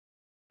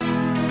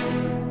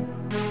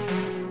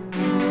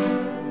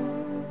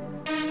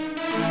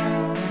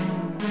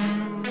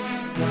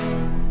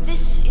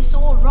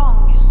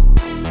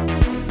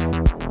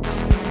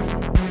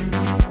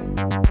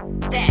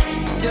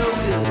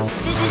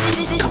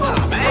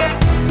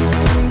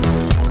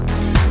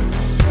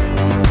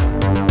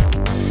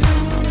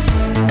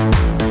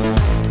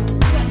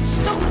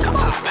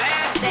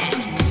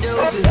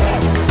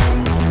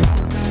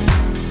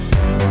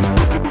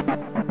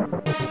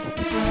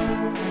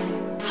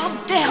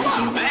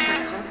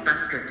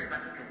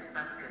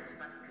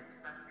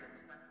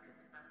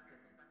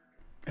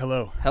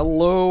Hello.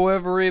 Hello,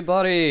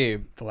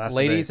 everybody. The last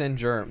Ladies debate. and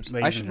germs.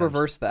 Ladies I and should germs.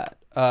 reverse that.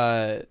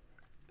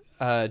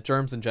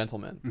 Germs and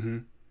gentlemen. Mm-hmm.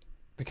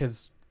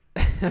 Because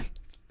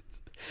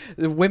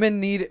women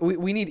need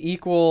we need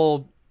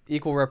equal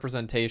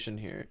representation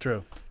here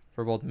True.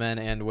 for both men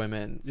and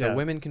women. So Yeah.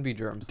 women can be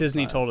germs.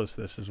 Disney sometimes. told us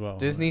this as well.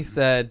 Disney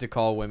said to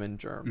call women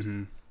germs.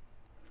 Mm-hmm.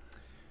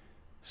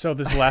 So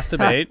this is the last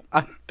debate.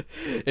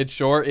 It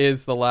sure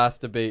is the last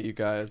debate, you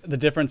guys. The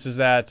difference is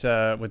that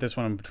with this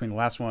one between the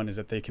last one is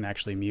that they can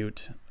actually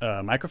mute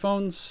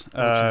microphones.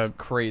 Which is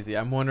crazy.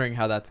 I'm wondering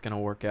how that's going to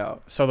work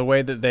out. So the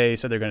way that they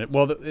said they're going to,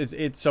 well,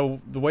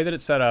 so the way that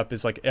it's set up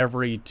is like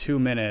every 2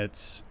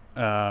 minutes.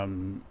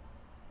 So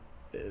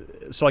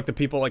like the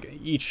people, like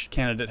each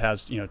candidate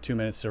has 2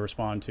 minutes to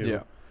respond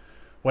to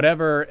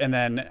whatever, and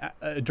then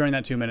during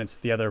that 2 minutes,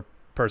 the other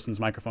person's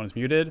microphone is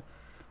muted.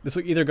 This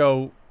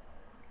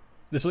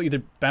will either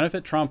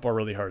benefit Trump or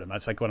really hurt him.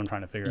 That's like what I'm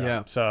trying to figure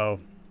out. So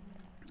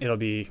it'll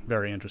be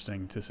very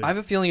interesting to see. I have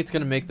a feeling it's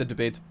going to make the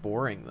debates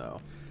boring,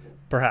 though.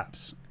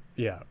 Perhaps.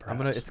 Yeah,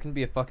 perhaps. It's gonna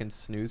be a fucking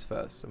snooze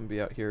fest. I'm gonna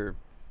be out here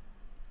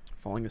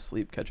falling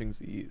asleep, catching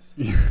Z's.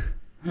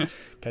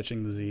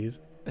 Catching disease.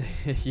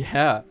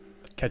 Yeah,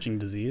 Catching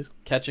disease.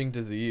 catching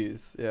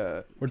disease.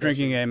 Yeah, We're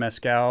drinking a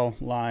mezcal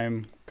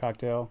lime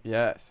cocktail.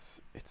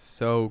 Yes, it's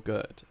so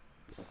good.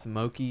 It's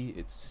smoky.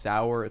 It's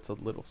sour. It's a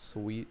little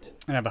sweet.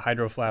 And I have a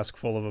hydro flask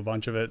full of a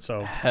bunch of it,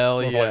 so Hell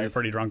we're yeah, probably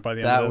pretty drunk by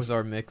the end that of this. was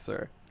our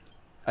mixer.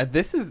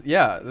 This is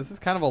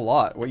kind of a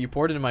lot. What you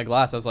poured into my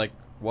glass, I was like,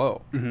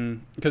 whoa. Because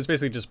it's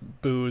basically just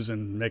booze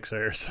and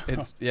mixer. So.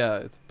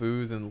 It's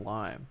booze and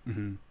lime.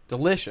 Mm-hmm.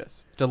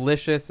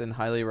 Delicious, and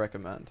highly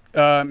recommend.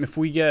 If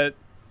we get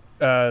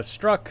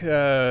struck,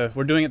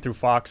 we're doing it through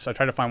Fox. I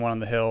tried to find one on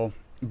the Hill,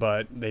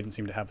 but they didn't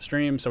seem to have a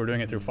stream, so we're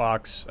doing it through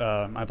Fox.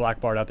 I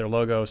blackbarred out their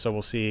logo, so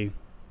we'll see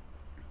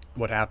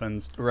what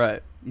happens.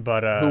 Right.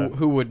 But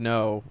who would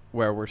know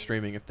where we're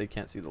streaming if they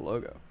can't see the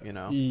logo? You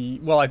know.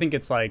 Well, I think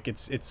it's like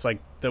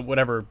the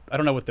whatever. I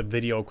don't know what the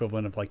video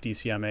equivalent of like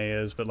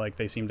DCMA is, but like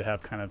they seem to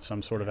have kind of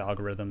some sort of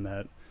algorithm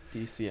that.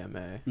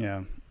 DCMA.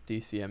 Yeah.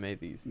 DCMA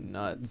these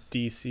nuts.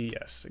 DC,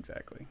 yes,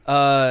 exactly.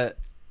 Well,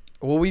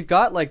 we've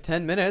got like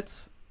 10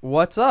 minutes.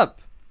 What's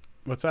up?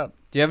 What's up?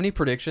 Do you have any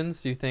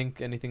predictions? Do you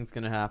think anything's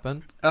gonna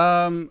happen?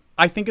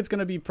 I think it's going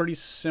to be pretty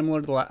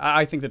similar to the.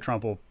 I think that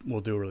Trump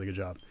will do a really good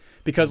job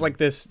because like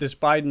this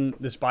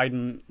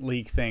Biden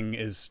leak thing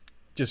is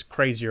just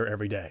crazier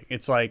every day.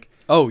 It's like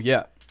Oh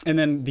yeah. and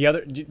then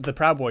the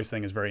Proud Boys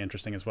thing is very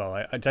interesting as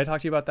well. Did I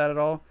talk to you about that at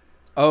all?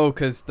 Oh,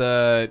 because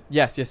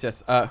yes.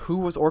 Who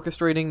was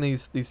orchestrating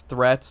these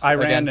threats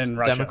Iran against and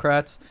Russia.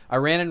 Democrats?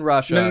 Iran and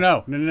Russia.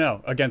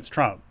 No, against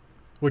Trump,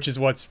 which is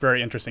what's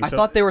very interesting. I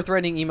thought they were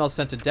threatening emails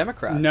sent to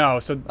Democrats. No,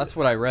 so that's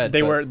what I read.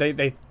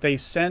 They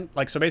sent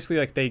like so basically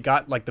like they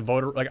got like the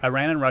voter like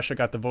Iran and Russia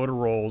got the voter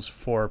rolls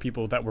for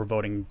people that were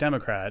voting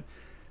Democrat,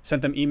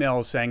 sent them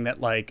emails saying that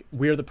like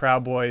we're the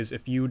Proud Boys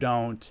if you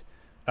don't.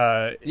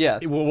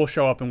 We'll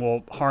show up and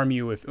we'll harm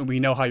you if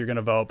we know how you're going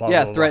to vote. Blah,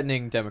 blah, blah,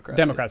 threatening Democrats.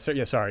 Democrats.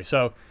 Yeah, sorry.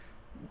 So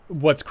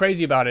what's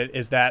crazy about it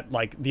is that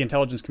like the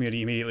intelligence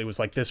community immediately was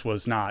like, this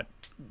was not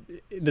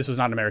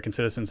American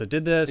citizens that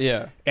did this.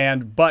 Yeah.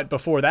 But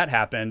before that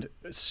happened,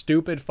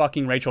 stupid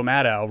fucking Rachel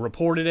Maddow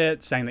reported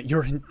it saying that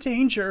you're in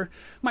danger.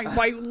 My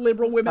white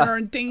liberal women are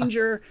in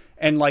danger.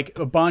 And like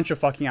a bunch of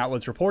fucking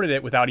outlets reported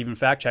it without even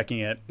fact checking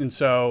it. And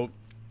so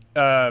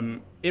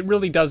it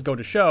really does go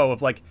to show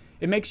of like,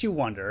 it makes you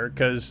wonder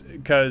because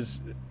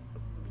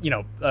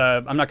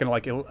I'm not going to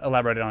like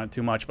elaborate on it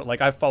too much, but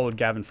like I've followed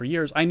Gavin for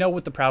years. I know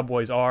what the Proud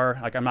Boys are.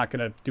 Like I'm not going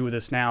to do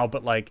this now,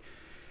 but like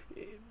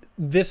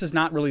this is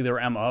not really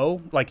their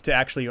MO, like to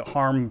actually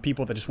harm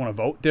people that just want to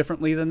vote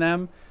differently than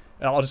them.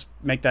 I'll just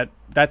make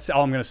that's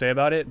all I'm going to say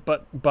about it.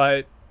 But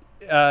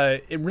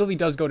it really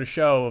does go to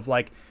show of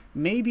like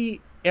maybe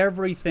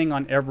everything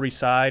on every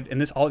side, and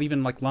this I'll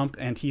even like lump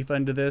Antifa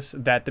into this,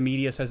 that the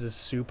media says is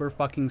super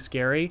fucking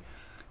scary.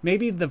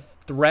 Maybe the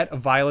threat of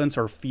violence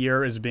or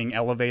fear is being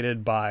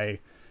elevated by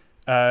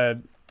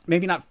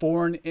maybe not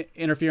foreign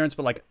interference,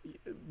 but like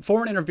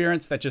foreign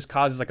interference that just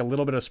causes like a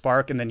little bit of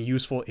spark, and then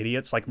useful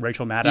idiots like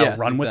Rachel Maddow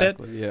run with it,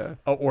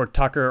 or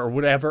Tucker or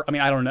whatever. I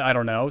mean, I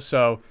don't know.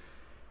 So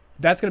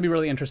that's going to be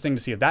really interesting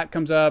to see if that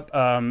comes up.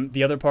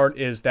 The other part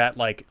is that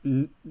like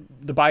the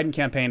Biden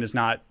campaign is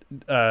not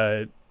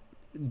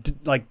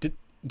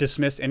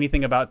dismiss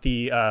anything about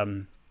the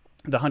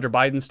Hunter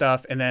Biden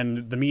stuff, and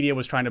then the media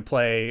was trying to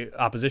play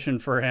opposition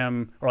for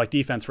him, or like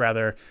defense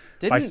rather.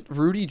 Didn't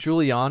Rudy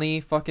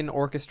Giuliani fucking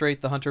orchestrate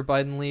the Hunter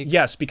Biden leaks?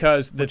 Yes,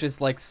 because which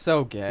is like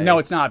so gay. No,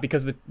 it's not,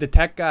 because the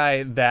tech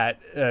guy that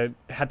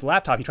had the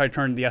laptop, he tried to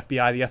turn to the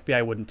FBI. The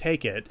FBI wouldn't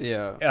take it.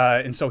 Yeah.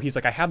 And so he's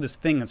like, I have this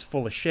thing that's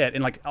full of shit,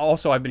 and like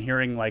also I've been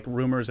hearing like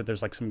rumors that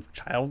there's like some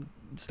child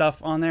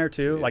stuff on there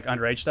too, like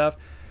underage stuff,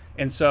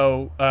 and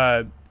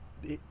so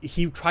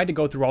he tried to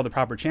go through all the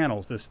proper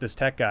channels. This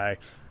tech guy.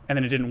 And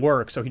then it didn't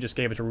work, so he just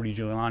gave it to Rudy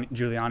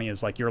Giuliani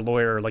as like, you're a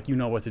lawyer, like you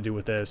know what to do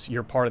with this.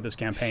 You're part of this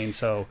campaign,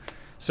 so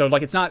So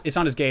like it's not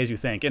as gay as you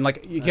think, and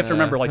like you have to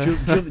remember like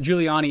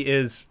Giuliani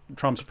is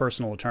Trump's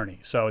personal attorney,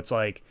 so it's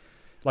like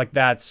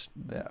that's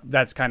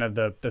kind of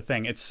the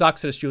thing. It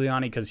sucks that it's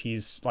Giuliani because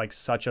he's like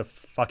such a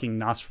fucking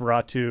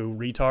Nosferatu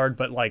retard,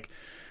 but like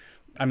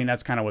I mean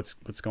that's kind of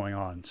what's going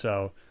on.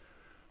 So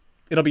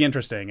it'll be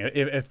interesting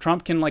if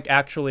Trump can like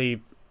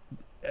actually.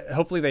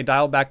 Hopefully they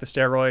dial back the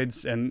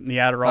steroids and the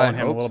Adderall on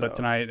him a little bit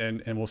tonight,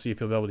 and we'll see if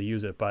he'll be able to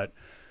use it. But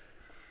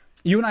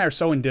you and I are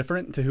so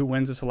indifferent to who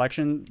wins this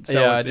election. So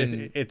yeah, I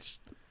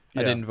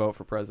didn't vote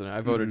for president. I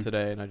voted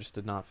today, and I just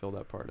did not fill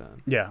that part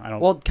in. Yeah, I don't.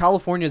 Well,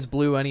 California's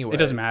blue anyway. It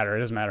doesn't matter.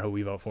 It doesn't matter who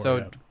we vote for.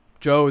 So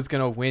Joe is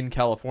gonna win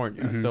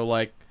California. So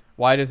like,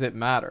 why does it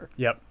matter?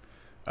 Yep.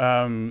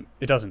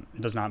 It doesn't.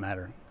 It does not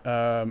matter.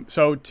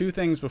 So 2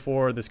 things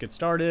before this gets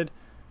started.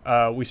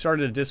 We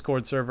started a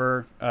Discord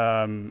server.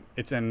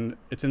 It's in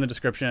the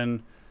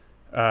description.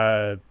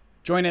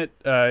 Join it.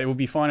 It would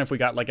be fun if we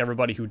got like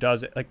everybody who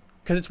does it, like,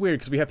 because it's weird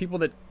because we have people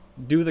that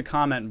do the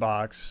comment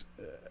box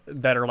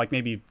that are like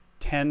maybe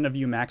 10 of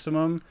you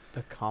maximum.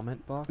 The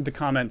comment box? The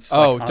comments.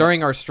 Oh, like,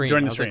 during our stream.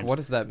 During the stream. streams. Like, what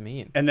does that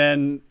mean? And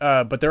then,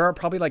 but there are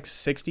probably like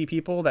 60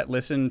 people that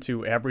listen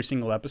to every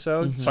single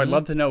episode. So I'd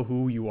love to know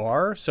who you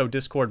are. So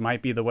Discord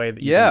might be the way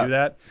that you can do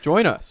that.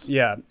 Join us.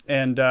 Yeah.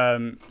 And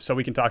so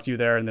we can talk to you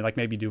there and then like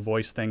maybe do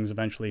voice things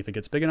eventually if it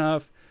gets big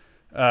enough.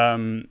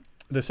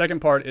 The second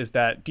part is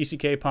that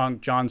DCK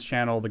Punk, John's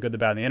channel, The Good, the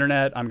Bad, and the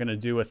Internet. I'm going to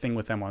do a thing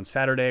with them on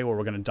Saturday where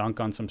we're going to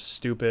dunk on some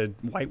stupid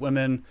white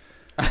women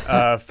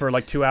for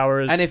like 2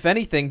 hours. And if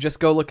anything, just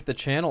go look at the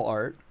channel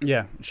art.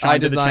 Yeah. I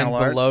designed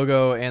the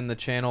logo and the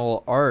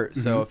channel art.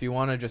 So if you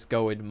want to just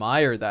go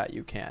admire that,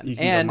 you can. You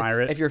can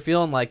admire it. If you're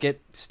feeling like it,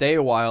 stay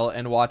a while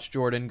and watch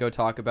Jordan go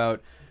talk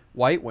about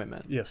white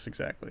women. Yes,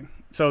 exactly.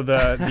 So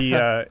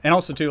the and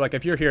also too, like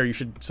if you're here, you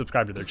should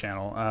subscribe to their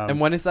channel. And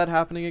when is that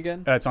happening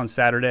again? It's on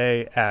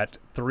Saturday at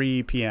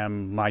 3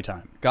 p.m. my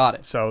time. Got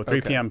it. So 3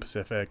 p.m.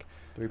 Pacific.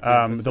 3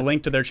 p.m. Pacific. The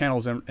link to their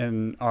channels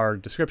in our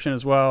description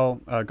as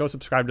well. Go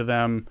subscribe to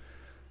them.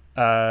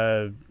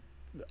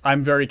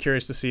 I'm very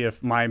curious to see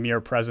if my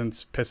mere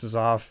presence pisses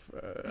off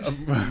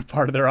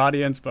part of their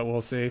audience, but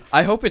we'll see.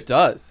 I hope it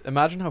does.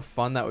 Imagine how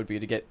fun that would be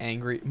to get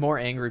more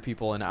angry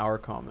people in our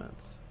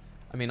comments.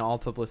 I mean, all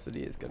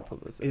publicity is good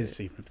publicity.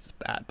 Even if it's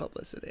bad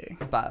publicity.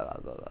 Blah, blah,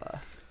 blah, blah.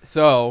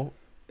 So,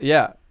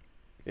 yeah,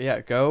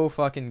 go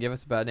fucking give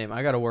us a bad name.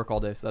 I got to work all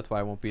day, so that's why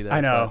I won't be there.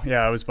 I know. Yeah,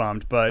 I was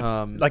bummed. But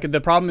like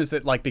the problem is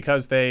that like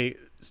because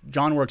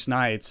John works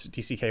nights,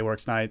 DCK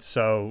works nights,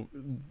 so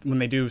when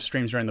they do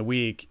streams during the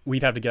week,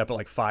 we'd have to get up at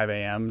like 5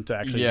 a.m. to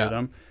actually do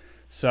them.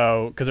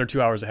 So, because they're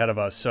 2 hours ahead of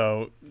us.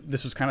 So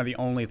this was kind of the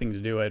only thing to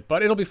do it.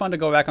 But it'll be fun to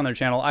go back on their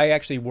channel. I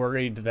actually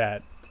worried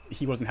that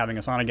he wasn't having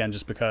us on again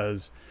just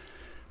because...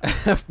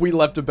 we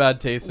left a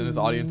bad taste in his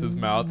audience's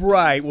mouth.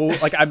 Right. Well,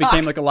 like I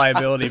became like a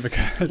liability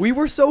because we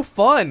were so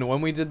fun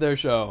when we did their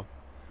show.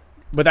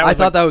 But I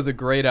thought that was a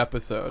great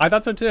episode. I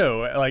thought so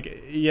too.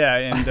 Like, yeah,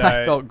 and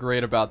I felt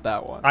great about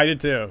that one. I did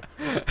too.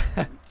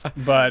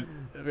 But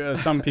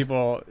some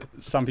people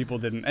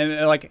didn't,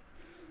 and like,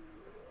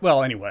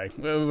 well, anyway,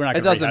 we're not.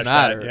 It doesn't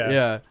matter. That,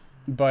 yeah.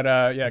 But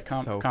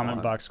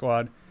comment box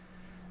squad.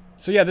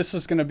 So yeah, this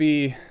was gonna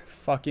be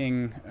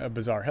fucking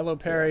bizarre. Hello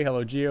Perry,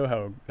 hello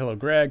Gio, hello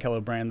Greg,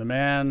 hello Brand the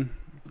Man.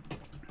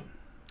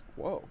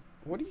 Whoa,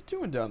 what are you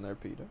doing down there,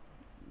 Peter?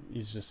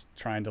 He's just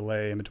trying to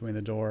lay in between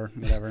the door,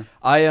 whatever.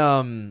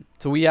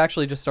 So we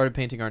actually just started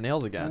painting our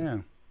nails again. Oh,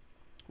 yeah.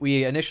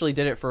 We initially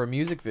did it for a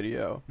music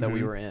video that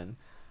we were in,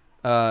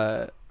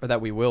 or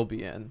that we will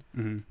be in,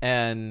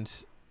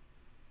 and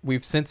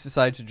we've since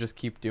decided to just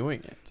keep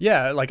doing it.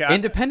 Yeah, like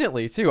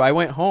independently too. I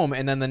went home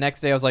and then the next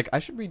day I was like, I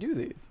should redo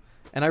these.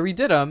 And I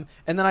redid them,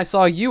 and then I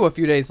saw you a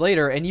few days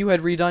later, and you had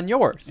redone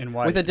yours in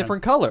white, with a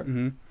different color.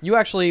 You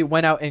actually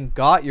went out and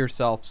got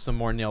yourself some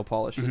more nail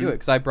polish to do it,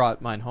 because I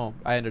brought mine home.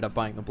 I ended up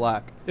buying the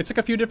black. It's like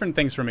a few different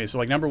things for me. So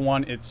like number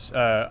one, it's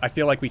I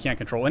feel like we can't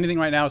control anything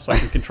right now, so I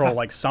can control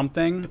like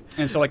something.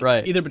 And so like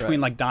either between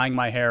like dyeing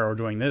my hair or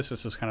doing this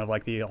is kind of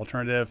like the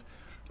alternative,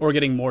 or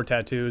getting more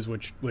tattoos,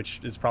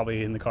 which is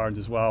probably in the cards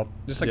as well.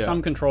 Just like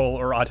some control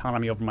or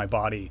autonomy over my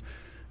body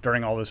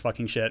during all this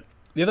fucking shit.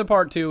 The other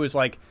part too is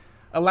like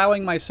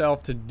allowing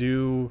myself to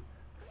do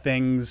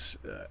things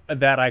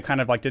that I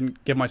kind of like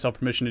didn't give myself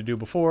permission to do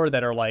before,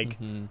 that are like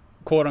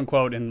quote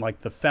unquote in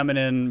like the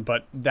feminine,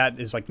 but that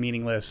is like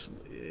meaningless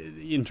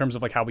in terms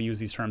of like how we use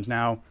these terms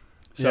now.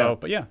 So,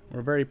 but yeah,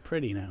 we're very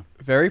pretty now.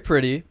 Very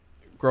pretty.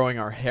 Growing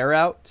our hair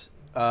out,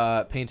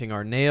 painting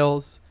our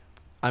nails.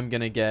 I'm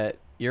gonna get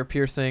ear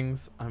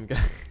piercings. I'm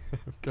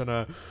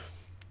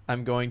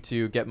going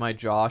to get my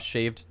jaw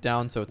shaved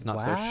down so it's not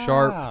so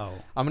sharp.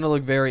 I'm gonna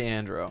look very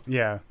andro.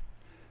 Yeah.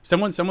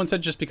 Someone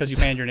said just because you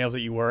painted your nails that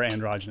you were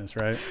androgynous,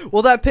 right?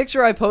 Well, that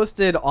picture I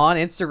posted on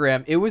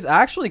Instagram, it was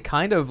actually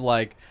kind of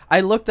like,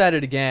 I looked at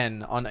it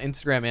again on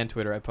Instagram and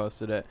Twitter. I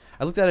posted it.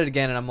 I looked at it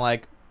again and I'm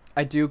like,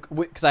 I do,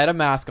 because I had a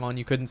mask on.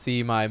 You couldn't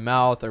see my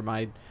mouth or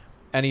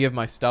any of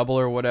my stubble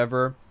or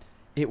whatever.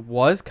 It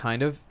was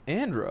kind of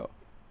andro.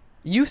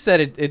 You said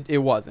it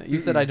wasn't. You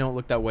said I don't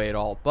look that way at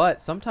all.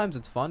 But sometimes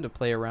it's fun to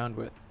play around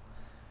with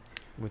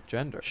with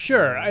gender.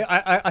 Sure,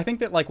 I think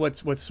that like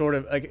what's sort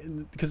of like,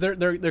 because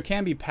there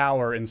can be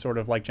power in sort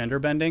of like gender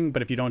bending,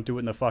 but if you don't do it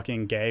in the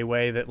fucking gay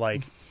way that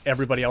like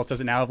everybody else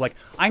does it now, of like,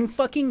 I'm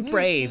fucking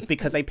brave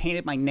because I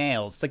painted my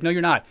nails. It's like, no,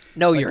 you're not.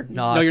 No, Like, you're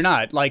not. No, you're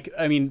not. Like,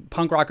 I mean,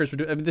 punk rockers would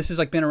do. I mean, this has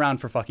like been around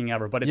for fucking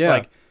ever, but it's Yeah.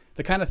 like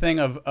the kind of thing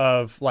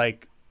of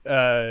like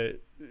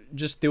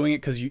just doing it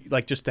because you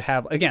like, just to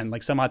have, again,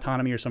 like some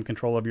autonomy or some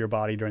control over your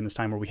body during this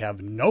time where we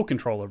have no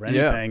control over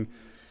anything.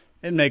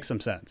 It makes some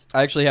sense.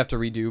 I actually have to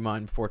redo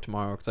mine before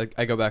tomorrow because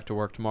I go back to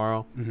work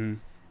tomorrow, Mm-hmm.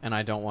 and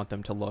I don't want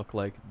them to look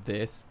like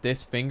this.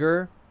 This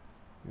finger,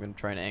 I'm gonna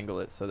try and angle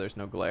it so there's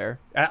no glare.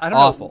 I don't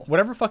Awful. know.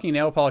 Whatever fucking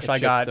nail polish It I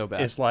chips got so bad.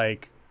 is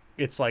like,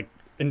 it's like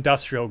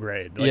industrial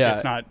grade. Like, Yeah,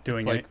 it's not doing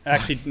it's like, it.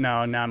 Actually,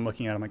 no. Now I'm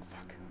looking at it, I'm like,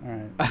 fuck. All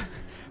right.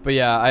 But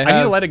yeah, I I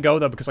need to let it go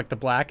though, because like the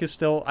black is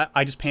still.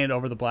 I just painted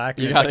over the black,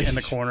 and You it's like gotta- in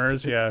the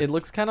corners. Yeah. It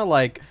looks kind of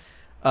like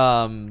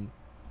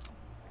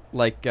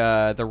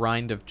the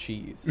rind of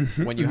cheese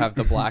when you have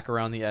the black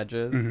around the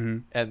edges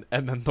Mhm. and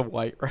then the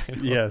white right.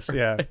 Yes. over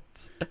Yeah.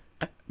 it.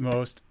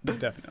 Most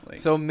definitely.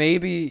 So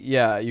maybe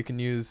you can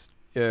use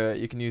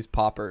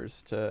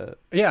poppers to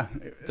yeah.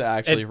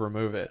 actually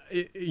remove it.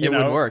 You It would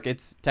know, work.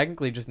 It's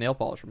technically just nail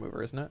polish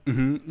remover, isn't it?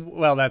 Mm-hmm.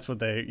 Well, that's what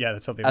they. Yeah,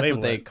 that's what they That's label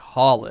what they it,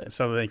 call it.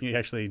 so they can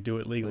actually do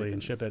it legally They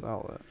and can ship it.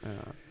 sell it,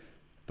 yeah.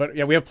 But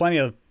yeah, we have plenty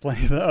of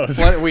those.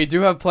 We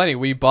do have plenty.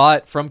 We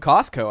bought from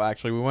Costco.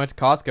 Actually, we went to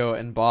Costco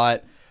and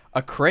bought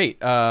a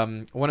crate.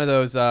 One of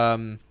those.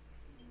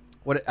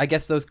 What I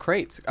guess those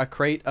crates. A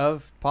crate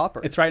of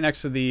poppers. It's right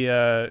next to the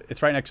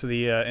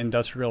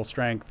industrial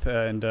strength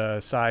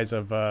and size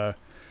of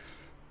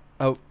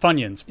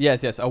Funyuns.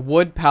 Yes. A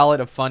wood pallet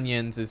of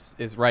Funyuns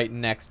is right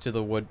next to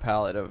the wood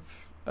pallet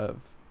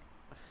of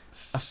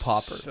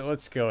poppers. So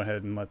let's go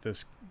ahead and let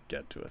this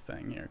get to a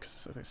thing here,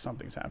 because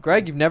something's happening.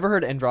 Greg, you've never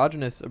heard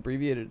androgynous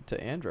abbreviated to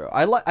andro.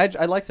 I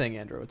like saying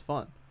andro. It's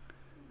fun.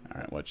 All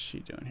right, what's she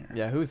doing here?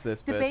 Yeah, who's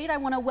this Debate. bitch? I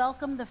want to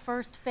welcome the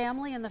first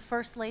family and the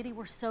first lady.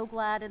 We're so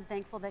glad and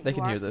thankful that They you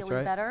can are hear this, feeling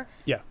right? better.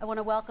 Yeah. I want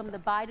to welcome the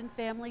Biden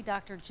family,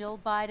 Dr. Jill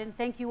Biden.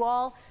 Thank you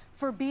all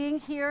for being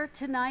here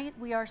tonight.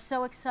 We are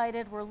so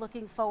excited. We're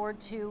looking forward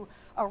to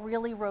a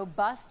really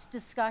robust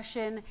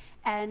discussion.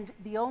 And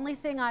the only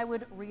thing I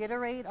would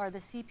reiterate are the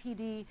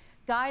CPD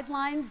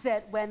guidelines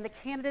that when the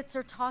candidates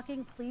are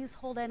talking, please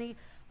hold any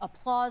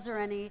applause or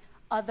any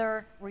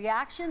other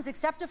reactions,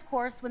 except of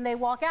course when they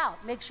walk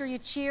out. Make sure you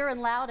cheer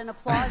and loud and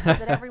applause so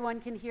that everyone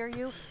can hear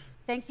you.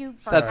 Thank you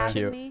for That's having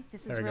cute. me.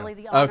 This There is we go. really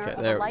the honor Okay,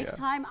 of there a we go.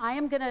 lifetime. I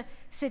am going to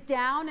sit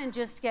down and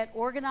just get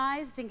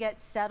organized and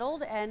get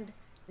settled, and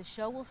the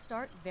show will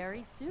start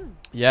very soon.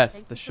 Yes,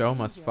 Thank the you for show being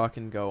must here.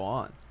 fucking go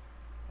on.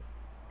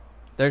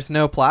 There's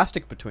no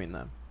plastic between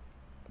them.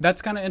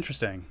 That's kind of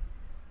interesting.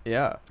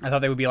 Yeah. I thought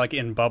they would be like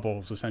in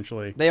bubbles,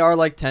 essentially. They are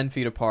like 10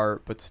 feet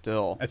apart, but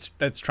still.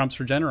 That's Trump's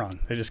Regeneron.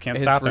 They just can't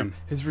stop him.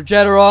 His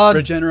Regeneron.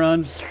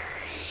 Regeneron.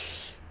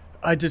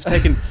 I've just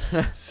taken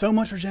so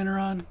much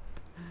Regeneron.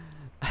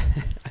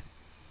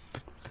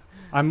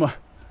 I'm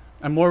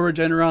more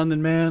Regeneron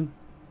than man.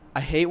 I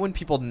hate when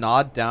people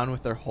nod down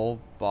with their whole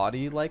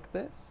body like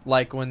this.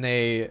 Like when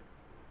they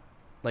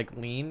like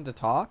lean to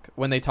talk.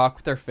 When they talk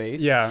with their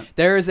face. Yeah.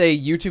 There is a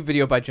YouTube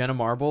video by Jenna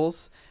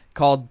Marbles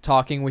called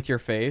Talking with Your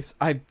Face.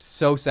 I'm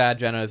so sad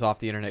Jenna is off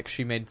the internet 'cause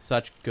she made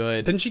such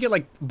good... Didn't she get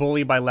like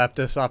bullied by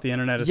leftists off the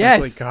internet?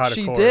 Essentially? Yes, God, of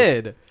she course.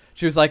 did.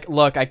 She was like,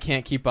 look, I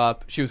can't keep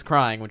up. She was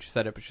crying when she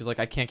said it, but she was like,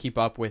 I can't keep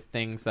up with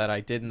things that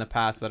I did in the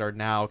past that are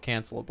now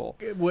cancelable.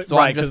 So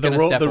Right, I'm just 'cause going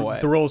to step away.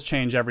 the rules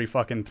change every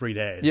fucking 3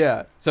 days.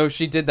 Yeah. So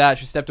she did that.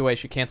 She stepped away.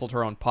 She canceled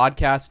her own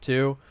podcast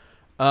too.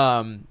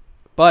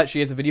 But she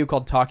has a video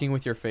called Talking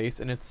with Your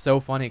Face, and it's so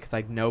funny because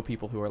I know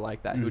people who are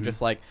like that, who Mhm.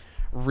 just like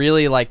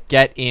really like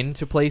get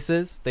into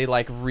places. They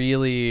like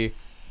really...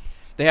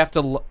 They have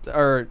to,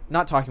 or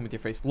not talking with your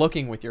face,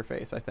 looking with your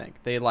face, I think.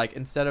 They like,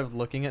 instead of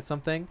looking at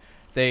something,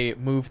 they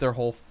move their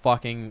whole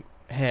fucking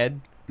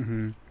head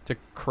Mm-hmm. to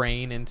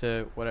crane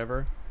into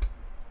whatever.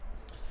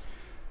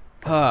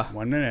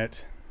 1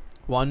 minute.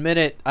 1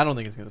 minute. I don't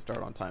think it's going to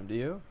start on time, do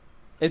you?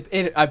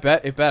 I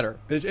bet it better.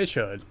 It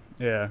should.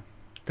 Yeah.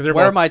 Because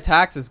Where are my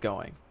taxes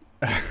going?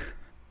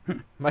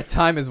 My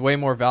time is way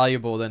more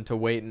valuable than to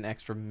wait an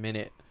extra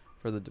minute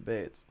for the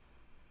debates.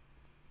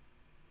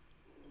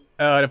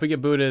 If we get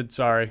booted,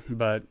 sorry,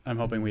 but I'm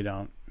hoping we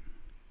don't.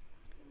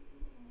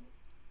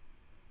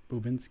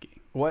 Bubinski.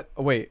 What?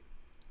 Wait.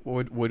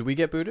 Would we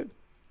get booted?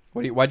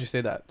 Why'd you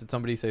say that? Did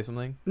somebody say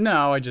something?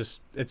 No, it's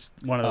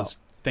one of those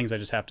things I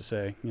just have to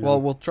say. You know?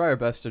 Well, we'll try our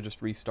best to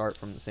just restart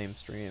from the same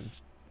stream.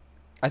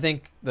 I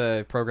think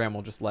the program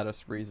will just let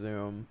us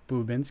resume.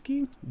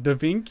 Bubinski? Da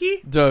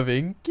Vinci? Da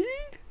Vinci?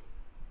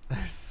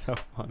 They're so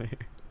funny.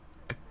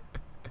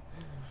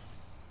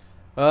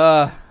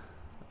 Yeah.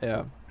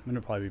 I'm going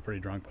to probably be pretty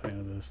drunk by the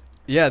end of this.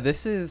 Yeah,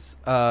 this is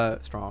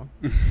strong.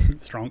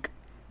 Strong.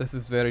 This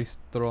is very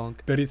strong.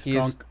 Very He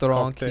is strong.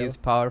 strong, cocktail. he is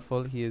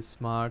powerful, he is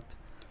smart,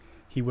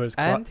 He wears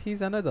and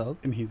he's an adult.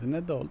 and he's an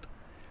adult.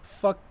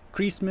 Fuck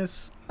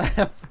Christmas.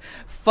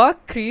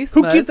 Fuck Christmas.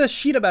 Who gives a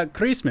shit about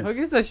Christmas? Who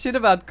gives a shit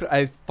about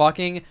I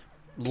fucking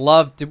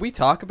love. Did we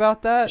talk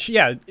about that?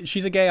 Yeah,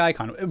 she's a gay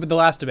icon. With the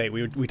last debate,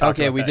 we talked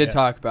Okay, about we that, did yeah.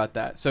 talk about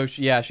that. So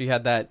she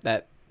had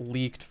that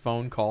leaked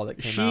phone call that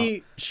came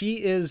out.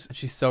 She is And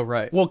she's so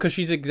right. well because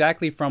she's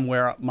exactly from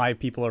where my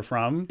people are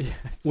from,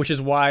 Yes. which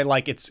is why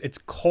like it's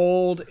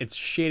cold, it's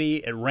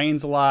shitty, it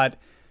rains a lot.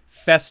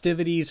 Festive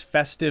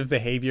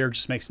behavior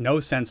just makes no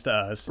sense to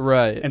us.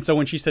 Right. And so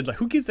when she said, like,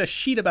 who gives a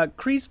shit about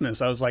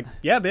Christmas? I was like,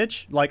 yeah,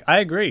 bitch. Like, I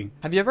agree.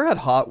 Have you ever had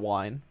hot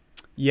wine?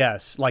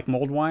 Yes. Like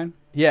mulled wine?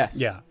 Yes.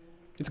 Yeah.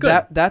 It's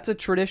good. That's a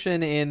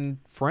tradition in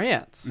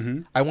France.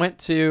 Mhm. I went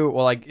to,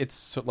 well, like,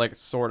 it's like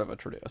sort of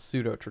a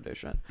pseudo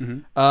tradition.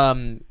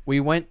 Mhm. We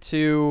went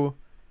to,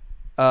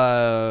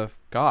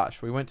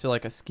 we went to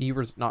like a ski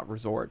not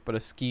resort, but a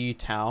ski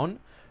town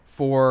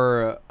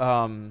for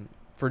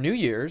New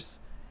Year's,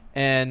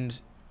 and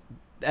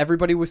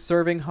everybody was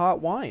serving hot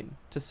wine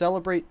to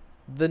celebrate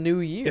the new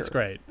year. It's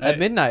great. At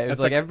midnight, it was it's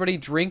like like- everybody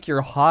drink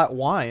your hot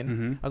wine.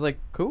 Mhm. I was like,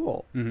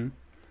 cool. Mm-hmm.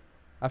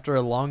 After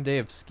a long day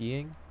of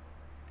skiing.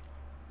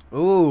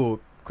 Ooh,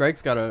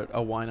 Greg's got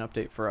a wine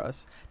update for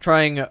us.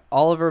 Trying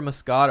Oliver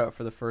Moscato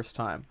for the first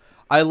time.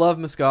 I love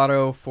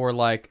Moscato for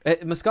like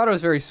Moscato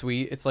is very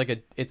sweet.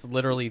 It's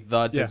literally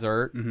the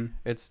dessert. Mm-hmm.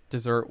 It's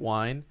dessert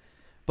wine,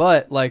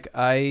 but like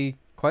I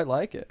quite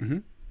like it. Mm-hmm.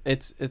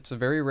 It's a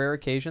very rare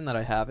occasion that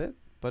I have it,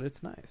 but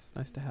it's nice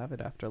to have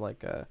it after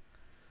like a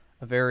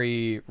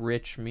very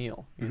rich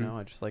meal. You Mhm. know,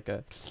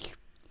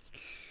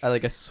 I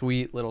like a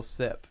sweet little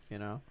sip. You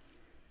know.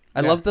 I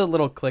Yeah. love the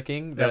little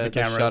clicking, Yeah, the the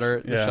cameras. shutter,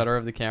 the Yeah. shutter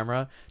of the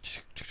camera.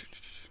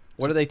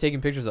 What are they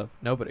taking pictures of?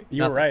 Nobody.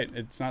 You were Nothing. right.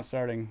 It's not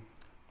starting.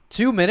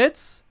 2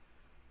 minutes?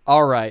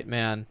 All right,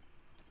 man.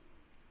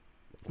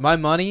 My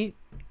money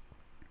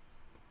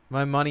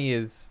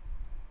is,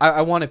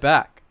 I want it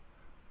back.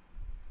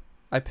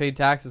 I paid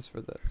taxes for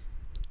this.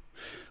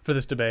 For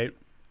this debate.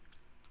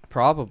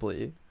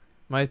 Probably.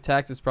 My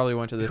taxes probably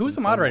went to this. Who's the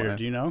in some moderator? way.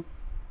 Do you know?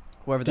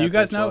 Whoever Do that you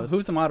guys bitch know? was.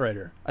 Who's the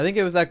moderator? I think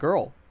it was that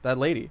girl, that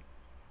lady.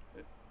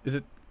 Is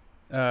it...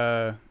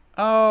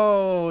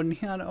 Oh,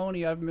 Neon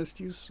Oni, I've missed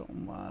you so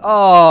much.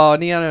 Oh,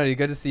 Neon Oni,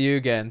 good to see you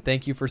again.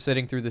 Thank you for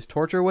sitting through this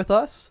torture with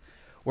us.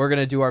 We're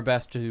gonna do our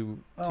best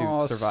to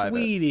survive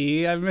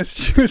sweetie, I've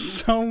missed you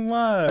so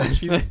much.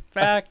 She's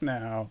back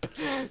now.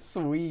 it.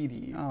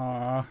 Sweetie.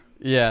 Aw.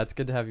 Yeah, it's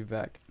good to have you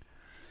back.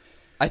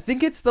 I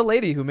think it's the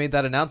lady who made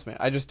that announcement.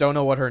 I just don't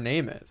know what her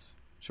name is.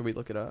 Should we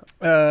look it up?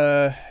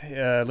 Yeah,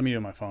 let me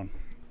do my phone.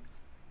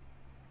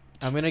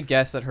 I'm gonna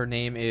guess that her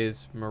name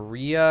is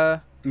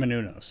Maria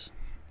Menounos.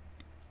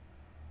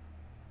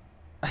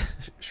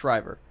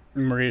 Shriver.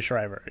 Maria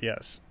Shriver,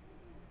 yes.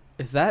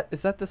 Is that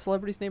the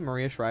celebrity's name,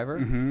 Maria Shriver?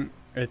 Mm-hmm.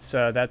 It's,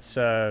 that's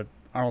Arnold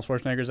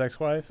Schwarzenegger's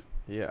ex-wife.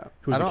 Yeah.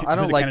 Who's I a- don't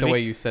who's a like the Kennedy? way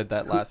you said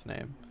that last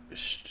name.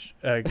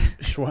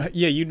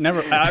 Yeah, you've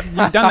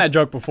done that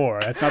joke before.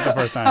 That's not the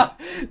first time.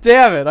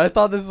 Damn it! I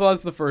thought this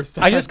was the first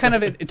time. I just kind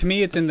of, to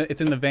me, it's in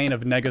the vein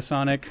of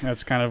Negasonic.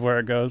 That's kind of where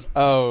it goes.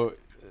 Oh,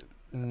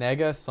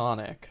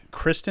 Negasonic.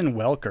 Kristen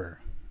Welker.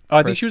 Oh,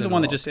 I think she was the Kristen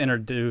one that Welker. just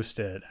introduced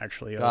it,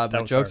 actually. God, That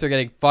my was jokes her. are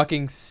getting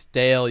fucking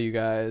stale, you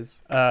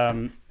guys.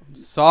 Sorry.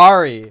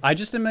 Sorry. I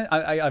just admit,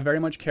 I very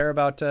much care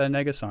about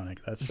Negasonic.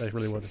 That's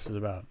really what this is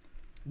about.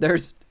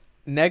 There's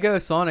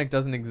Negasonic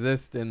doesn't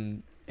exist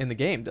in the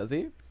game, does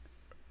he?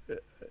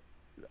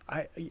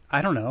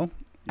 I don't know.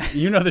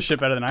 You know the shit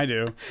better than I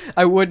do.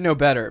 I would know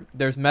better.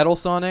 There's Metal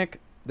Sonic.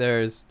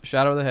 There's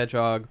Shadow the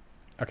Hedgehog.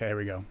 Okay, here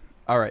we go.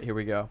 All right, here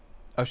we go.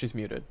 Oh, she's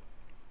muted.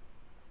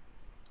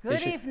 Good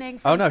she- evening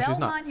Oh, from no, she's not.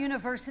 Belmont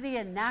University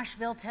in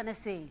Nashville,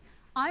 Tennessee.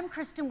 I'm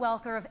Kristen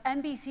Welker of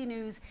NBC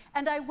News,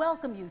 and I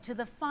welcome you to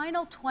the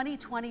final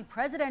 2020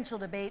 presidential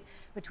debate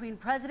between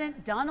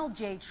President Donald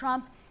J.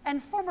 Trump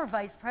and former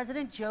Vice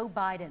President Joe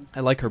Biden. I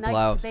like her Tonight's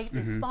blouse.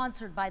 debate is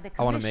sponsored by the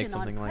I wanna make Commission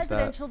on something like that.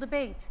 Presidential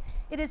Debates.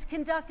 It is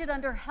conducted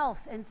under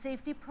health and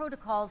safety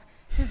protocols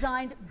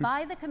designed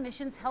by the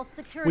Commission's health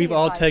security We've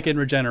all advisor. taken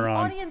The Regeneron.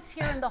 audience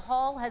here in the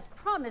hall has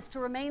promised to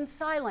remain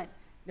silent.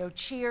 No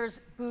cheers,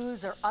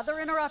 boos, or other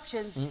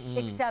interruptions,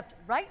 except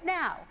right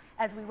now,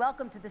 as we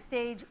welcome to the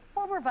stage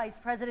former Vice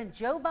President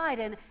Joe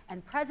Biden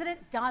and President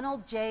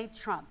Donald J.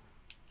 Trump.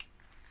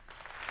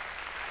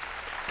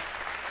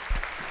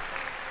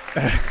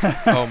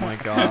 Oh my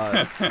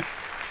god.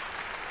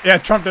 Yeah,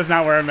 Trump does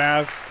not wear a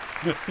mask.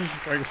 He's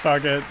just like,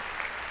 fuck it.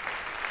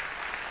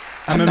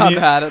 I'm not immune.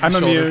 bad at the I'm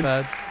shoulder immune.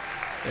 pads.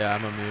 Yeah,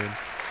 I'm immune.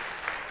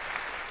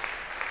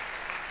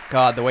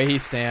 God, the way he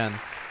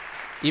stands.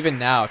 Even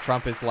now,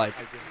 Trump is like,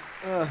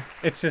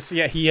 It's just,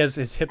 yeah, his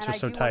hips And are I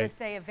so do want tight. to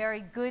say a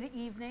very good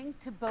evening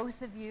to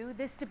both of you.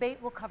 This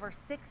debate will cover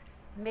 6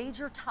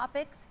 major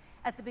topics.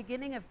 At the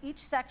beginning of each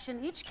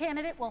section, each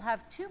candidate will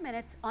have 2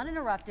 minutes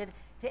uninterrupted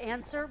to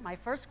answer my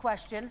first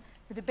question.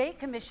 The debate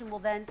commission will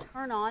then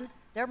turn on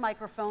their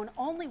microphone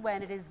only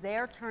when it is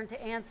their turn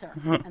to answer,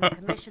 and the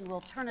commission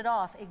will turn it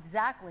off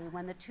exactly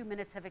when the 2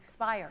 minutes have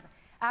expired.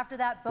 After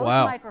that, both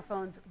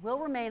microphones will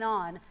remain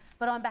on,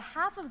 but on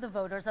behalf of the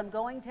voters, I'm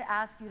going to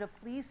ask you to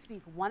please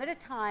speak one at a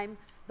time.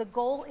 The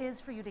goal is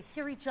for you to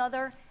hear each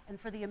other and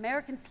for the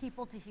American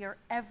people to hear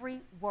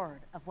every word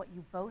of what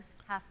you both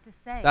have to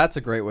say. That's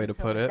a great way to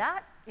So put with it.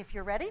 that, if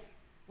you're ready,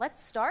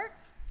 let's start.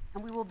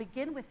 And we will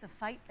begin with the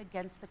fight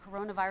against the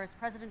coronavirus.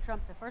 President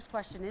Trump, the first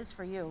question is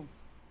for you.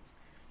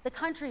 The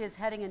country is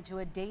heading into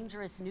a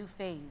dangerous new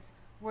phase.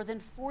 More than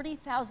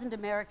 40,000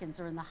 Americans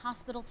are in the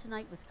hospital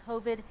tonight with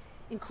COVID,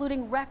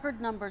 including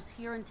record numbers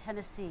here in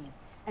Tennessee.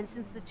 And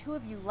since the two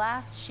of you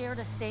last shared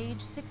a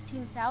stage,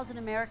 16,000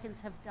 Americans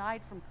have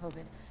died from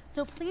COVID.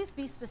 So please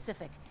be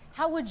specific.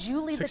 How would you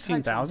lead the country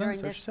 16,000, during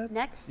is that this what you said?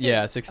 next stage?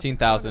 Yeah, of the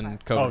 16,000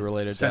 coronavirus?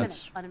 COVID-related since-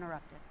 deaths. Minutes,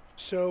 uninterrupted.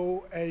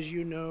 So, as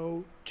you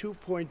know,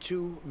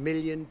 2.2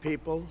 million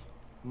people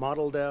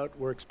modeled out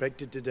were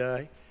expected to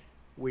die.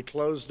 We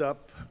closed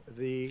up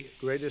the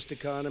greatest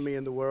economy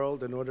in the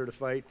world in order to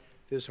fight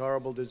this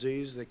horrible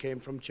disease that came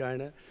from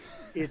China.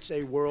 It's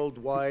a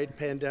worldwide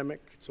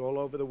pandemic. It's all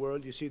over the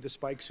world. You see the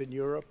spikes in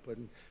Europe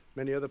and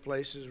many other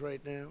places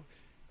right now.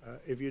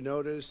 If you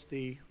notice,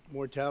 the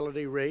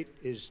mortality rate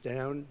is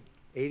down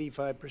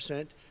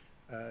 85%.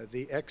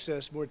 The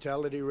excess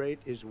mortality rate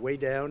is way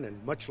down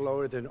and much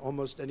lower than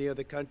almost any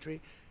other country.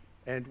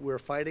 And we're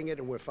fighting it,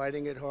 and we're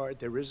fighting it hard.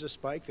 There is a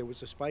spike. There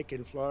was a spike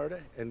in Florida,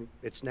 and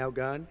it's now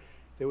gone.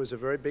 There was a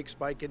very big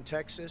spike in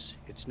Texas.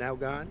 It's now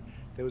gone.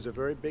 There was a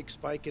very big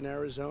spike in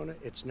Arizona.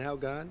 It's now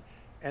gone.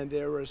 And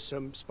there are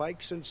some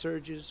spikes and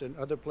surges in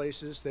other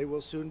places. They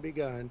will soon be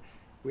gone.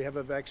 We have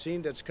a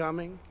vaccine that's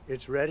coming.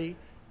 It's ready.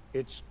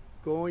 It's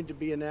going to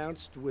be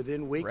announced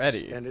within weeks.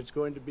 Ready. And it's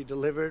going to be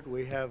delivered.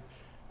 We have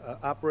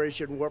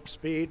Operation Warp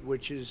Speed,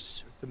 which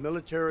is the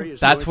military is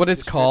That's going what to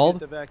it's distribute called?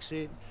 the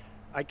vaccine.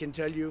 I can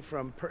tell you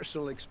from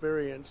personal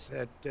experience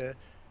that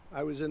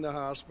I was in the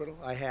hospital.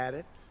 I had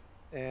it,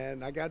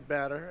 and I got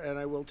better. And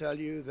I will tell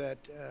you that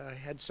I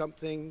had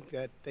something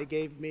that they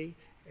gave me,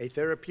 a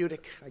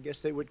therapeutic, I guess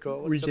they would call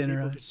it. Some people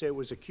Regeneron. could say it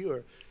was a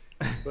cure.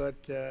 But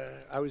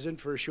I was in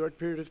for a short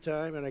period of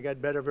time, and I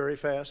got better very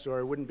fast, or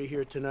I wouldn't be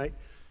here tonight.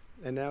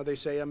 And now they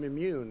say I'm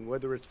immune.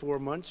 Whether it's 4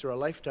 months or a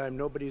lifetime,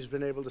 nobody's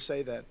been able to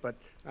say that, but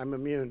I'm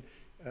immune.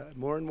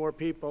 More and more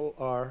people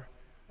are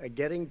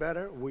getting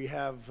better. We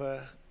have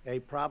a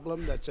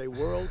problem that's a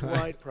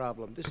worldwide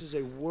problem. This is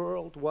a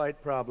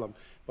worldwide problem.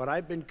 But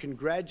I've been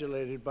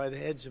congratulated by the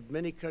heads of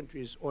many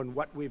countries on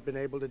what we've been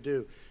able to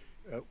do.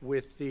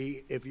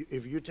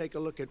 If you take a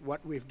look at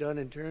what we've done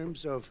in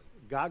terms of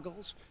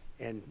goggles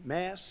and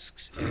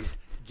masks and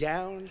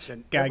gowns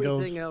and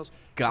everything else,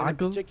 and in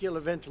particular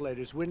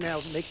ventilators. We're now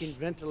making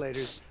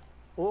ventilators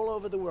all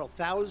over the world,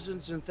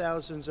 thousands and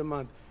thousands a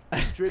month,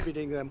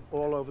 distributing them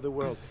all over the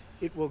world.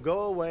 It will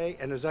go away,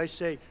 and as I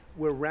say,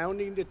 we're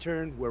rounding the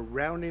turn, we're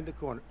rounding the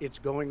corner. It's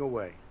going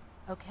away.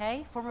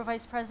 Okay, former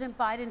Vice President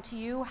Biden, to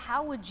you,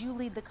 how would you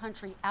lead the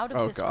country out of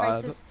Oh, this God.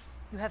 crisis?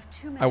 You have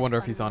 2 minutes. I wonder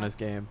if he's on his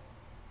uninterrupted. game.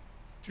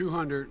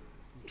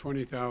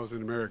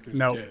 220,000 Americans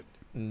No. dead.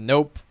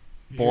 Nope.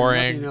 Hear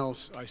Boring. Nothing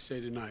else I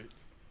say tonight.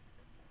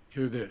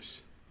 Hear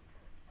this.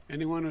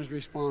 Anyone who's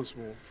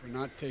responsible for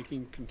not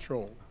taking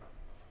control,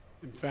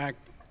 in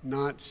fact,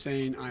 not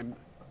saying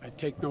I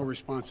take no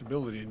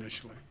responsibility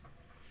initially.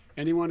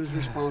 Anyone who's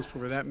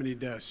responsible for that many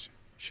deaths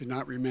should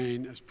not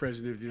remain as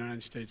President of the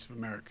United States of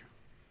America.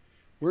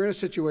 We're in a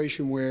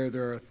situation where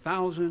there are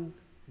 1,000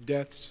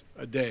 deaths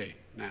a day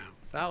now,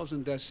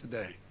 1,000 deaths a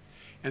day.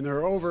 And there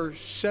are over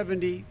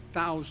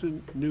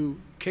 70,000 new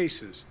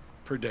cases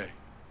per day.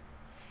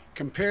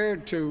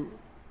 Compared to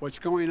what's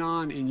going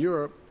on in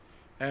Europe,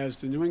 as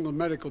the New England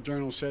Medical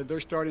Journal said, they're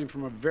starting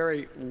from a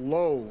very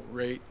low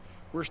rate.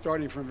 We're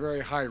starting from a very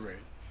high rate.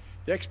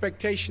 The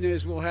expectation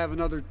is we'll have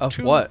another Of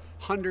what?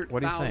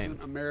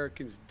 200,000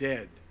 Americans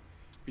dead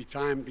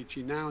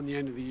between now and the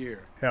end of the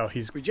year. Hell,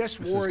 If we just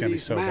this is wore gonna be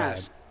these so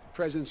masks, bad. the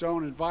president's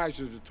own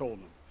advisors have told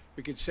him,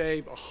 we could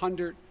save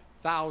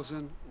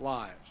 100,000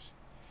 lives.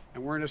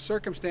 And we're in a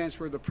circumstance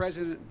where the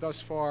president thus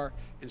far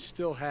and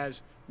still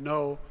has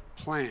no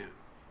plan,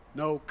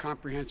 no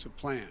comprehensive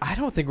plan. I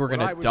don't think we're What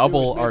going I to would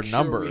double do is make our sure we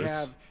numbers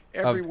have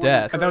of everyone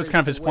deaths. And that was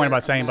kind of his encouraged to point about wear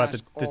a saying about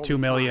mask the all 2 the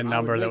million time. I would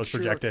number that make was sure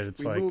projected. It's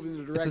we like- move in the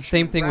It's the direction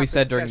same of thing we rapid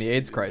said during the testing,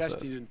 AIDS crisis.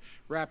 investing in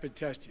rapid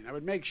testing. I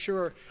would make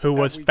sure Who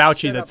that was we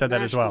Fauci set that up said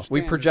that as national well. We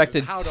standards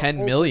projected as how to 10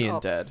 open million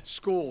up dead.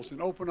 schools and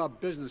open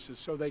up businesses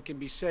so they can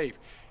be safe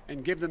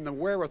and give them the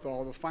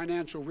wherewithal, the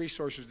financial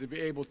resources to be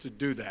able to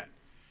do that.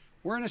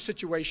 We're in a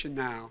situation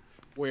now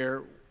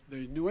where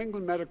the New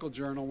England Medical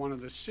Journal, one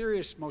of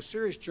the most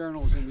serious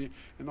journals in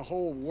the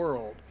whole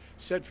world,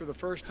 said for the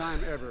first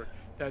time ever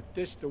that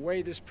the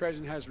way this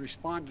president has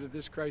responded to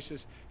this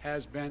crisis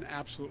has been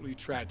absolutely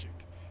tragic.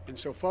 And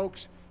so,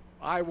 folks,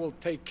 I will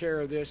take care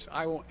of this.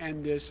 I will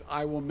end this.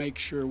 I will make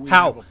sure we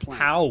have a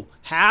plan.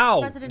 How?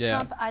 President Yeah.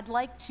 Trump, I'd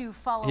like to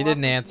follow He up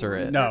didn't with answer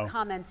you it. in No. your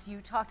comments. You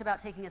talked about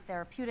taking a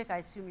therapeutic. I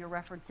assume you're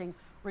referencing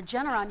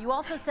Regeneron. You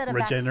also said a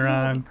vaccine will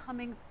Regeneron. be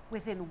coming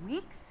within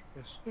weeks?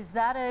 Yes. Is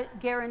that a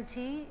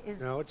guarantee?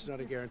 No, it's not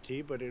a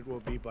guarantee, but it will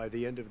be by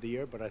the end of the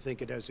year. But I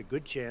think it has a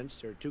good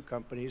chance. There are 2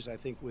 companies, I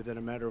think, within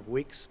a matter of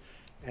weeks,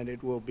 and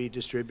it will be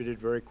distributed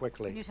very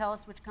quickly. Can you tell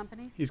us which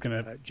companies? He's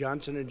gonna.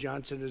 Johnson &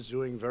 Johnson is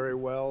doing very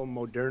well.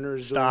 Moderna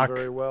is Stock. doing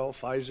very well.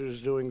 Pfizer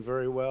is doing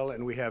very well,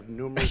 and we have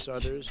numerous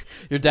others.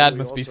 Your dad We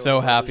must be also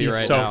so have happy He's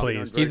right so now.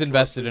 pleased. very He's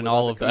invested closely in with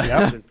all other of that.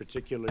 countries, in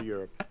particular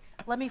Europe.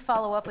 Let me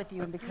follow up with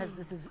you, and because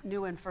this is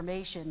new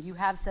information, you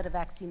have said a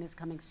vaccine is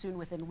coming soon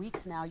within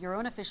weeks now. Your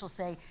own officials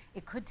say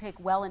it could take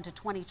well into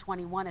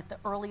 2021 at the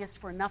earliest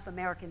for enough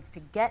Americans to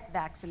get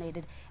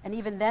vaccinated. And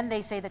even then,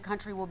 they say the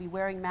country will be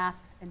wearing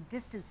masks and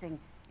distancing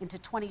into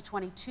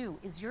 2022.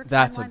 Is your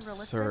That's timeline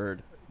realistic?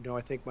 absurd. No,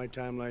 I think my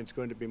timeline is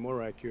going to be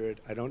more accurate.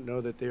 I don't know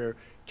that they're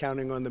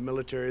counting on the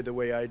military the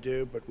way I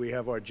do, but we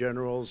have our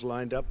generals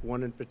lined up,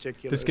 one in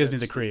particular. This gives me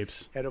the that's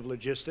creeps. Head of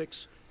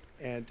logistics.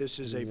 And this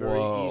is a very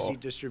Whoa. easy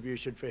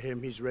distribution for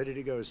him. He's ready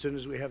to go as soon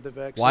as we have the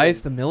vaccine. Why is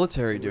the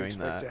military we doing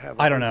expect to that? have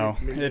I don't know.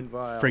 100 million It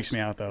vials freaks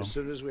me out, though. As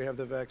soon as we have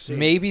the vaccine.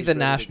 Maybe he's the ready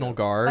to National go.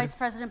 Guard. Vice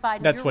President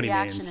Biden, That's your what he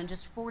reaction, means. and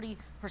just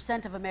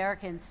 40% of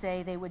Americans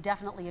say they would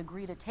definitely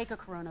agree to take a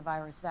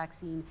coronavirus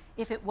vaccine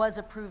if it was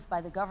approved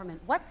by the government.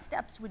 What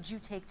steps would you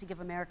take to give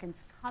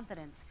Americans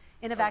confidence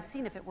in a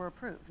vaccine if it were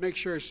approved? Make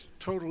sure it's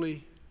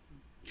totally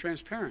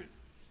transparent.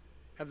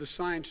 Have the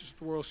scientists of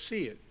the world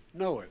see it,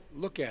 know it,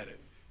 look at it,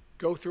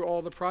 go through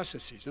all the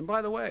processes. And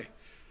by the way,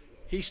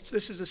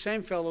 this is the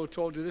same fellow who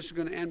told you this is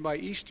going to end by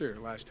Easter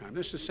last time.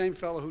 This is the same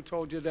fellow who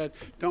told you that,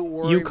 don't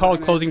worry. You we're called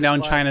gonna closing end this down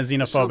by China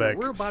the summer." xenophobic.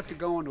 We're about to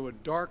go into a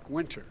dark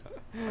winter.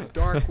 A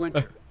dark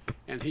winter.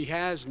 And he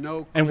has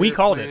no And we clear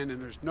called plan, it,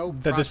 and there's no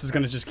that this is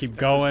gonna prospect just keep that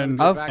there's gonna going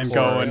be a and vaccine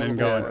going and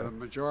available going. for the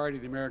majority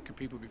of the American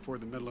people before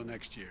the middle of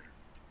next year.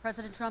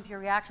 President Trump, your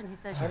reaction, he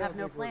says you I don't have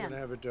no think we're going to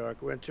plan. have a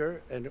dark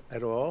winter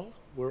at all.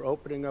 We're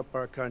opening up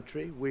our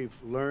country. We've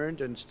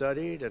learned and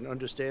studied and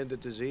understand the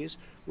disease,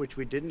 which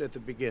we didn't at the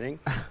beginning.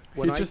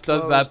 When I just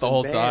does that closed the and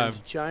whole banned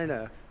time.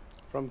 China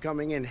from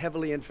coming in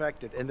heavily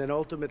infected, and then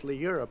ultimately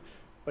Europe.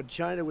 But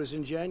China was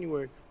in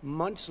January.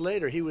 Months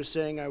later, he was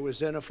saying I was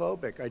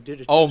xenophobic. I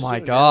did it. Oh, too my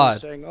soon. God. He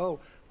was saying, "Oh,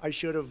 I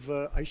should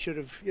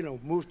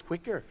have, moved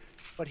quicker."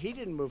 But he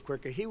didn't move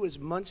quicker. He was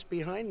months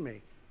behind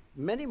me,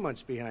 many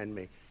months behind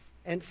me.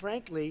 And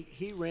frankly,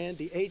 he ran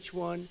the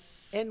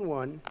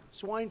H1N1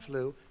 swine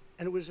flu,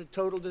 and it was a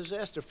total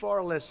disaster,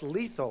 far less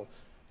lethal,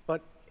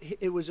 but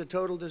it was a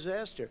total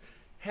disaster.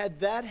 Had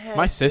that had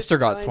My this sister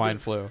got kind swine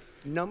of flu.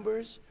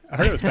 numbers, I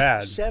heard it was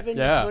bad.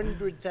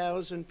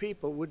 700,000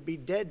 people would be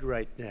dead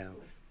right now,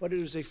 but it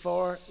was a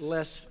far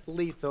less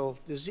lethal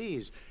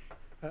disease.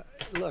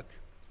 Look,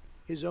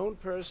 his own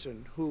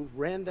person who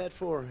ran that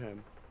for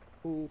him,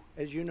 who,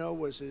 as you know,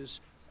 was his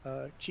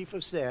chief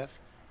of staff,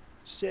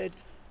 said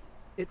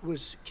it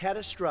was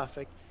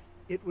catastrophic.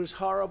 It was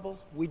horrible.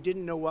 We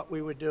didn't know what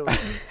we were doing.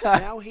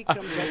 Now he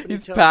comes up and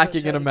He's he tells packing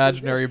us how an to do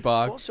imaginary this.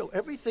 box. Also,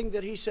 everything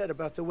that he said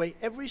about the way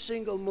every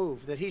single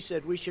move that he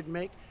said we should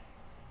make,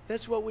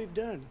 that's what we've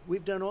done.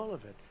 We've done all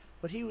of it.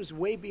 But he was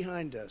way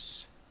behind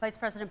us. Vice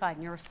President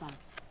Biden, your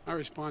response. My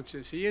response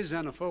is he is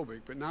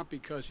xenophobic, but not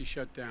because he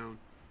shut down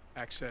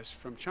access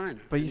from China.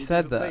 But you And he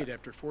said did it that. late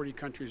after 40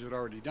 countries had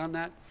already done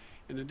that.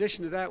 In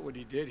addition to that, what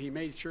he did, he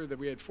made sure that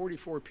we had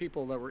 44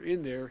 people that were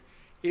in there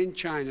in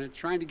China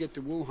trying to get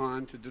to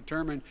Wuhan to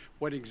determine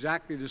what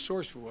exactly the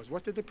source was.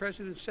 What did the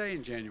president say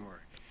in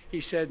January?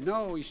 He said,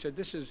 no, he said,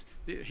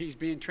 he's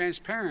being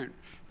transparent.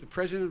 The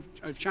president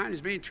of China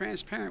is being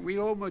transparent. We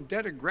owe him a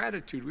debt of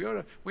gratitude.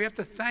 We have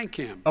to thank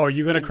him. Oh, are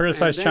you going to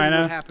criticize and then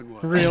China? What happened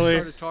was Really?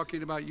 we started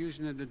talking about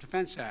using the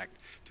Defense Act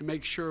to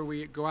make sure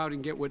we go out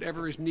and get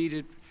whatever is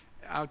needed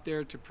out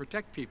there to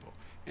protect people.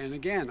 And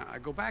again, I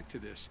go back to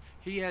this.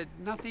 He had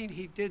nothing.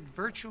 He did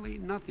virtually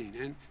nothing.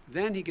 And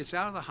then he gets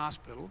out of the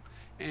hospital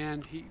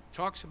and he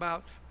talks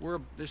about,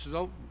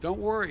 don't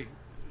worry,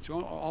 it's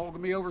all going to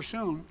be over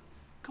soon.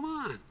 Come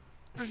on.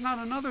 There's not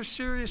another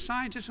serious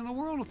scientist in the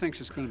world who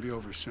thinks it's going to be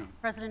over soon.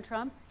 President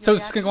Trump? So your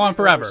it's going to reaction? go on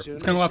forever. Soon.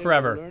 It's going to go I on say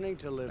forever. We're learning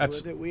to live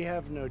That's- with it. We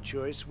have no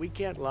choice. We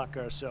can't lock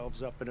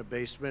ourselves up in a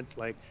basement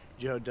like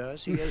Joe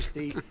does. He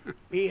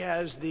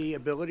has the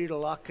ability to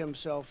lock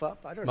himself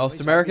up. I don't know. Most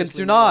He's Americans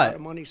obviously do made a lot not.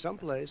 of money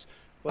someplace,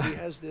 but he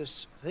has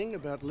this thing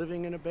about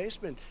living in a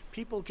basement.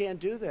 People can't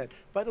do that.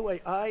 By the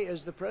way, I,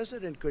 as the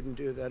president, couldn't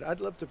do that.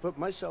 I'd love to put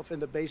myself in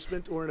the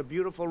basement or in a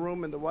beautiful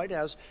room in the White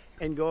House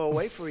and go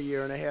away for a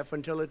year and a half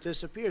until it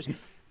disappears.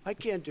 I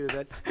can't do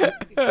that.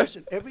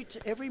 Listen, every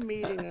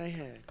meeting I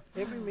had,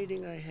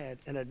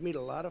 and I'd meet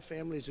a lot of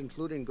families,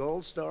 including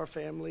Gold Star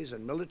families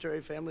and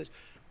military families.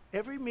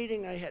 Every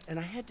meeting I had, and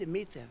I had to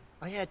meet them.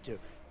 I had to.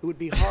 It would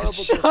be horrible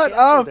to have Shut canceled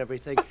up.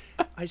 everything.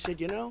 I said,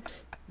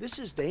 this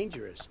is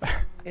dangerous,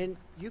 and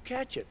you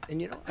catch it.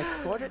 And I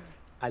caught it.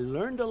 I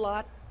learned a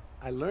lot.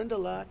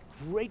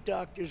 Great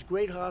doctors,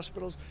 great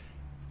hospitals,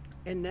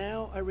 and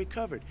now I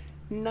recovered.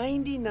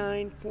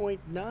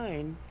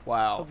 99.9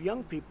 Wow. of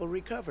young people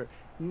recover.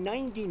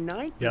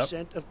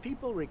 99% of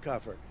people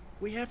recover.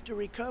 We have to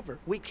recover.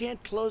 We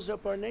can't close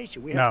up our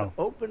nation. We have No. to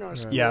open our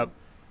school. Yep.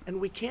 and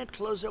we can't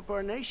close up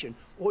our nation,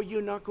 or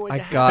you're not going I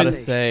to have gotta a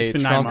nation. say, It's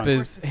been 9 Trump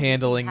months. is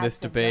handling Has this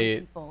said young debate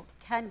people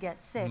can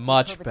get sick with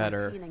much COVID-19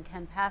 better. and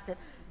can pass it.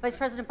 Vice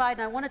President Biden,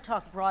 I want to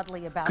talk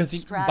broadly about Because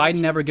strategy.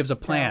 Biden never gives a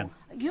plan.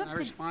 though. You Can have I sig-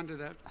 respond to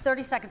that?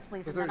 30 seconds,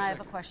 please, For and then 30 I have a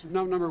seconds. question.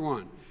 No, number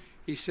one,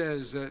 he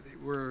says that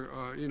we're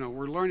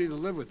learning to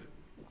live with it.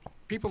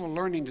 People are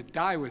learning to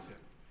die with it.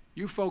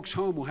 You folks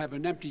home will have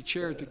an empty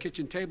chair at the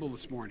kitchen table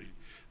this morning.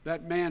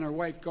 That man or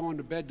wife going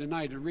to bed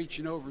tonight and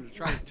reaching over to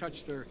try to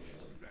touch their,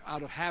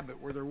 out of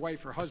habit, where their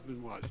wife or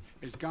husband was,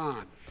 is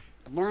gone.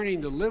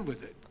 Learning to live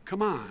with it.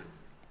 Come on.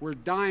 We're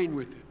dying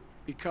with it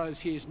because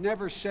he has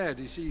never said,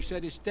 you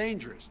said it's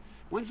dangerous.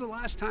 When's the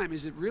last time?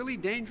 Is it really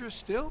dangerous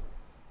still?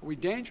 Are we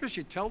dangerous?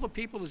 You tell the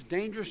people it's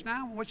dangerous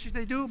now? What should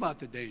they do about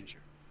the danger?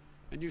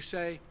 And you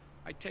say,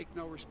 I take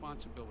no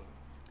responsibility.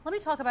 Let me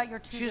talk about your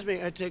two. Excuse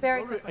me, I take very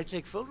full, quickly. I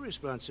take full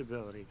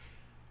responsibility.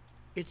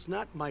 It's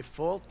not my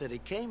fault that he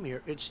came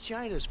here. It's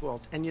China's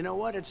fault. And you know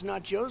what? It's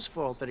not Joe's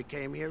fault that he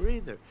came here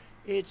either.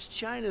 It's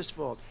China's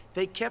fault.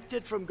 They kept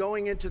it from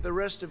going into the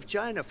rest of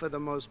China for the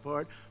most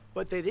part,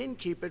 but they didn't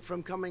keep it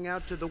from coming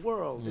out to the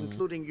world,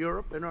 including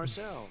Europe and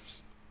ourselves.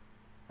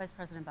 Vice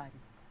President Biden.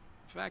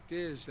 The fact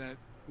is that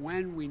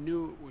when we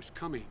knew it was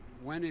coming,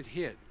 when it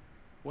hit,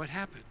 what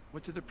happened?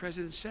 What did the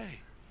president say?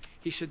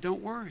 He said,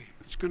 don't worry,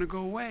 it's going to go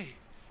away.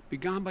 Be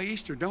gone by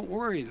Easter. Don't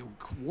worry, the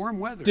warm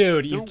weather.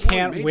 Dude, you Don't worry.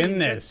 can't Maybe win he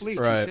had this. bleach.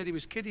 Right. He said he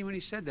was kidding when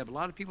he said that, but a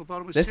lot of people thought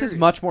it was This serious. is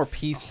much more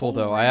peaceful,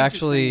 The whole though. I range of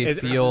actually things.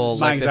 feel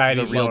My like this is a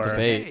anxiety's real lower.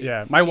 debate.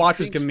 Yeah, my watch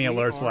was He giving me thinks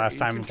we alerts the are last in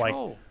time of like,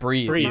 control.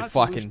 Breathe, We're you about to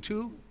lose fucking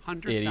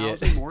 200,000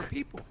 idiot. more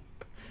people.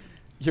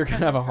 You're going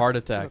to have a heart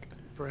attack.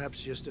 Perhaps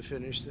just to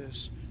finish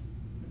this,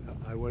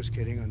 I was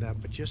kidding on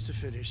that, but just to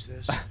finish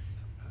this,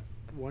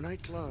 when I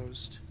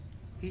closed,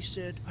 he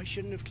said I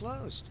shouldn't have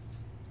closed.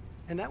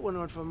 And that went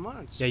on for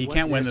months. Yeah, you When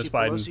can't win Nancy this,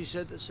 Biden. Pelosi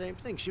said the same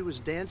thing. She was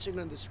dancing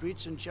on the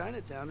streets in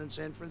Chinatown in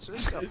San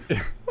Francisco.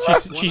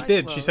 she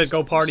did. She said,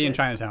 go party in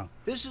Chinatown.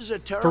 This is a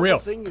terrible real.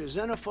 thing. You're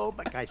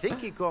xenophobic. I think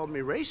he called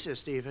me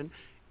racist even.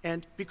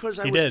 And because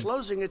I He was did.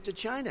 closing it to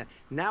China.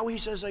 Now he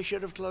says I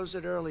should have closed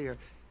it earlier.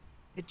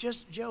 It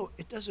just, Joe,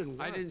 it doesn't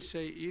work. I didn't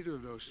say either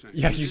of those things.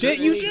 Yeah, I you said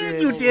did. You anything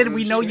did. You over did.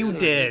 We know you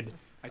uncertainty. did.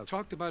 I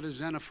talked about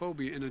his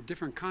xenophobia in a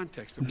different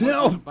context. It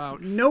No. wasn't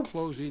about Nope.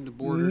 closing the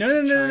border No, to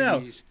no, no, no.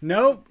 Chinese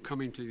Nope.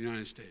 coming to the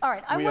United States. All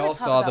right, I We want all to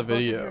talk saw about the both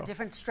of video. your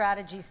different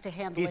strategies to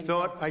handling He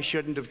thought this. I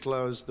shouldn't have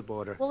closed the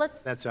border. Well,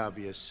 let's- That's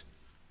obvious.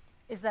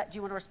 Is that? Do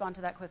you want to respond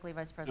to that quickly,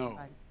 Vice President No.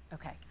 Biden?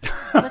 Okay.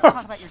 Let's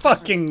talk about your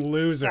Fucking different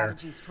loser.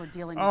 strategies toward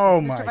dealing with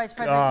Oh this. my Mr. Vice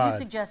President, you God.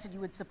 suggested you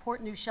would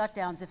support new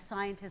shutdowns if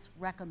scientists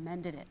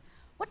recommended it.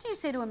 What do you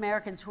say to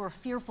Americans who are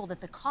fearful that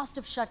the cost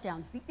of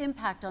shutdowns, the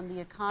impact on the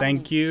economy,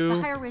 Thank you.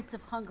 the higher rates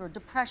of hunger,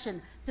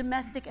 depression,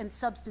 domestic and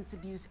substance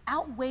abuse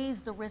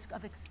outweighs the risk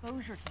of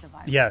exposure to the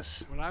virus?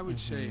 Yes. What I would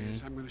say Mm-hmm.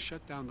 is I'm going to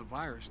shut down the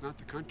virus, not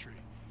the country.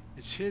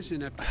 It's his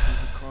ineptitude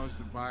that caused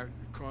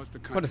the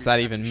country does that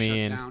to have even to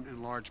mean? shut down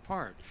in large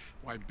part.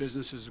 Why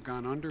businesses have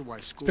gone under, why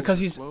schools because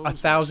are he's closed,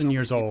 1,000 why so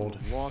years many people old.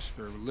 have lost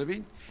their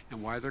living,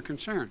 and why they're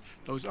concerned.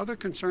 Those other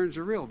concerns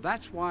are real.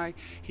 That's why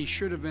he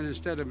should have been,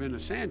 instead of in a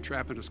sand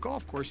trap in a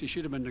golf course, he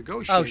should have been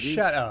negotiating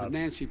shut up. with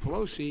Nancy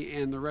Pelosi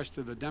and the rest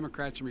of the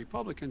Democrats and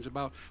Republicans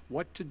about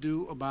what to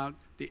do about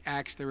the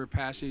acts they were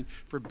passing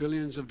for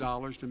billions of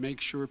dollars to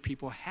make sure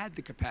people had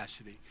the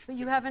capacity. But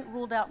you haven't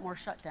ruled out more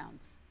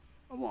shutdowns.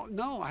 Well,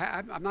 no,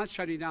 I'm not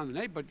shutting down the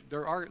name, but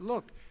there are,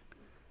 look,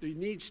 you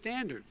need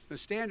standards. The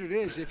standard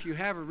is if you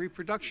have a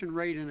reproduction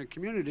rate in a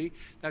community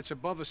that's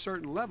above a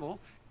certain level,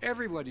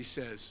 everybody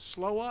says,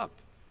 slow up,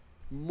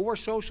 more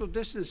social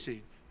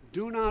distancing.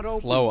 Do not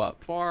open Slow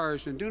up.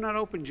 bars and do not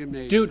open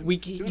gymnasiums.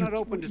 Dude, do not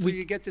open until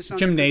you get this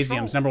under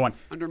gymnasiums, control. number one.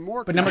 Under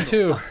more But number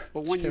control. two,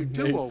 But when you do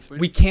gymnasiums. open,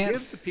 We can't-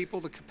 give the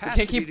people the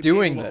capacity keep to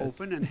doing be able this.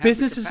 to open and have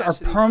Businesses the are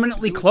capacity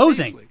permanently to do it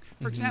closing. safely.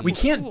 For example, We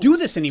can't schools. do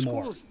this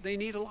anymore. Schools, they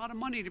need a lot of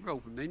money to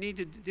open. They need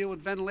to deal with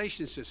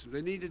ventilation systems.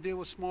 They need to deal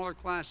with smaller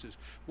classes,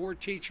 more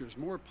teachers,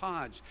 more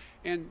pods.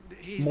 And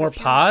he More refused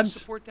to pods?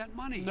 support that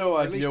money. No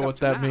or at least idea up what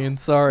to that now.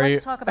 means. Sorry.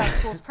 Let's talk about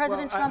schools.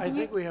 President Well, Trump, I you,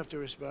 think we have to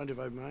respond, if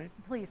I might.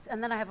 please,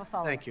 and then I have a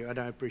follow-up. Thank you, and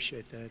I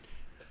appreciate that.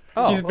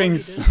 Oh, He's being he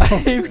so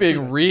did. he's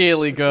being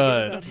really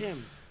Forget about good.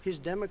 him. His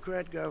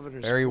Democrat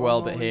governors. Very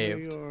well Cuomo in behaved.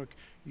 New York.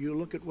 You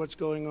look at what's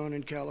going on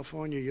in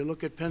California. You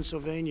look at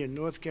Pennsylvania,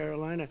 North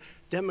Carolina.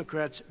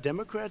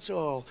 Democrats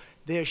all,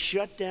 they're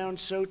shut down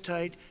so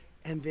tight,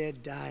 and they're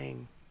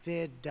dying.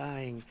 They're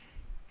dying.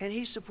 And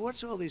he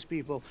supports all these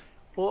people.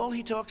 All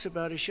he talks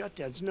about is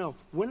shutdowns. No,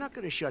 we're not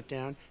going to shut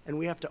down, and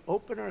we have to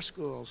open our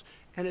schools.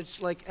 And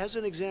it's like, as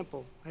an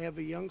example, I have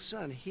a young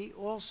son. He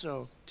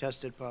also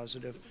tested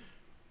positive.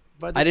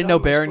 By the I didn't time know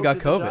Barron spoke got to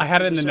the COVID. doctor I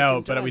had it in the the second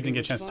note, but time, we didn't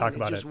he get a chance was to talk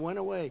fine. about It just it went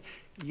away.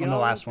 on the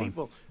last one.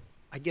 People.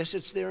 I guess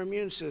it's their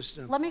immune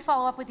system. Let me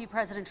follow up with you,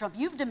 President Trump.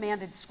 You've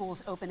demanded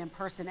schools open in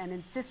person and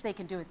insist they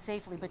can do it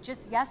safely. But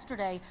just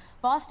yesterday,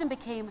 Boston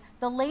became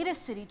the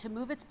latest city to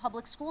move its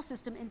public school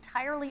system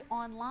entirely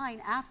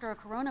online after a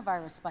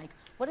coronavirus spike.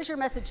 What is your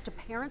message to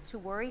parents who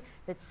worry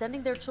that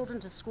sending their children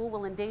to school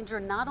will endanger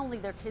not only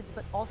their kids,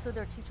 but also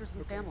their teachers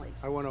and families?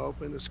 I want to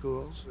open the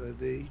schools.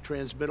 The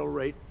transmittal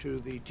rate to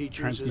the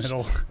teachers is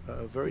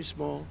very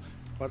small,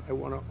 but I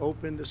want to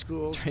open the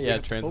schools. Yeah, we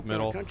have to open our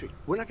transmittal. country.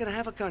 We're not going to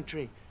have a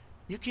country.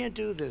 You can't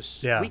do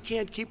this. Yeah. We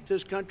can't keep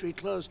this country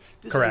closed.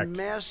 This Correct. is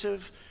a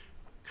massive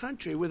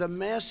country with a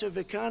massive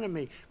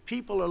economy.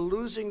 People are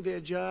losing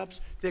their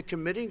jobs. They're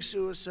committing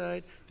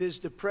suicide. There's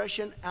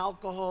depression,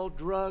 alcohol,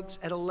 drugs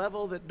at a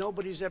level that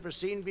nobody's ever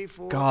seen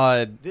before.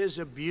 God. There's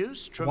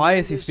abuse. Why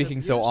is he tremendous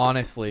speaking so abuse.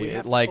 honestly? We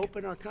have Like- to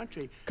open our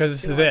country. Because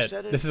this You is know, I've it.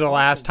 said This is the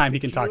last time he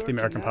can talk to the cure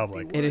American cannot be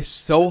public. It is worse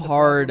so than the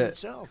hard problem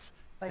itself.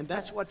 Vice And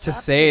that's what's to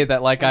happening. say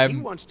that, like, And he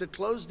I'm- wants to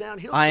close down.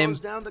 He'll I'm- close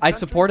down the I country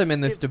support him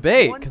in this if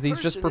debate one 'cause he's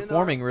just person in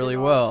performing our- really in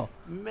our well.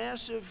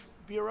 Massive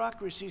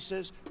bureaucracy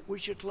says we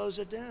should close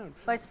it down.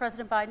 Vice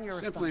President Biden,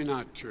 your Simply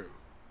response. not true.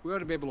 We ought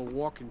to be able to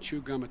walk and chew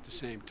gum at the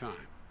same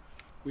time.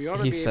 We ought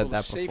to He be said able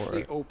that to before.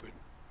 safely open,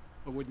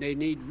 but would they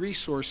need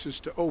resources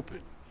to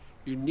open?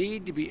 You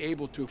need to be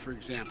able to, for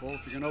example,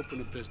 if you're going to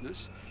open a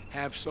business,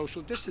 have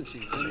social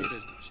distancing in your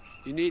business.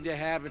 You need to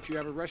have, if you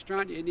have a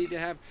restaurant, you need to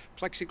have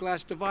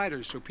plexiglass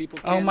dividers so people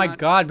Oh my cannot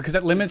God, because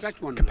that limits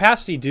infect one another.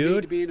 capacity, You need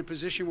to dude. be in a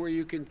position where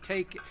you can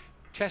take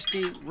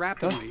testing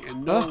rapidly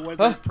and know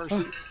whether the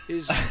person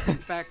is in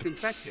fact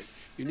infected.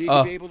 You need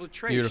to be able to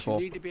trace. Beautiful.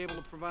 You need to be able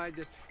to provide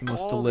the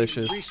most all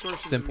delicious, the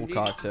resources simple we need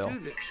cocktail. To do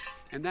this.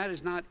 And that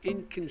is not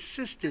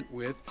inconsistent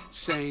with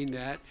saying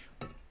that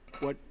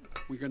what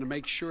we're going to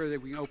make sure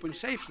that we can open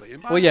safely.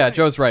 And by Well, the yeah, way,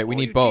 Joe's right. We all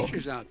need you both.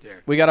 teachers out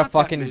there, We gotta not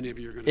that many fucking. of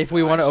you are gonna If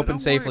we die, want to so open don't worry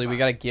safely, we about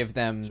got to it. give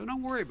them. So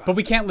don't worry about But it.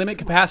 we can't limit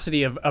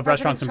capacity of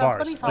restaurants and Trump, bars.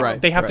 let me follow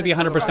Right. They have to be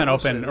right. 100% I'll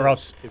say open, or this.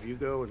 else. If you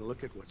go and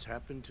look at what's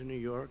happened to New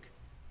York,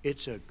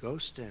 it's a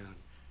ghost town.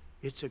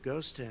 It's a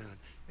ghost town.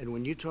 And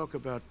when you talk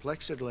about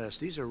plexiglass,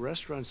 these are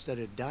restaurants that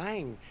are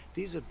dying.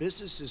 These are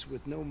businesses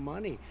with no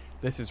money.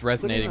 This is Putting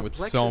resonating up with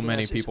so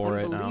many plexiglass people is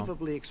right now.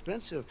 unbelievably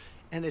expensive,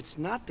 and it's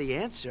not the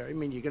answer. I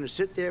mean, you're going to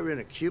sit there in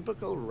a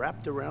cubicle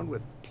wrapped around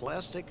with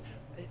plastic.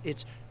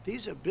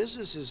 These are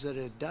businesses that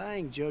are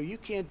dying, Joe. You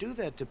can't do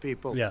that to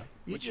people. Yeah.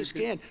 You But you just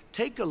could- can't.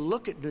 Take a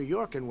look at New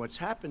York and what's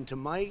happened to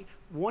my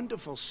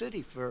wonderful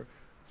city for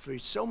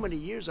so many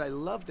years. I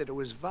loved it. It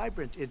was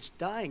vibrant. It's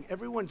dying.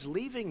 Everyone's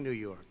leaving New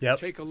York. Yep.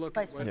 Take a look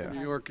Vice at what President.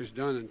 New York has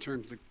done in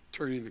terms of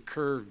turning the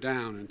curve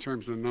down in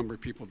terms of the number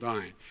of people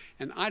dying.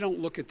 And I don't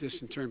look at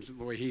this in terms of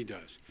the way he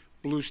does.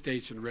 Blue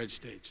states and red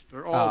states.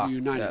 They're all the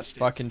United yes, States.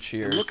 fucking And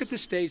cheers. look at the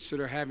states that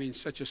are having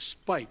such a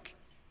spike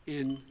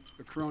in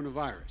the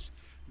coronavirus.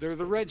 They're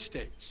the red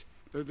states.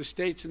 They're the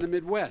states in the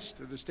Midwest.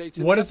 They're the states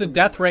in What the is the upper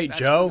death Midwest. rate, That's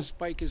Joe? where the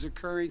spike is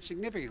occurring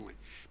significantly.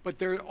 But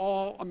they're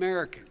all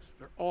Americans.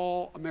 They're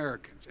all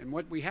Americans. And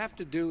what we have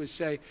to do is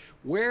say,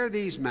 wear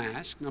these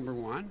masks, number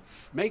one.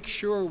 Make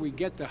sure we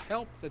get the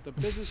help that the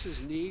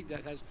businesses need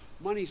that has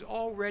money's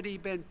already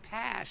been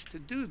passed to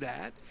do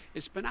that.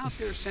 It's been out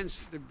there since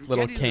the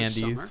Little beginning of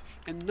the candies. summer,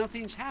 and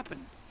nothing's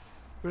happened.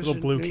 Little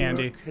blue New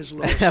candy. York has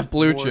lost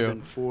Blue more Chew,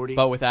 than 40,000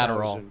 but with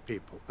Adderall.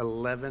 people.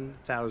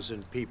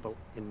 11,000 people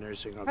in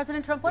nursing homes.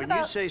 President Trump, what when you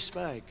about- say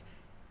spike,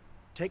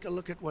 take a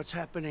look at what's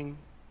happening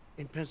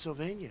in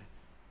Pennsylvania,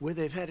 where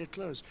they've had it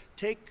closed.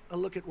 Take a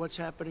look at what's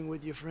happening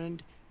with your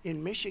friend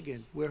in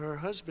Michigan, where her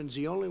husband's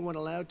the only one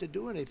allowed to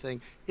do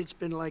anything. It's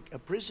been like a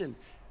prison.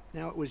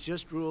 Now it was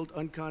just ruled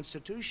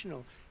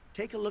unconstitutional.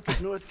 Take a look at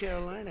North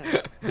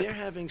Carolina. They're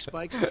having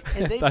spikes,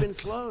 and they've been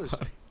That's closed,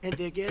 and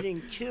they're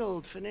getting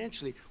killed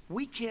financially.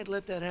 We can't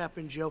let that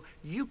happen, Joe.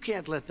 You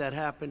can't let that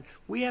happen.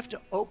 We have to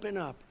open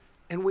up.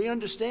 And we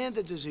understand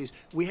the disease.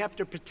 We have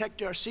to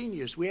protect our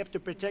seniors. We have to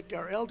protect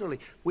our elderly.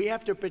 We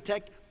have to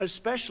protect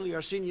especially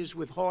our seniors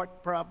with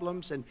heart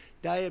problems and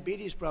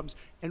diabetes problems.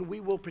 And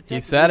we will protect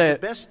them said with it.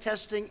 the best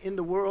testing in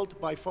the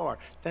world by far.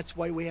 That's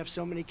why we have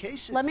so many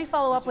cases. Let me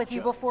follow up It's a with you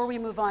joke. before we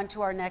move on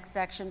to our next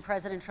section.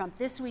 President Trump,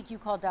 this week you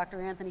called Dr.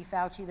 Anthony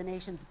Fauci, the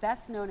nation's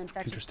best-known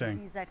infectious Interesting.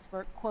 disease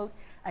expert, quote,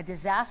 a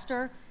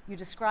disaster. You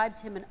described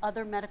him and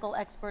other medical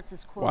experts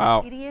as, quote,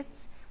 Wow.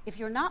 idiots. If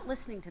you're not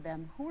listening to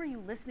them, who are you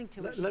listening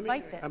to as you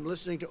fight this? I'm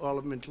listening to all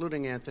of them,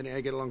 including Anthony.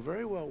 I get along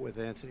very well with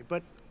Anthony.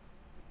 But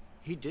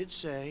he did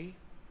say,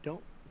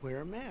 don't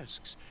wear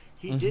masks.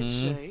 He did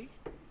say,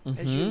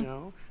 as you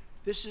know,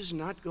 this is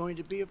not going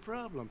to be a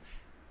problem.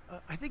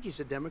 I think he's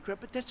a Democrat,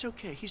 but that's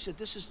okay. He said,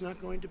 this is not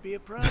going to be a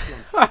problem.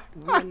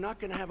 We're not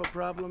going to have a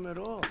problem at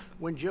all.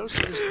 When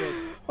Joseph spoke,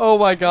 Oh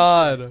my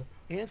God.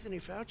 Anthony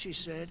Fauci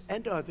said,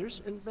 and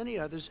others, and many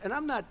others, and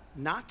I'm not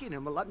knocking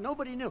him a lot.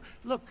 Nobody knew.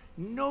 Look,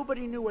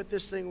 nobody knew what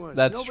this thing was.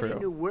 That's nobody true.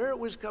 knew where it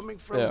was coming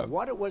from, Yeah.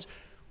 what it was.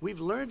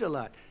 We've learned a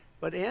lot.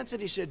 But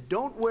Anthony said,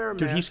 don't wear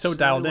Dude, masks. he's so Nobody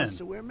dialed wants in.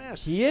 to wear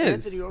masks. He is.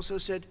 Anthony also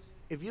said,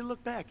 if you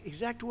look back,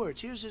 exact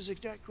words, here's his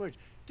exact words.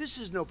 This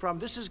is no problem.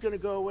 This is going to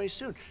go away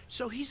soon.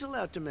 So he's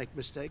allowed to make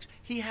mistakes.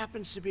 He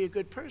happens to be a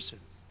good person.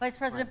 Vice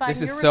President Biden,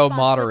 This is your so response quickly,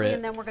 moderate.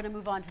 and then we're going to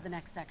move on to the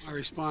next My section.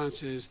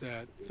 response is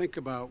that think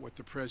about what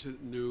the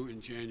president knew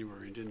in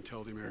January and didn't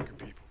tell the American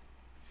people.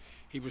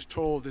 He was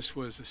told this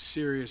was a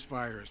serious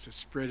virus that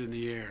spread in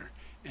the air,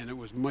 and it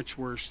was much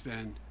worse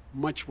than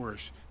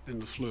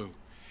the flu.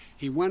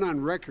 He went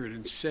on record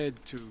and said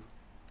to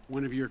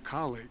one of your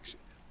colleagues,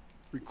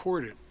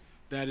 recorded,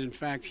 that in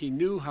fact he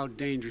knew how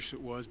dangerous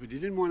it was, but he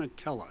didn't want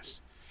to tell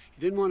us.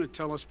 He didn't want to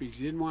tell us because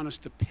he didn't want us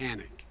to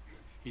panic.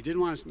 He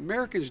didn't want us.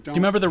 Americans don't. Do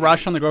you remember the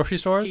rush on the grocery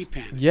stores? He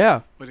panicked.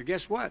 Yeah. But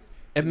guess what?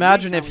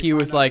 Imagine In the if meantime, he we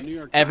was found out like, in the New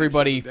York Times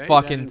everybody the other day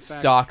fucking that, in fact,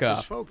 stock his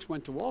up. folks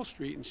went to Wall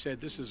Street and said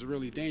this is a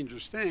really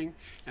dangerous thing,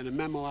 and a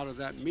memo out of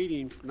that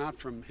meeting, not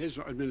from his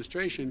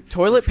administration.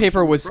 Toilet but from paper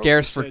some was brokers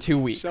scarce for said, 2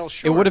 weeks. "Sell It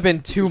short, would have been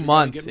because 2 we gotta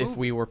months get if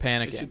we moving." were It's a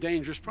panicking.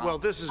 dangerous problem. Well,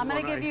 this is I'm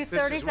going one to give you this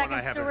 30 is one I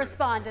seconds to haven't-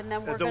 respond, and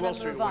then we're The going Wall to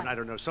Street move one, on. I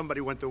don't know. Somebody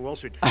went to Wall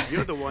Street.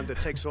 You're the one that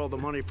takes all the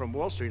money from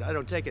Wall Street. I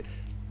don't take it.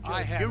 I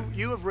You, haven't.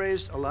 you have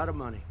raised a lot of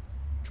money,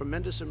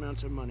 tremendous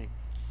amounts of money.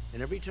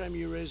 And every time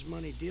you raise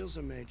money, deals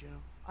are made, Joe.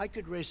 I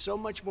could raise so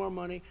much more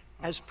money.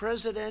 As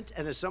president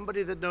and as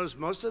somebody that knows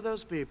most of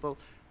those people,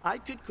 I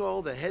could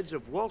call the heads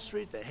of Wall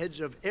Street, the heads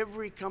of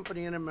every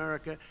company in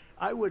America.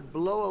 I would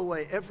blow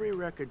away every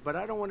record, but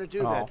I don't want to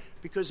do that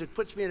because it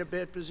puts me in a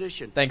bad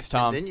position. Thanks,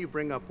 Tom. And then you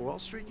bring up Wall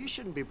Street. You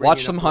shouldn't be bringing Watch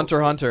up some Wall Hunter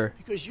Street x Hunter.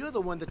 because you're the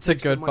one that It's a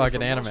takes the good money fucking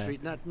from anime. Wall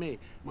Street, not me.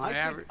 My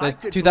average- I The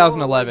could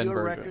 2011 blow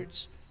away your version.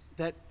 records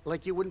that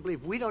like you wouldn't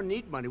believe. We don't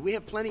need money. We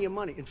have plenty of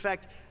money. In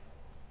fact,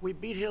 we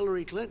beat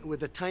Hillary Clinton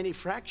with a tiny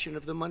fraction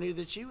of the money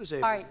that she was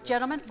able. All right,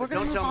 gentlemen, we're But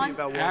going to don't move tell me on.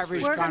 about Wall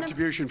Average Street. We're gonna-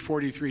 contribution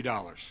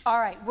 $43. All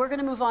right, we're going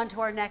to move on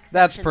to our next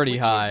That's section, pretty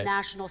which high. is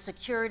national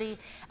security.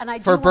 And I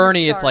do For wanna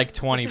Bernie, it's start like with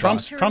 20 the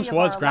bucks. security Trump's of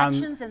was our ground-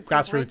 elections and some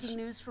grassroots. breaking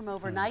news from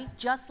overnight.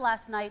 Just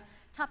last night,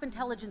 top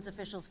intelligence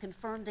officials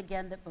confirmed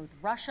again that both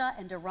Russia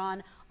and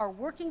Iran are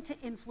working to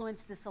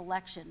influence this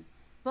election.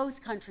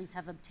 Both countries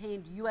have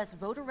obtained U.S.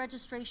 voter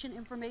registration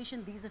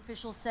information, these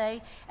officials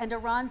say, and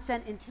Iran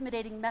sent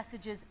intimidating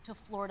messages to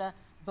Florida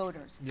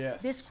voters.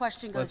 Yes. This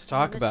question goes Let's to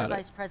talk you, Mr. about it.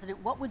 Vice President.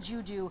 What would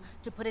you do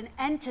to put an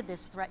end to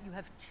this threat? You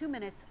have 2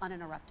 minutes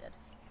uninterrupted.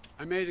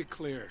 I made it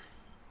clear,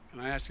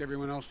 and I ask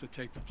everyone else to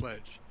take the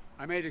pledge.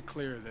 I made it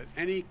clear that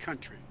any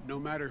country, no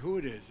matter who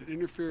it is, that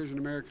interferes in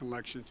American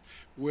elections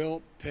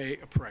will pay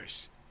a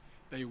price.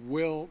 They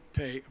will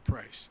pay a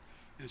price.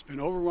 And it's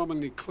been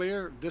overwhelmingly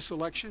clear this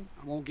election,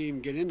 I won't even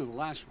get into the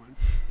last one,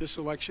 this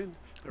election,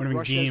 that What do you mean,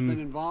 Russia has game? been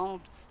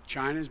involved,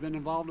 China's been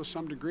involved to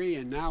some degree,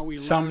 and now we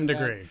Some learned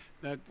degree.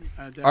 that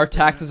Our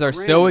taxes are Iran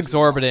so is involved.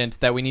 exorbitant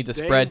that we need to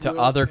They spread to will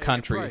other pay a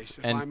countries price.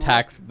 If and I'm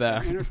tax right, they're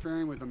them.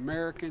 interfering with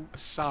American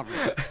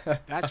sovereignty.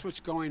 That's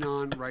what's going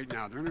on right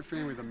now. They're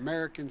interfering with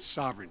American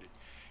sovereignty.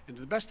 And to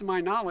the best of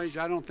my knowledge,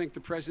 I don't think the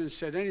president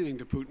said anything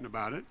to Putin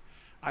about it.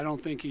 I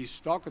don't think he's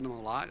stalking them a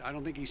lot. I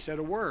don't think he said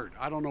a word.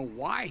 I don't know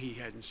why he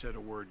hadn't said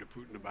a word to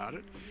Putin about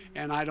it.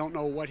 And I don't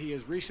know what he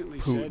has recently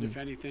said, if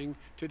anything,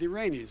 to the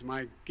Iranians.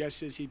 My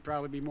guess is he'd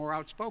probably be more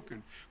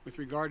outspoken with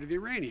regard to the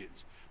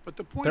Iranians. But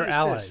the point They're is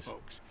allies. this,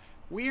 folks.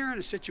 We are in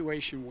a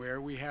situation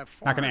where we have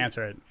Not going to foreign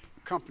answer it.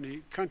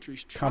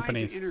 countries trying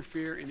Companies. to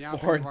interfere in the outcome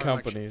Foreign of our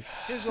companies.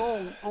 election. His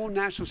own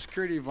national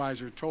security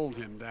advisor told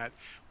him that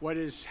what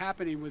is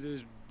happening with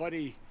his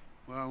buddy,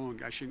 well,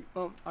 I shouldn't,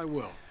 well, I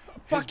will.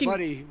 Fucking- His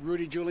buddy,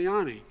 Rudy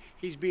Giuliani,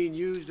 he's being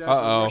used as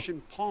Uh-oh. a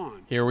Russian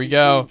pawn. Here we He's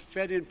go. being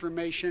fed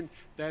information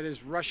that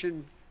is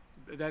Russian,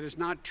 that is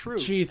not true.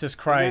 Jesus And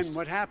Christ. then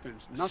what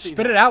happens? Nothing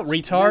Spit it out, happens.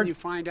 And retard. then you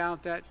find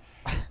out that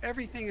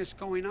everything that's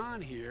going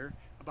on here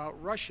about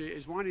Russia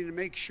is wanting to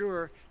make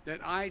sure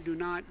that I do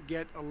not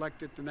get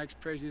elected the next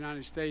president of the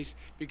United States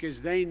because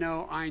they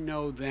know I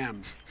know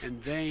them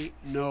and they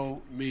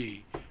know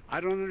me. I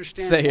don't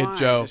understand Say it, why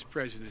Joe. this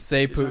president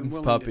Say is Putin's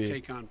unwilling puppy. to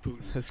take on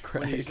Putin Says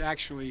when he's Craig.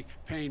 actually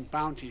paying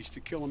bounties to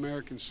kill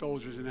American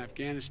soldiers in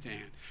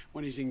Afghanistan,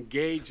 when he's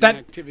engaged That- in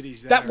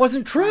activities that are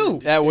wasn't trying to true.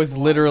 That was destabilize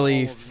literally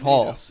all of NATO.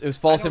 false. It was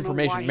false I don't know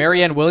information. why he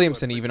Marianne doesn't do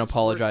Williamson it, but even it's worth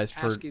apologized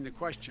for asking the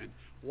question,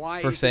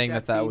 why for isn't saying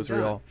that being was done?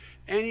 real.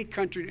 Any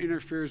country that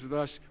interferes with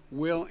us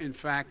will, in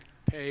fact,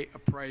 pay a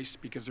price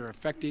because they're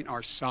affecting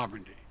our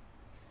sovereignty.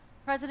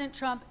 President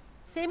Trump,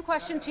 same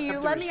question to you. to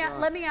Let me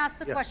respond. ask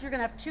the Yeah. question. You're going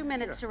to have 2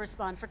 minutes to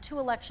respond. For 2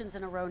 elections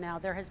in a row now,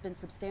 there has been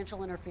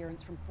substantial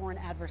interference from foreign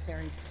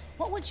adversaries.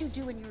 What would you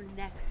do in your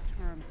next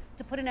term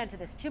to put an end to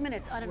this? 2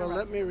 minutes Well, uninterrupted.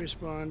 let me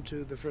respond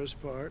to the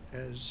first part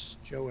as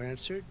Joe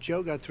answered.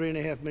 Joe got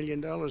 $3.5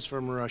 million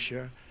from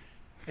Russia,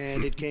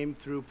 and it came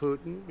through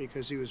Putin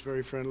because he was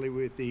very friendly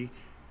with the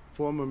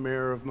former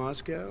mayor of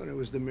Moscow, and it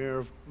was the mayor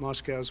of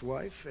Moscow's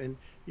wife. And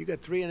you got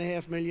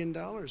 $3.5 million.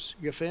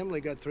 Your family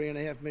got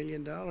 $3.5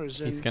 million.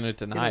 He's gonna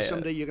deny it.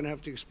 Someday you're going to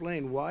have to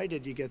explain why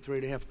did you get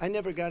 3.5. I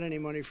never got any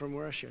money from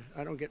Russia.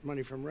 I don't get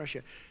money from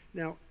Russia.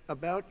 Now,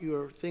 about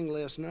your thing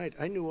last night,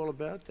 I knew all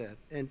about that,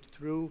 and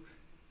through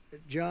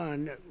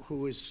John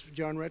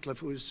Ratcliffe,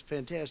 who is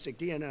fantastic,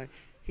 DNI,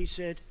 he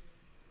said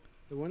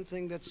the one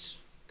thing that's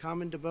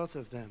common to both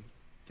of them,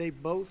 they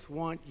both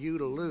want you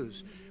to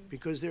lose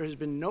because there has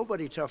been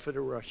nobody tougher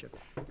to Russia.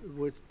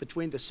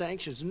 Between the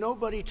sanctions,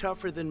 nobody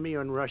tougher than me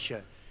on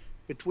Russia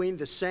between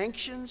the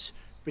sanctions,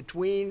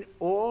 between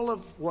all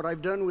of what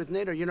I've done with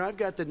NATO. You know, I've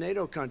got the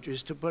NATO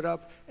countries to put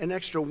up an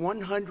extra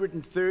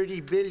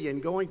 $130 billion,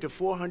 going to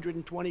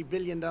 $420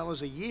 billion a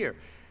year.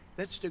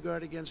 That's to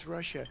guard against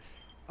Russia.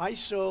 I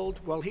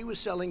sold, while he was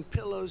selling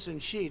pillows and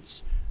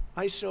sheets,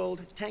 I sold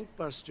tank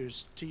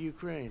busters to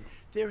Ukraine.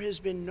 There has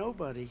been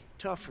nobody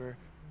tougher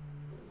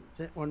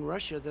on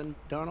Russia than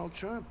Donald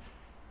Trump.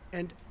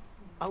 And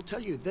I'll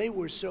tell you, they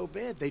were so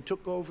bad. They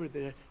took over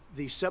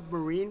the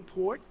submarine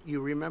port.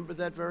 You remember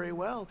that very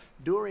well.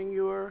 During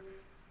your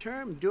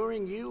term,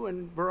 during you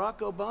and Barack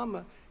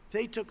Obama,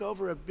 they took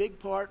over a big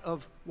part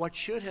of what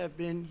should have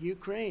been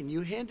Ukraine.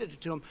 You handed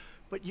it to them,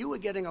 but you were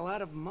getting a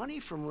lot of money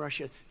from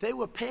Russia. They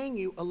were paying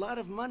you a lot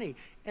of money,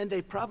 and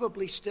they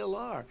probably still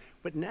are.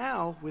 But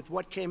now, with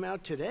what came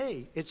out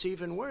today, it's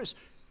even worse.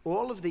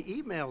 All of the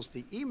emails,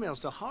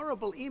 the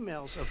horrible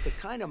emails of the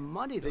kind of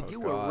money that you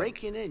were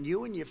raking in,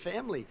 you and your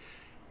family.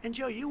 And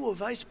Joe, you were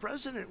vice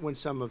president when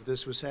some of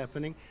this was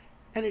happening,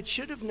 and it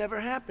should have never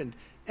happened.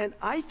 And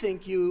I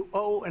think you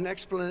owe an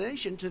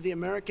explanation to the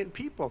American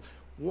people.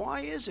 Why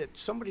is it?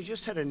 Somebody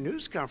just had a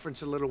news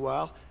conference a little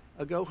while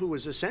ago who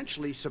was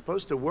essentially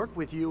supposed to work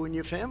with you and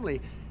your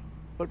family,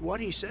 but what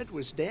he said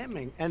was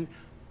damning. And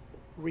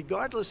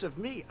regardless of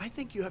me, I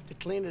think you have to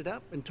clean it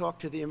up and talk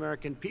to the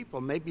American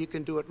people. Maybe you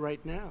can do it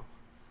right now.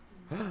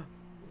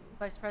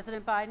 Vice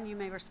President Biden, you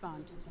may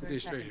respond.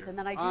 And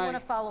then I do want to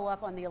follow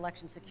up on the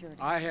election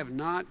security. I have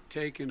not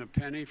taken a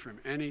penny from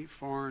any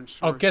foreign source.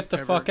 Oh, get the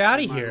fuck out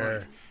of here.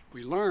 Life.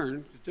 We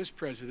learned that this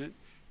president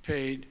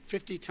paid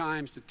 50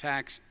 times the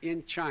tax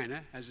in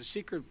China, has a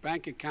secret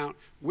bank account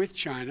with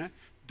China,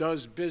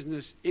 does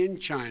business in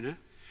China,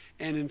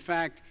 and in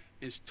fact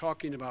is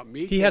talking about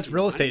me. He has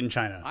real estate in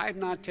China. I have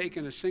not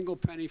taken a single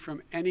penny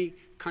from any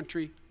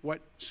country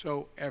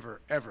whatsoever,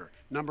 ever.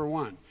 Number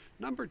one.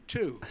 Number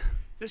two,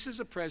 this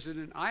is a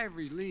president. I have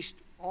released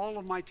all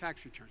of my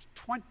tax returns.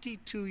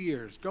 22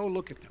 years. Go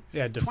look at them.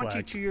 Yeah, deflect.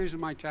 22 years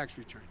of my tax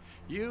return.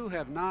 You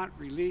have not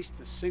released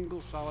a single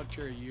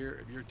solitary year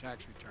of your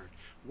tax return.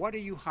 What are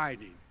you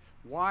hiding?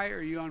 Why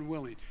are you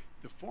unwilling?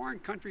 The foreign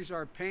countries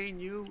are paying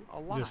you a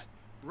lot.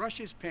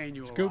 Russia's paying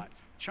you a lot.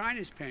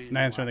 China's paying you a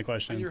lot. Answering the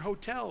question. And your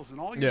hotels and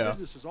all your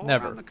businesses all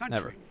around the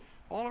country.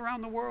 All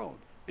around the world.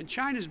 And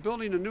China's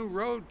building a new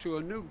road to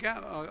a new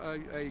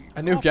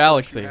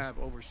galaxy. You have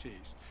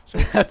overseas. So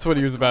that's what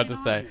he was about to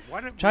say.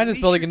 China's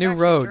building a new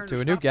road to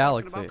a new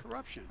galaxy.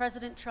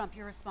 President Trump,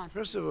 your response.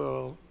 First of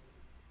all,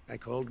 I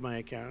called my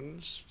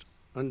accountants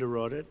under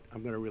audit.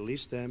 I'm going to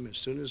release them as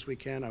soon as we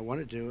can. I want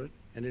to do it,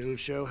 and it'll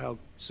show how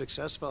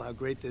successful, how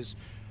great this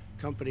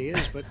company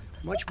is. But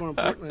much more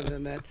importantly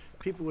than that,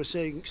 people were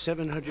saying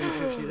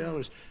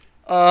 $750.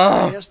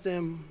 I asked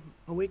them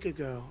a week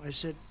ago. I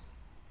said,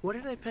 what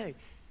did I pay?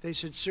 They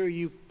said, sir,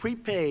 you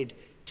prepaid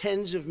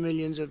tens of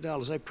millions of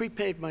dollars. I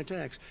prepaid my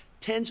tax.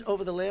 Tens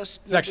over the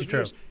last it's actually true.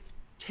 Years,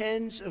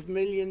 tens of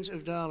millions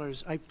of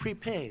dollars I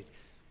prepaid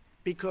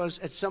because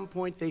at some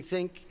point they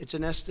think it's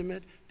an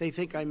estimate. They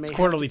think I may have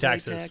quarterly to pay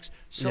taxes. Tax.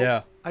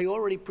 So I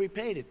already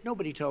prepaid it.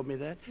 Nobody told me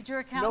that. Did your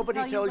accountant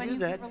Nobody tell told you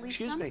that.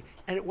 Excuse me.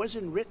 And it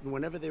wasn't written.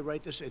 Whenever they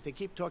write this, they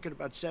keep talking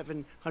about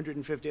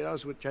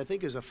 $750, which I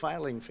think is a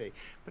filing fee.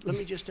 But let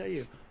me just tell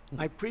you,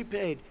 I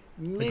prepaid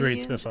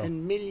millions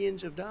and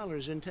millions of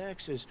dollars in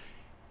taxes.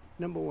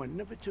 Number one.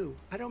 Number two,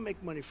 I don't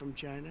make money from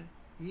China.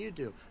 You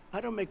do. I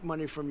don't make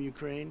money from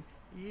Ukraine.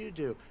 You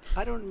do.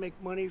 I don't make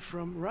money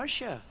from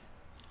Russia.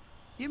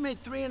 You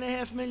made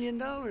 $3.5 million,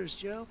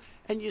 Joe,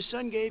 and your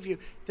son gave you.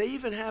 They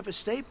even have a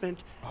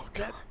statement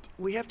that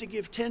we have to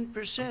give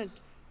 10%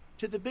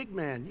 to the big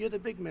man. You're the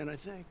big man, I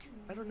think.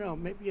 I don't know.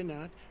 Maybe you're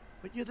not,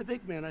 but you're the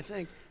big man, I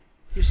think.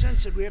 Your son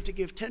said we have to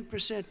give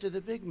 10% to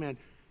the big man.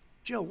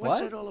 Joe, what's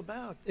that all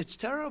about? It's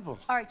terrible.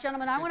 All right,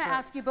 gentlemen, I want to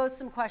ask you both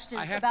some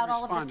questions about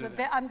all of this,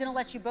 but I'm going to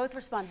let you both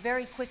respond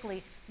very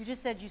quickly. You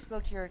just said you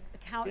spoke to your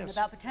accountant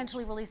about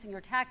potentially releasing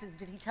your taxes.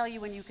 Did he tell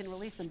you when you can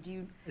release them? Do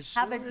you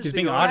have a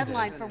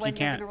deadline for when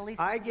you're going to release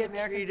them? I get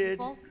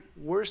treated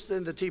worse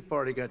than the Tea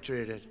Party got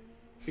treated.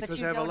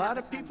 Because I have a lot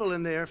of people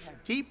in there,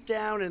 deep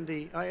down in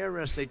the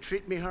IRS, they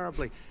treat me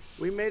horribly.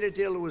 We made a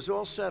deal, it was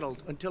all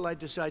settled until I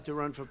decide to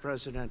run for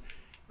president.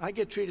 I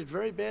get treated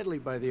very badly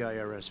by the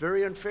IRS,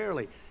 very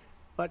unfairly.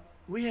 But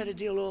we had a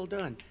deal all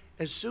done.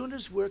 As soon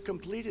as we're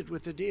completed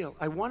with the deal,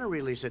 I want to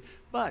release it.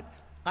 But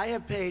I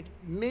have paid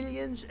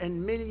millions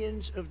and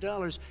millions of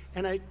dollars,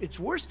 and it's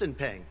worse than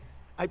paying.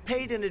 I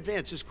paid in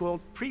advance. It's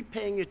called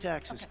prepaying your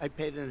taxes. I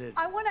paid in advance.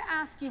 I want to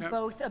ask you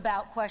both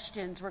about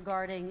questions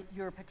regarding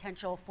your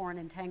potential foreign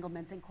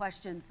entanglements and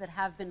questions that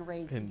have been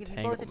raised to give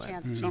you both a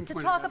chance to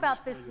talk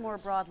about this more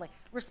broadly.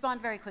 Respond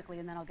very quickly,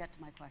 and then I'll get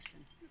to my question.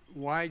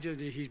 Why did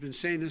he's been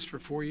saying this for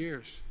 4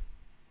 years?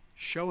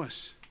 Show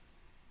us.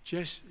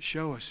 Just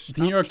show us.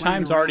 The New York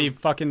Times already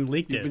fucking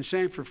leaked it. You've been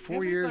saying for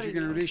 4 years you're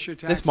going to release your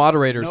taxes. This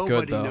moderator's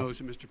good, though. Nobody knows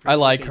it, Mr. President. I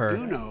like her. What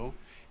you do know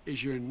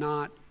is you're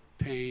not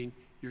paying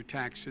your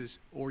taxes,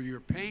 or you're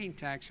paying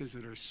taxes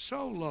that are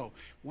so low.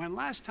 When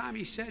last time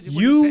he said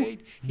you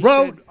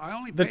wrote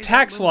the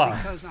tax law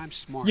because I'm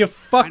smart. You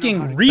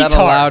fucking retard. That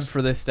allowed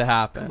for this to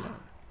happen.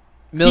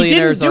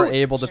 millionaires do are it.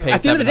 able to pay.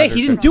 At the end of the day,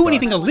 he didn't do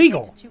anything $750.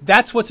 illegal.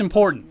 That's what's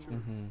important.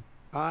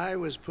 I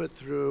was put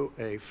through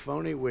a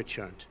phony witch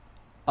hunt.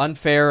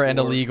 Unfair and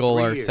For illegal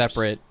 3 are years.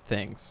 separate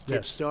things.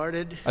 It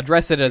started.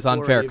 Address it as before I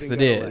unfair even because it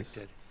got is.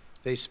 elected.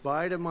 They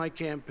spied on my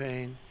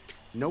campaign.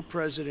 No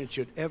president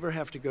should ever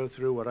have to go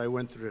through what I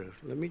went through.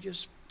 Let me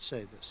just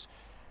say this.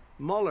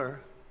 Mueller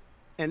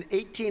and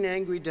 18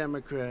 angry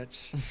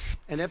Democrats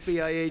and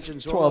FBI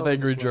agents, 12 all over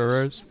angry the place,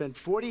 jurors. spent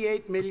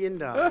 $48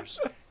 million.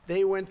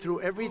 They went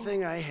through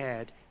everything I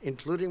had,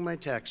 including my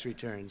tax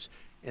returns,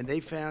 and they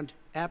found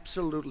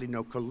absolutely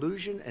no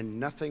collusion and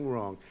nothing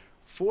wrong.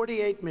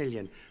 48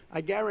 million.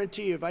 I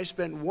guarantee you, if I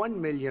spent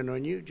 1 million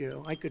on you,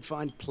 Joe, I could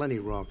find plenty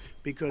wrong,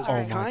 because Oh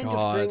the my kind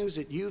God. of things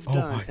that you've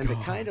done and the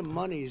kind of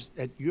monies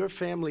that your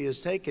family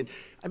has taken.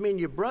 I mean,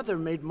 your brother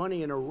made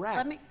money in Iraq.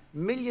 Let me-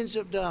 Millions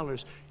of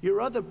dollars.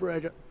 Your other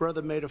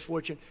brother made a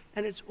fortune,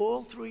 and it's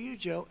all through you,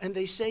 Joe. And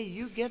they say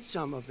you get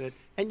some of it,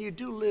 and you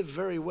do live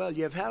very well.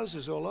 You have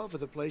houses all over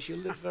the place. You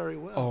live very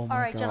well. Oh All my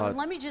right, gentlemen, God.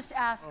 let me just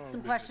ask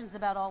some questions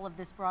about all of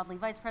this broadly.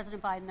 Vice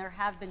President Biden, there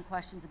have been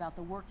questions about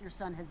the work your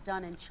son has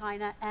done in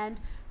China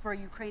and for a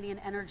Ukrainian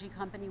energy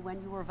company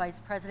when you were vice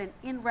president.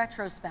 In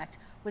retrospect,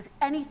 was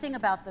anything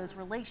about those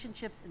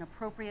relationships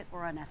inappropriate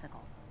or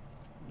unethical?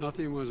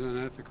 Nothing was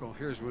unethical.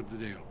 Here's what the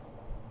deal.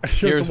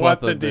 Here's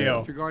what the deal.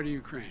 With regard to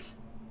Ukraine,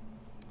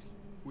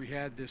 we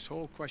had this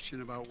whole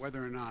question about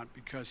whether or not,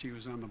 because he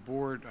was on the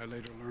board, I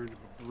later learned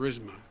of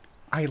Burisma,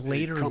 I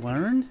later company.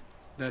 learned.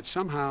 that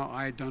somehow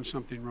I had done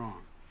something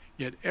wrong.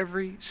 Yet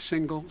every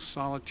single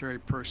solitary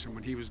person,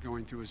 when he was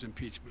going through his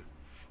impeachment,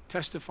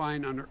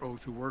 testifying under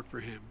oath who worked for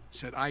him,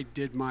 said, I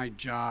did my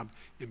job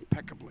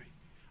impeccably.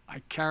 I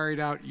carried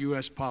out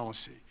U.S.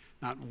 policy.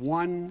 Not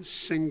one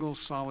single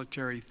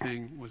solitary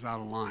thing was out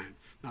of line.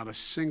 Not a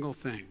single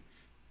thing.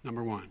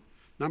 Number one.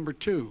 Number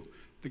two,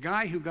 the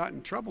guy who got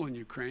in trouble in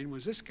Ukraine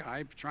was this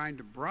guy trying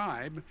to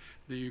bribe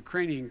the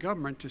Ukrainian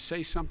government to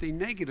say something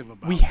negative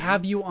about We him,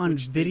 have you on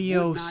which they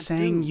video would not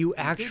saying do. you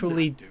They did not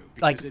actually, do,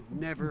 because like, it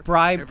never,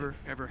 bribed-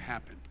 ever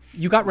happened.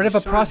 You got rid My of a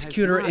son has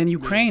prosecutor not in made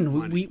Ukraine.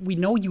 money We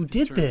know you in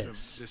did terms of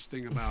this. this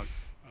thing about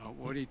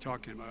what are you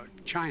talking about?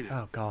 China.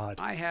 Oh, God.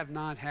 I have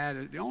not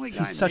had the only guy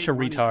He's that such made a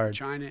money retard. from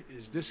China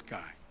is this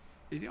guy.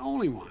 He's the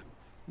only one.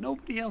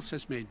 Nobody else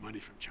has made money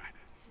from China.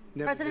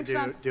 Never President to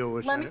Trump, deal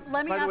with let me, China.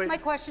 let me By the ask way, my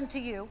question to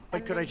you. But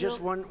and could then I just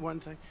you'll- one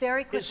thing?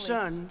 Very quickly. His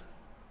son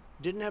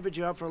didn't have a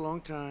job for a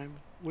long time.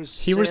 Was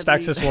He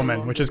respects sadly this woman,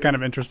 no which is longer kind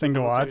of interesting to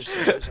military watch.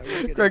 service. I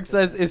won't get Greg into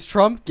says, that. is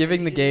Trump giving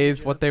He the didn't gays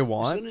get a what job. they As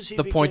want? soon as he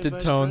The became pointed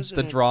vice tones, the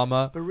president,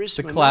 drama, Burisma,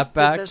 the not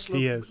clapbacks? best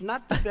He is.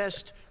 Not the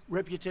best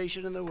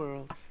reputation in the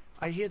world.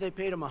 I hear they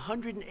paid him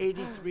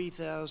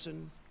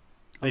 $183,000.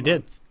 They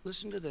did.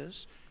 Listen to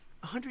this.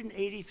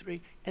 183,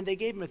 and they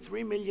gave him a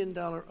 $3 million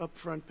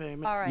upfront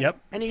payment. All right. Yep.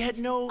 And he had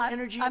no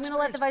energy. I'm going to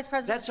let the Vice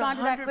experience. President That's respond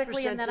to that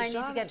quickly, 100% and then I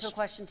need to get to a dishonest.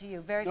 question to you.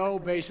 Very No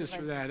quickly, basis Mr.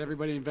 for Vice that.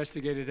 Everybody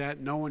investigated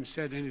that. No one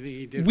said anything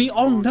he did. We was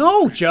all wrong in know,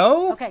 Ukraine.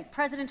 Joe. Okay,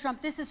 President Trump,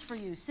 this is for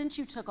you. Since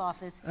you took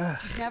office,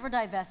 you've never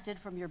divested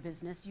from your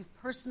business. You've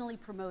personally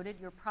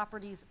promoted your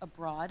properties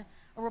abroad.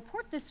 A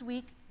report this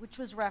week, which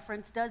was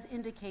referenced, does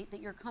indicate that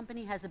your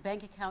company has a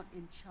bank account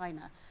in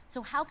China.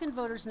 So how can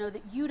voters know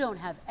that you don't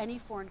have any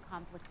foreign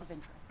conflicts of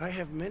interest? I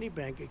have many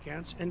bank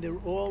accounts, and they're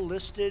all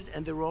listed,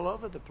 and they're all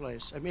over the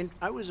place. I mean,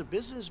 I was a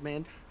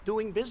businessman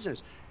doing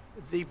business.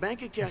 The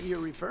bank account you're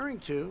referring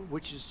to,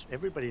 which is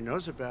everybody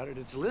knows about it,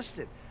 it's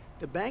listed.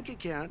 The bank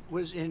account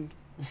was in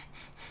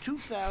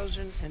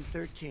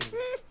 2013.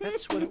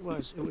 That's what it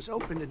was. It was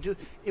open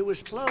it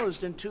was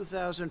closed in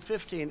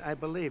 2015, I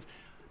believe.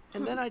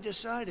 And then I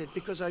decided,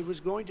 because I was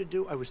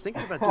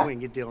thinking about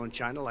doing a deal in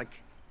China like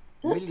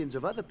millions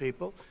of other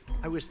people.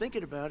 I was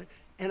thinking about it,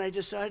 and I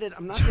decided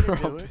I'm not going to do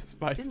Trump it. is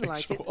Didn't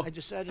like it. bisexual. I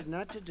decided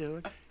not to do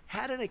it.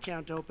 Had an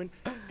account open,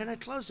 and I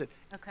closed it.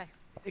 Okay.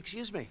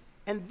 Excuse me.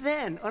 And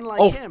then, unlike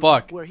Oh, him,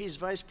 fuck. where he's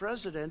vice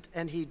president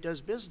and he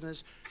does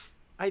business,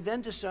 I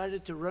then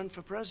decided to run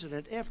for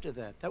president after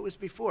that. That was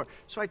before.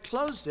 So I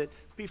closed it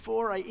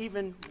before I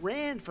even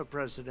ran for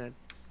president,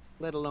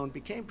 let alone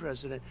became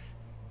president.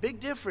 Big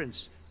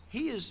difference.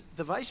 He is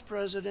the vice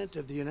president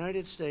of the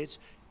United States,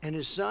 and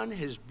his son,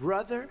 his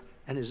brother,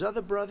 and his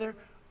other brother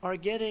are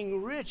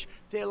getting rich.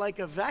 They're like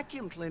a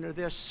vacuum cleaner.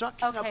 They're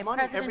sucking Okay, up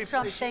money every President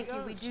Trump, place he thank you.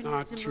 goes. We do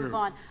Not need to true. move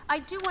on. I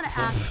do want to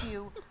ask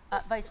you,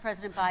 Vice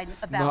President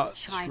Biden, about not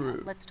China.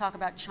 true. Let's talk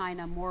about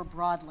China more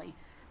broadly.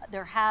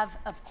 There have,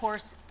 of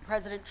course,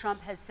 President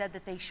Trump has said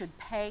that they should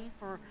pay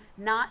for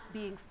not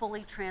being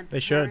fully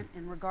transparent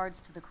in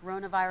regards to the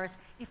coronavirus.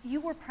 If you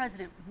were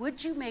president,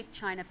 would you make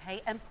China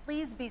pay? And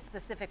please be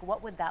specific.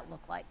 What would that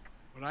look like?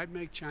 What I'd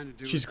make China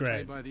do She's is play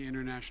great. by the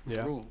international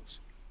Yeah. rules,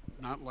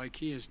 not like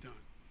he has done.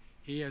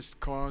 He has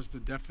caused the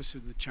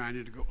deficit of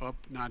China to go up,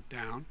 not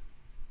down,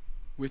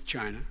 with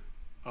China,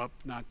 up,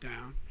 not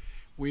down.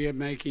 We are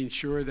making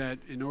sure that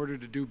in order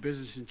to do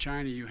business in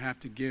China, you have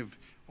to give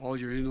all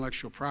your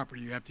intellectual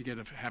property. You have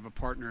to have a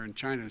partner in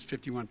China. It's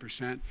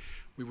 51%.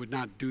 We would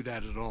not do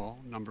that at all,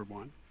 number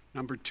one.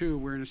 Number two,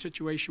 we're in a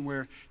situation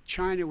where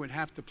China would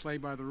have to play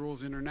by the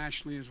rules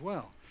internationally as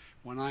well.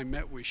 when I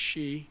met with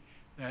Xi,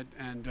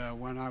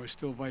 when I was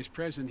still vice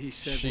president, he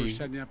said we're Xi.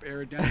 setting up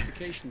air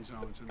identification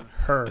zones in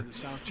the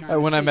South China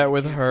When I Sea. met You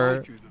with can't her.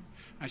 fly through them.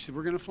 I said,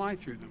 we're going to fly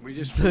through them. We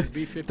just The-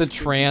 B-52, the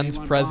trans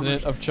B-1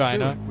 president bombers of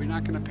China. through it. We're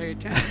not going to pay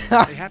attention.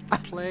 They have to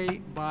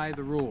play by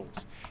the rules.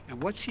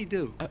 And what's he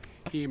do?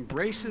 He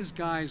embraces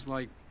guys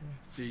like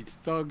the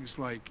thugs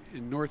like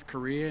in North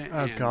Korea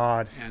Oh,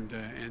 God. and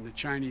the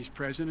Chinese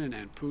president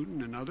and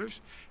Putin and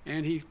others,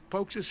 and he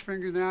pokes his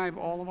finger in the eye of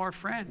all of our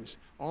friends,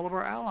 all of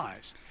our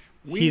allies.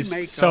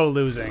 He's so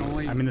losing.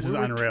 I mean, this is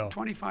unreal.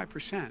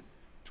 25%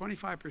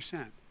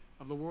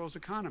 of the world's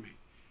economy.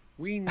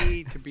 We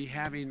need to be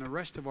having the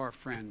rest of our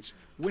friends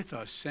with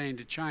us saying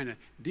to China,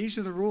 these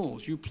are the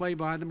rules. You play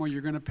by them or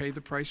you're going to pay the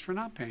price for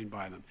not paying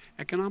by them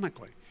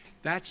economically.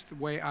 That's the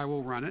way I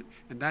will run it,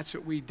 and that's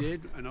what we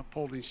did in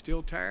upholding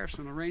steel tariffs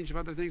and a range of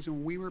other things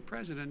when we were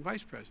president and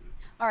vice president.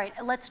 All right,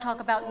 let's talk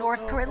about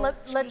North Korea.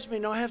 Excuse me,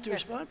 no, I have to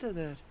Yes. respond to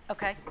that.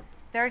 Okay,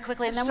 very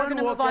quickly, and then His we're son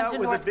going to move walked on out to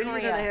with North $1.5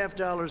 billion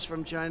Korea.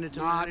 from China to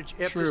Not manage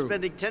after true.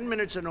 spending 10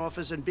 minutes in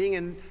office and being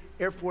in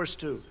Air Force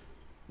Two,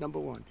 number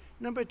one.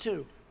 Number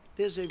two,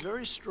 there's a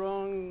very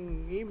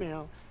strong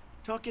email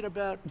talking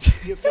about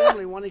your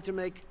family wanting to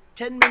make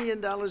 $10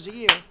 million a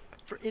year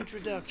for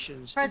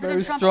introductions. President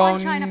very Trump, strong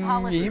on China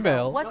policy, though,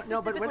 email. what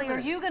No, but wait a specifically are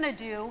minute. you going to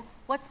do?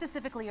 What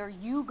specifically are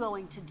you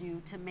going to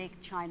do to make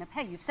China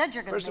pay? You've said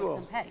you're going First to of make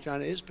all, them pay.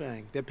 China is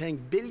paying. They're paying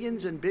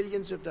billions and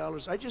billions of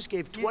dollars. I just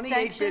gave New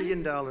 $28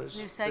 billion. sanctions?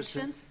 New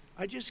sanctions?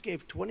 I just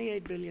gave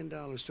 $28 billion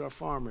to our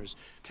farmers.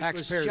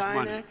 because Taxpayers'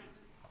 China, money.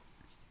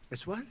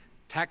 It's what?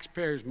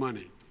 Taxpayers'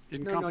 money.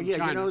 Didn't No, come no, from yeah,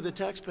 China. you know who the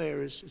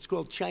taxpayer is? It's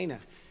called China.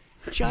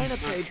 China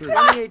paid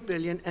 $28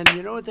 billion, and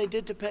you know what they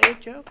did to pay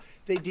it, Joe?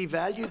 They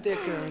devalued their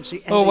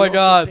currency, and Oh they my also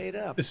God. paid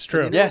up. This is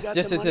true. And you know Yes, who got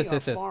yes, the yes, money? yes,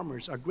 yes, Our yes.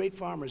 farmers, our great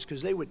farmers,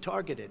 because they were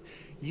targeted.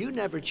 You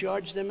never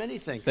charged them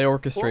anything. They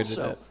orchestrated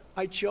Also, it.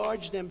 I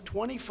charged them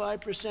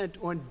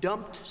 25% on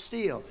dumped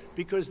steel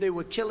because they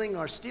were killing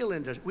our steel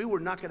industry. We were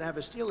not going to have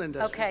a steel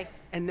industry. Okay.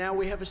 And now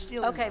we have a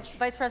steel Okay, industry.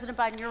 Vice President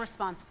Biden, your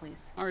response,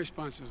 please. Our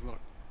response is, look,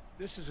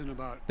 this isn't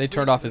about. They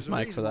turned off there's his a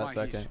mic reason for that why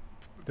second. he's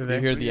Did they?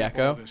 You hear the bringing up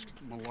all echo? this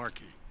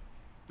malarkey.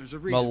 There's a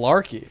reason.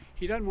 Malarkey.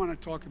 He doesn't want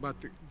to talk about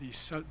the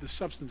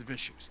substantive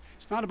issues.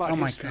 It's not about Oh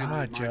my his family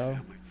God, and my Joe.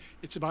 family.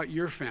 It's about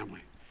your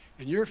family.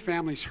 And your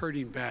family's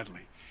hurting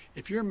badly.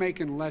 If you're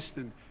making less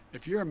than,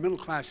 if you're a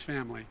middle-class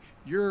family,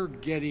 you're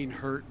getting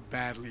hurt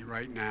badly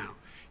right now.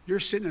 You're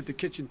sitting at the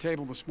kitchen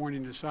table this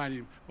morning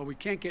deciding, well, we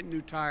can't get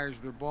new tires,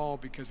 they're bald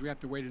because we have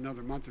to wait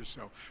another month or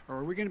so. Or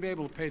are we going to be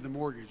able to pay the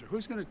mortgage? Or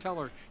who's going to tell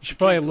her she should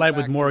probably can't go lead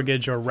with back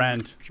mortgage or to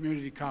rent.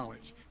 community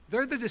college?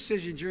 They're the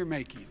decisions you're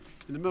making.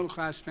 In the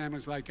middle-class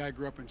families like I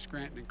grew up in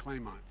Scranton and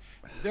Claymont,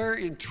 they're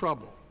in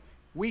trouble.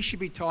 We should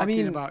be talking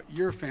mean, about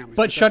your families.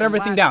 But that's shut the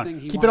everything last down. thing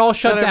he Keep it wants all to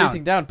shut Shut down.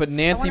 everything down. But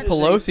Nancy I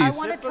wanna say- Pelosi's I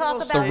want to talk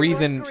about the North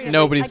reason Korea.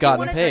 nobody's I do gotten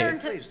wanna paid. turn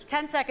to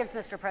 10 seconds,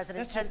 Mr.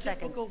 President. That's 10 a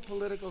seconds. typical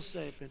political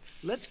statement.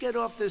 Let's get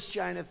off this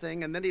China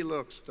thing, and then he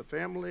looks, the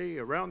family,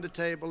 around the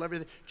table,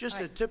 everything.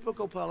 Just a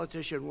typical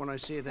politician when I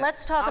see that.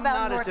 Let's talk I'm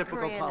about not North a typical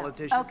Korea now.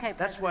 politician. Okay,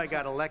 That's why I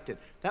President got elected.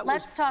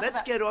 Let's talk let's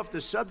about- get off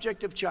the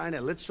subject of China.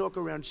 Let's talk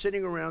around,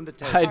 sitting around the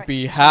table. I'd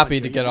be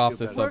happy to You get can off do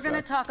this better. We're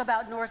going to subject. talk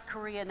about North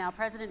Korea now.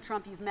 President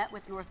Trump, you've met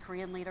with North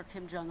Korean leader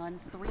Kim Jong-un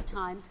 3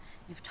 times.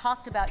 You've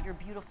talked about your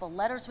beautiful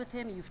letters with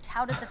him. You've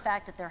touted the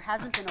fact that there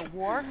hasn't been a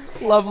war.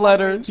 Love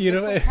letters. You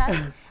know,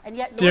 and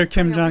yet Dear North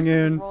Kim Korea recently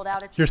Jong-un, rolled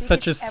out its you're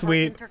such a biggest ever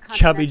sweet, intercontinental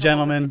chubby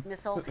gentleman. ballistic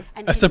missile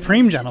and A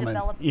supreme continues to gentleman,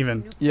 develop its even.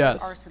 nuclear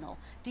Yes. arsenal.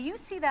 Do you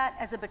see that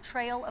as a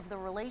betrayal of the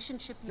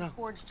relationship you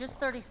forged? Just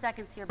 30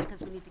 seconds here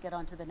because we need to get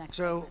on to the next.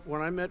 So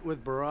when I met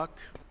with Barack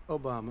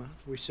Obama,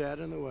 we sat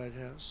in the White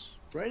House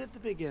right at the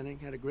beginning,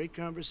 had a great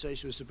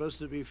conversation. It was supposed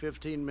to be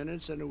 15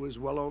 minutes, and it was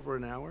well over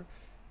an hour.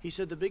 He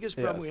said the biggest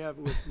problem we Yes. have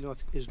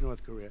with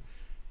North Korea.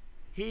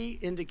 He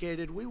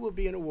indicated we will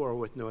be in a war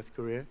with North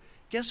Korea.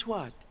 Guess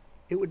what?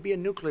 It would be a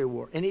nuclear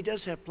war, and he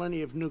does have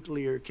plenty of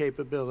nuclear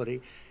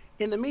capability.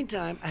 In the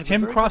meantime, I have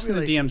Him a very crossing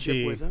good the relationship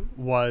DMZ with him.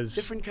 was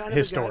Different kind of a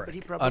historic. guy, but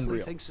he probably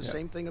Unreal. thinks the Yeah.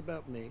 same thing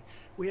about me.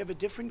 We have a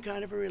different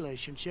kind of a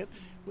relationship.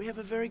 We have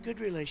a very good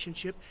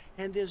relationship,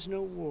 and there's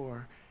no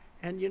war.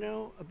 And you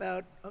know,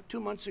 about 2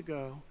 months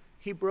ago,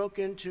 he broke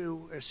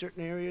into a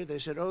certain area. They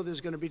said, "Oh, there's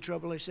going to be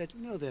trouble." I said,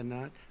 "No, they're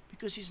not,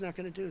 because he's not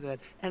going to do that."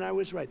 And I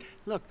was right.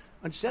 Look,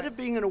 instead of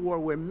being in a war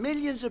where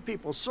millions of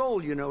people,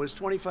 Seoul, you know, is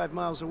 25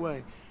 miles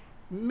away,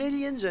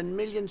 millions and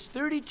millions,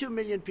 32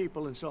 million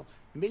people in Seoul.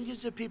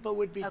 Millions of people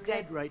would be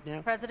Okay. dead right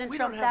now. President we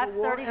Trump, don't have that's a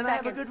war, 30 and I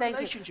have a seconds. good Thank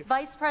relationship. you.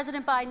 Vice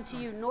President Biden, to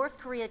you. North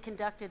Korea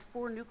conducted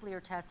 4 nuclear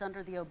tests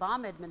under the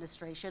Obama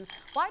administration.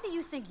 Why do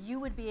you think you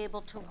would be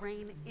able to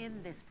rein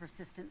in this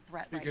persistent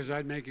threat right Because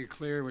I'd make it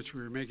clear, which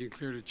we were making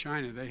clear to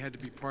China, they had to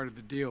be part of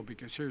the deal.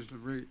 Because here's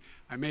the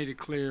I made it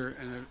clear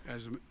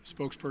as a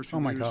spokesperson Oh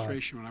of my the God.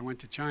 administration when I went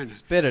to China.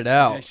 Spit it They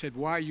out. said,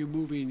 "Why are you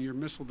moving your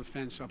missile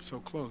defense up so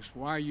close?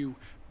 Why are you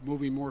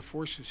moving more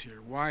forces here?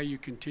 Why are you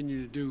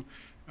continuing to do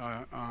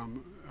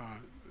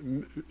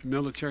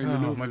military Oh, my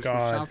maneuvers with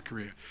God. South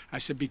Korea?" I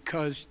said,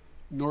 "Because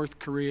North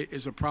Korea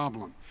is a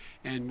problem,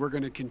 and we're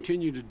going to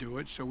continue to do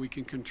it so we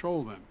can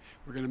control them.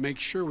 We're going to make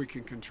sure we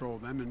can control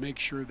them and make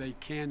sure they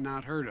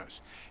cannot hurt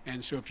us.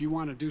 And so if you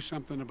want to do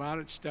something about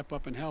it, step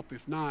up and help.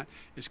 If not,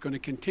 it's going to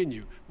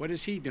continue. What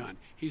has he done?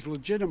 He's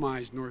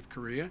legitimized North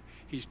Korea.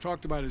 He's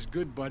talked about his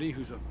good buddy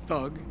who's a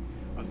thug,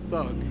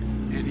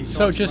 and he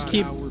So talks just about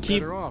keep- how we're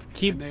keep- better off.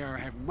 keep And they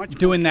have much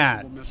doing more that.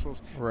 capable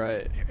missiles,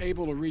 Right.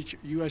 able to reach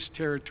U.S.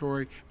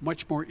 territory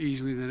much more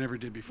easily than ever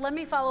did before. Let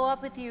me follow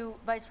up with you,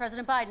 Vice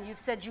President Biden. You've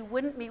said you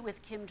wouldn't meet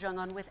with Kim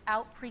Jong-un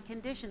without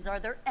preconditions. Are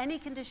there any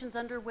conditions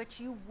under which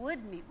you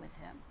would meet with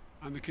him?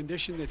 On the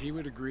condition that he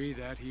would agree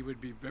that he would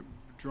be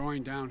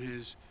drawing down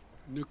his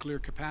nuclear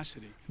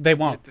capacity. They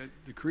won't. That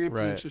the Korean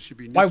Right. Peninsula should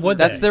be Why would nuclear they?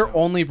 That's their free.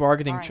 only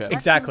bargaining All right, chip.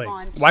 let's Exactly. move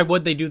on Why to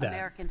would they do that?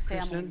 American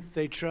Kristen, families.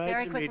 they tried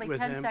Very to quickly, meet with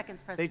 10 him.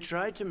 seconds, They President.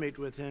 tried to meet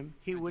with him.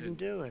 He wouldn't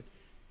do it.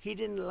 He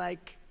didn't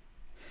like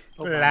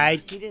Obama.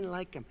 Like? He didn't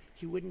like him.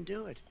 He wouldn't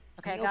do it.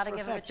 Okay, I know gotta for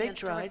give him a fact they chance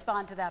to tried.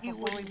 respond to that He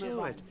before we wouldn't move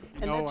do on. it.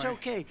 And No, that's I-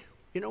 okay.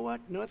 You know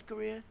what? North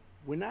Korea,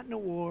 we're not in a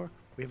war.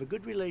 We have a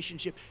good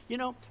relationship. You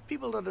know,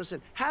 people don't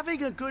understand.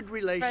 Having a good President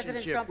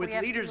relationship Trump, with we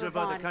have leaders to of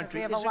move other on, 'cause countries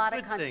we have is a lot a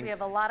of good thing. we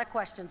have a lot of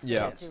questions to Yeah.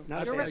 get to.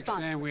 Not Your a Like response.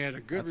 saying we had a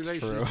good That's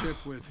true.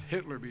 relationship with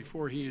Hitler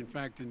before he in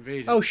fact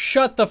invaded. Oh,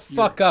 shut the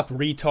fuck up,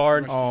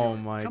 retard. Oh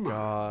my Come on.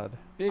 God.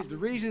 The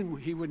reason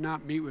he would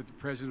not meet with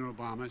President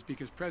Obama is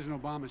because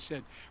President Obama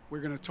said,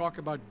 we're going to talk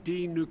about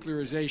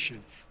denuclearization.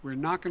 We're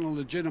not going to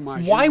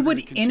legitimize Why you. We're would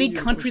gonna continue any to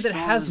put country that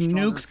stronger has and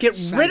stronger nukes get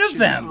rid of sanctions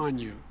them? On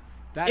you.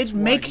 That's It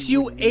why makes he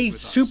you wouldn't a meet with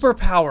us.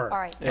 superpower. All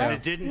right, Yeah.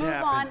 let's It didn't move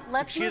happen. on.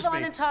 Let's Excuse move on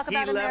me. and talk He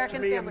about left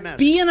American me a families. mess.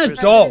 Be an President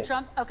adult.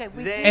 Trump, okay,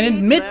 we They And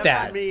admit left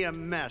that. me a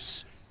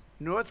mess.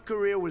 North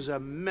Korea was a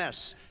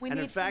mess. We and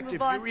need in fact, to if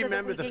move on you so that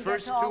remember we the can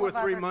first get to 2 all or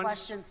of 3 our months,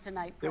 questions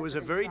tonight, there was a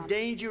President very Trump.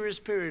 dangerous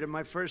period in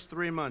my first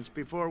 3 months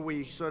before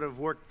we sort of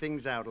worked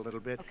things out a little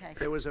bit. Okay.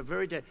 There was a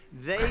very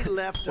they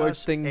left Worked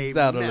us things a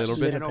out a mess. little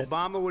bit. And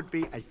Obama would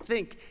be, I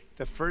think,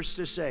 the first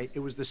to say it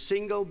was the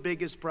single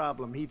biggest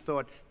problem he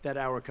thought that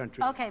our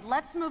country. Okay,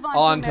 let's move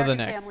On to to the American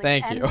next. families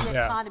Thank and you. the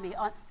Yeah. economy.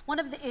 One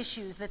of the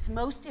issues that's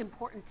most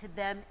important to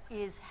them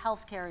is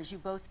health care, as you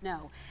both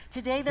know.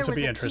 Today, there This'll was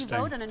be a key interesting.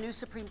 vote on a new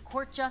Supreme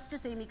Court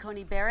Justice, Amy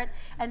Coney Barrett,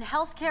 and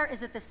health care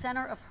is at the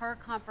center of her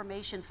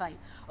confirmation fight.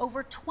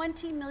 Over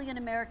 20 million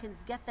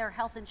Americans get their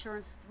health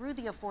insurance through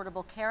the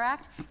Affordable Care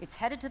Act. It's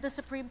headed to the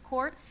Supreme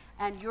Court,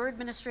 and your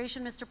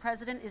administration, Mr.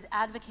 President, is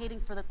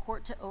advocating for the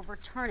court to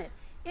overturn it.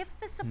 If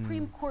the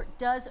Supreme Court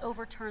does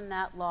overturn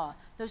that law,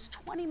 those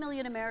 20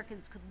 million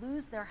Americans could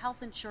lose their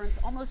health insurance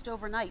almost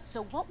overnight.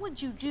 So what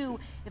would you do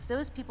if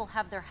those people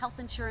have their health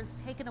insurance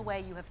taken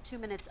away? You have 2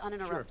 minutes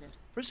uninterrupted. Sure.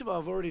 First of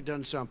all, I've already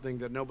done something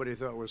that nobody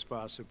thought was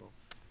possible.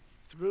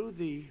 Through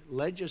the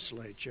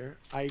legislature,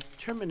 I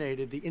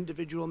terminated the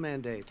individual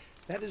mandate.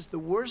 That is the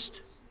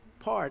worst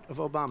part of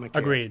Obamacare,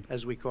 Agreed.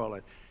 as we call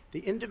it. The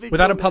individual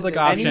Without a public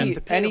mandate, option. you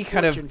have to pay Any a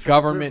kind of fortune for the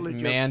government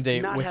privilege of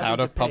mandate not without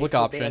having a to pay public for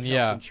option, bad health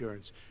yeah.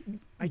 insurance.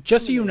 I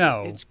Just so you terminated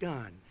it. know, it's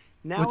gone.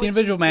 Now With the it's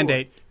individual in court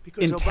mandate,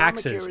 because in Obamacare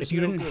taxes, is if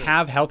you no didn't good.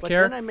 have health But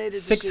care, then I made a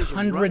decision,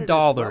 run it as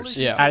well $600 as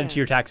you Yeah. added can. to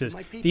your taxes.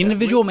 My people The have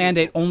individual rich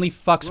mandate people. only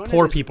fucks Run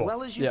poor it people. as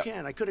well as you Yeah.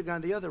 can. I could have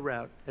gone the other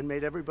route and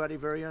made everybody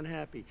very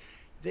unhappy.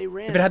 They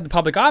ran If it had the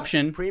public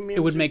option, it Premiums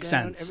would are make down,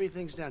 sense.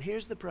 Everything's down.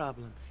 Here's the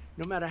problem.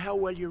 No matter how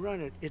well you run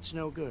it, it's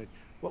no good.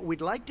 What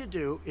we'd like to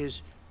do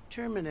is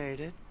terminate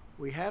it.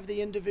 We have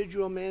the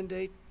individual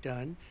mandate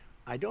done.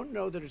 I don't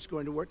know that it's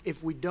going to work.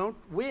 If we don't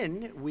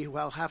win, we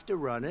will have to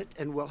run it,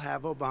 and we'll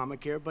have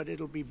Obamacare, but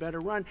it'll be better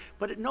run.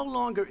 But it no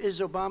longer is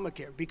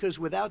Obamacare, because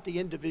without the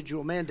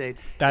individual mandate,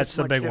 That's it's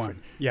the much big different.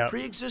 one. Yeah.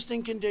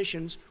 Pre-existing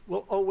conditions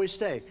will always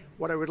stay.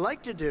 What I would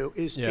like to do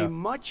is Yeah. a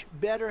much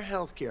better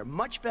health care,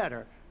 much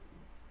better,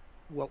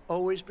 will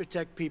always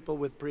protect people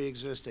with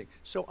pre-existing.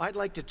 So I'd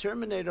like to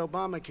terminate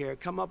Obamacare,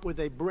 come up with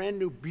a brand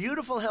new,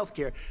 beautiful health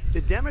care. The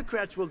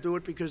Democrats will do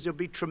it because there'll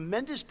be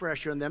tremendous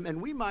pressure on them,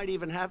 and we might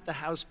even have the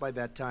House by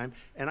that time,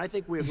 and I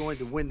think we're going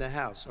to win the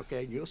House,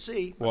 okay? You'll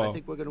see, but I Wow.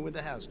 think we're going to win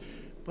the House.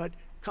 But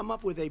come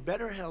up with a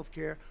better health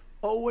care,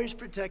 always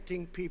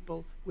protecting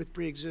people with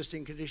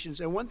pre-existing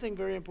conditions. And one thing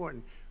very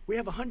important, we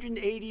have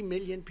 180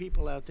 million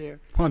people out there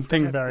One who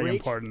thing have very great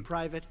important.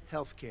 private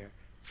health care.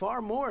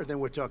 Far more than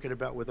we're talking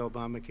about with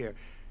Obamacare.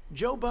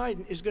 Joe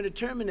Biden is going to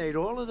terminate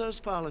all of those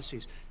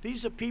policies.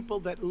 These are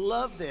people that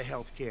love their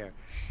health care,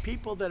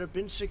 people that have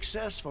been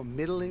successful,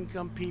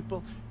 middle-income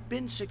people,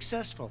 been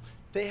successful.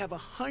 They have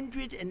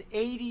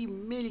 180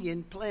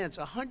 million plans,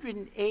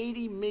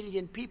 180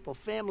 million people,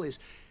 families,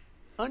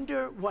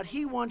 under what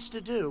he wants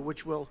to do,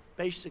 which will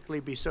basically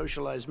be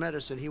socialized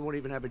medicine. He won't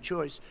even have a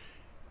choice.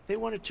 They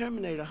want to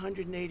terminate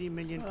 180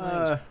 million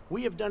plans.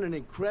 We have done an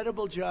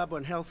incredible job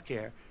on health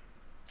care,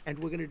 and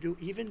we're going to do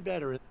even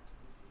better.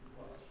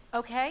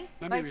 Okay,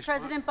 Let me Vice respond.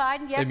 President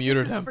Biden, yes,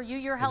 muted this is him. for you.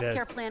 Your They health did.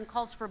 care plan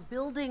calls for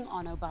building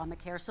on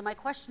Obamacare. So my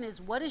question is,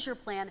 what is your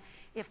plan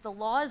if the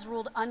law is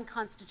ruled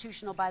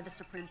unconstitutional by the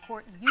Supreme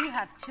Court? You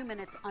have 2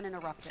 minutes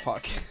uninterrupted.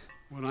 Fuck.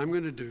 What I'm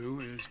going to do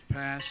is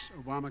pass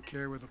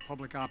Obamacare with a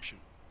public option.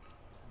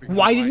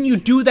 Why didn't you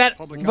do that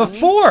Public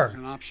before? option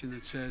is an option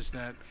that says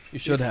that You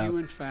should if have. you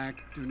in fact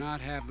do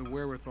not have the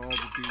wherewithal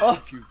to be,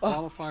 if you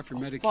qualify for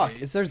Medicaid, Fuck,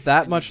 is there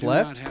that and much you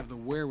left? do not have the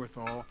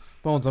wherewithal,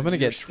 Bones, I'm gonna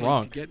in your get state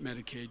drunk. To get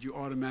Medicaid, you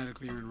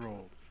automatically are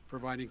enrolled,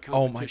 providing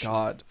Oh my competition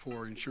God.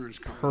 for insurance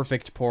companies.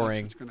 Perfect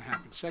pouring. That's what's going to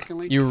happen.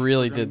 Secondly, You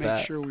really we're gonna did make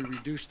that. sure we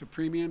reduce the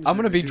premiums. I'm and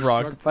gonna be reduce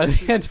drunk drug by the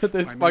prices end of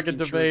this by fucking making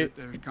sure debate.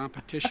 that there's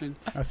competition.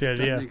 That's the that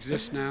idea. doesn't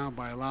exist now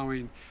by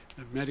allowing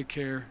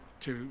Medicare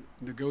to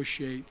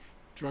negotiate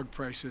drug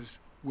prices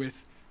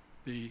with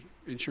the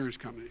insurance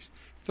companies.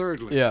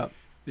 Thirdly, Yeah.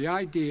 the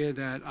idea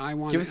that I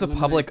want Give to us a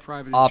eliminate public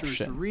private option.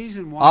 insurance. The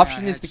reason why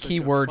Option I is had the such key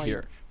a word fight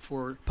here.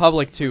 For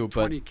Public too,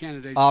 but 20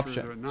 candidates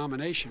option. for the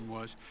nomination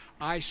was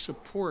I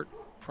support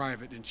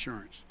private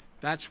insurance.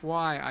 That's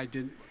why I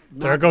didn't.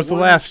 There goes the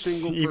left,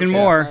 even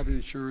more.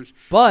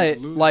 But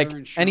like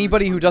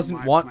anybody who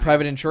doesn't want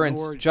private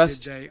insurance,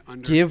 just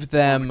give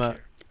them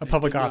A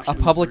public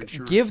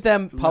option. give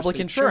them public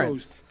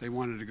insurance. They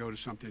wanted to go to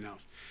something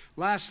else.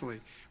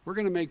 Lastly, we're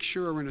going to make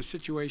sure we're in a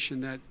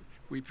situation that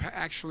we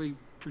actually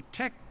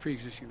protect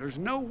pre-existing. There's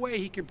no way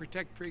he can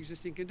protect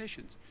pre-existing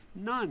conditions.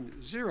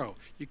 None. Zero.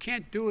 You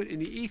can't do it in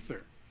the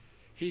ether.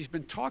 He's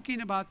been talking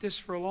about this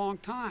for a long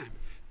time.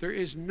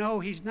 He's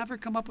never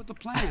come up with a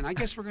plan. I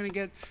guess we're going to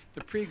get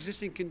the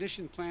pre-existing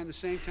condition plan the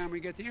same time we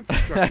get the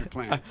infrastructure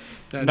plan.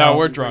 No,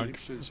 we're drunk.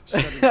 Since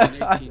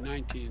 17, 18,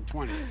 19, and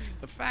 20.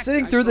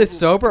 Sitting through this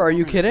sober? Are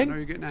you kidding? I know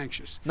you're getting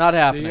anxious. Not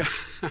happening.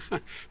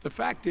 The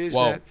fact is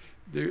Whoa.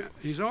 that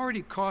he's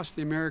already cost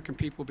the American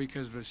people,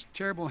 because of his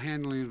terrible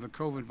handling of the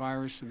COVID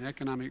virus and the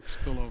economic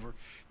spillover,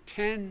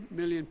 10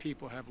 million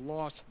people have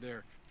lost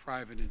their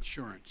private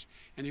insurance.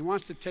 And he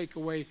wants to take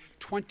away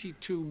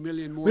 22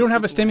 million more. We don't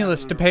have a people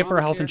stimulus it to under pay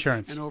for health Obamacare,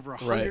 insurance. And over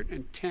Right.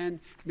 110 million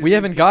We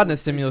haven't people gotten a with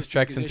stimulus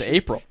pre-existing check since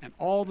conditions, April. And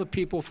all the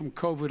people from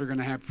COVID are going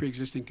to have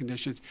pre-existing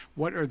conditions.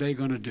 What are they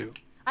going to do?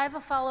 I have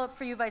a follow-up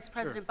for you, Vice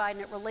President Biden.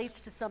 It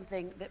relates to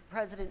something that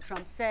President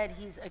Trump said.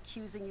 He's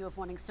accusing you of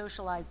wanting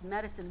socialized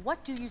medicine.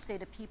 What do you say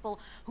to people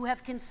who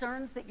have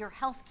concerns that your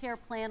health care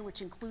plan,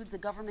 which includes a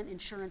government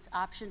insurance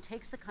option,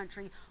 takes the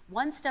country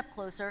one step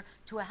closer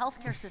to a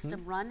health care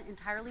system run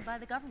entirely by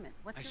the government?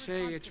 What's I your say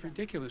response it's to them?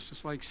 ridiculous.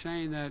 It's like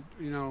saying that,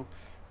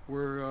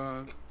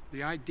 we're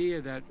the idea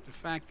that the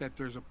fact that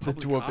there's a public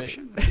debate.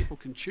 option that people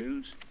can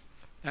choose,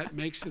 that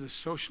makes it a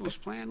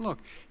socialist plan. Look,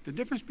 the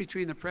difference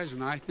between the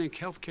president, I think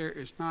health care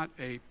is not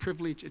a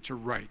privilege, it's a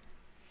right.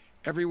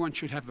 Everyone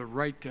should have the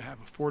right to have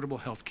affordable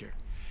health care.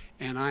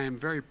 And I am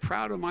very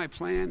proud of my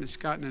plan. It's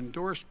gotten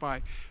endorsed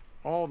by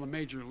all the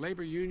major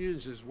labor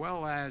unions, as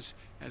well as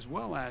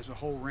a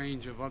whole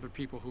range of other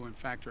people who in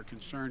fact are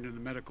concerned in the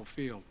medical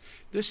field.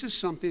 This is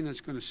something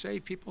that's going to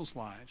save people's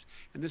lives,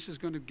 and this is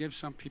going to give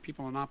some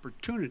people an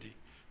opportunity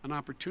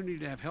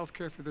to have health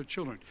care for their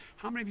children.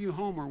 How many of you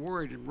home are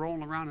worried and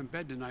rolling around in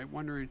bed tonight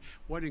wondering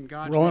what in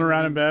God's Rolling name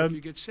around will in you do bed? if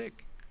you get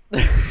sick?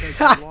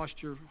 Because you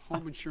lost your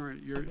home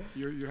insurance,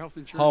 your health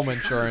insurance. Home your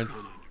company's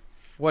insurance. gone under.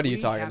 What are you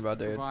We talking have about,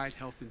 to dude? provide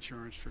health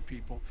insurance for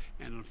people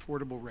at an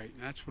affordable rate,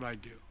 and that's what I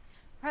do.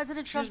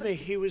 President Excuse Trump, me,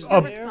 he was your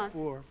there response.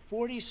 for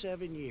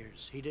 47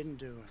 years. He didn't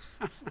do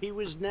it. He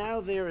was now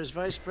there as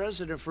vice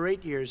president for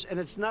 8 years, and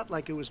it's not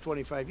like it was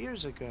 25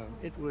 years ago.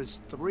 It was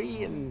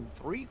 3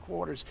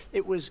 3/4.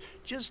 It was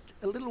just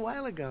a little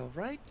while ago,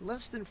 right?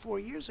 Less than 4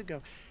 years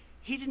ago.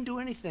 He didn't do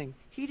anything.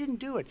 He didn't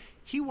do it.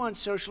 He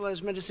wants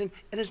socialized medicine,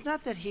 and it's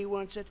not that he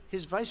wants it.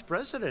 His vice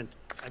president,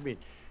 I mean,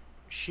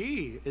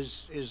 she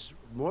is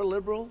more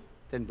liberal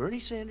than Bernie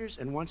Sanders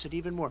and wants it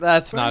even more.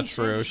 That's Bernie not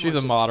true. Sanders She's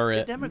wants a it.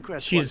 moderate. The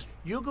Democrats She's want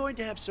it. You're going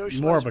to have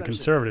socialized more of a medicine,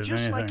 conservative than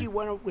just like anything. he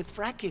went with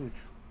fracking.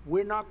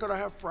 We're not going to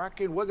have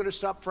fracking. We're going to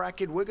stop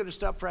fracking. We're going to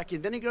stop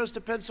fracking. Then he goes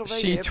to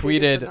Pennsylvania. She after he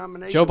gets a tweeted,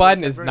 nomination, "Joe which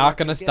I'm Biden is very not lucky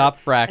gonna to get. stop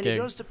And he fracking."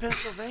 goes to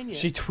Pennsylvania.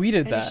 She tweeted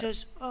and that. He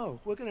says, "Oh,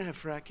 we're going to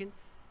have fracking."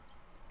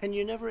 And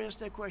you never asked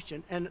that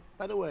question. And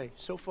by the way,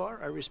 so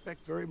far, I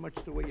respect very much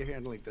the way you're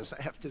handling this,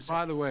 I have to say.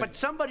 By the way- But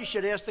somebody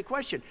should ask the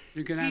question.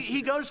 You can ask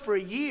He goes for a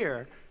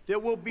year. There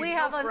will be We no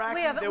have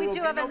fracking. there we will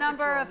do be have no a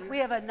number of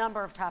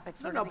petroleum.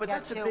 topics we're No, going to but get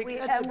that's a to. big-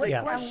 that's a big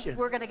and question.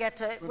 we're going to get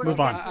to Move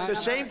on. to It's the another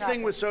same thing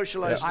topic. with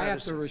socialized I have to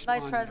medicine.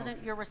 respond. Vice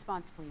President, your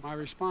response, please. My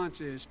response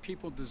is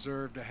people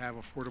deserve to have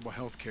affordable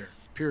health care.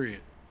 Period.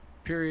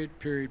 Period.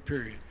 Period.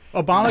 Period.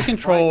 Obama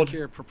controlled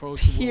Obamacare proposal will,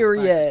 in fact,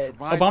 Period.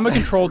 provide Obama for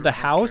controlled the affordable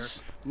healthcare,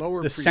 House,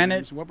 lower the premiums.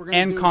 Senate, What we're gonna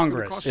and do is gonna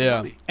Congress. cost you Yeah.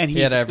 money. and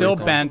He he's had still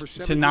everything. bent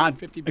Over to not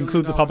 $750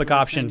 include the billion public over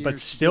 10 option, but years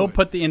to still do it.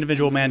 put the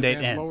individual And then mandate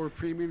you have in. Lower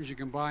premiums, you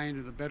can buy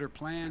into the better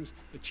plans,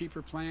 the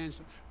cheaper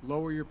plans,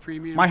 lower your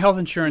premiums. My health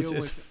insurance deal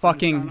is with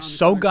fucking unemployment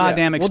so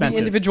goddamn Well, the expensive.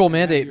 individual and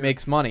mandate your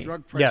makes money.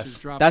 drug Yes. prices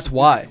drop That's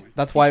why. significantly.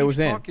 That's why He it was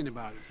keeps in. talking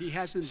about it. He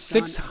hasn't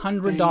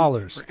 $600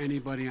 done a thing for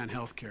anybody on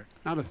health care.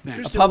 Not a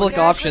thing. A public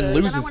Okay, option then I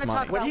loses wanna talk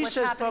money. about When he what's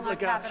says happening on public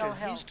Capitol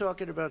option, Hill. he's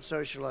talking about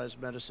socialized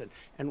medicine,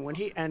 and when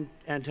he and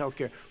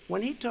healthcare.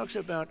 When he talks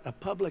about a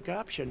public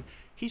option,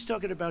 he's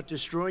talking about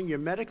destroying your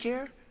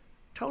Medicare,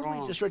 totally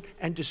Wrong. destroyed,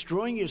 and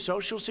destroying your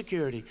Social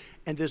Security,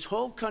 and this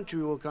whole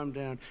country will come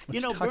down. What's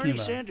You know, he talking Bernie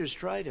about? Sanders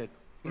tried it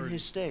in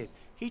his state.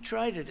 He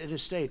tried it in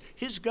his state.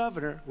 His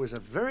governor was a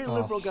very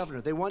liberal governor.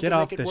 They wanted Get to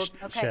off make it this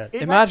work. shit.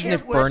 It- Imagine it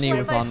if was- Bernie it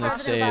was was on this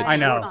President stage. Biden I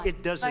know. respond.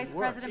 It doesn't Vice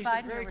work. President He's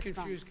Biden, a very your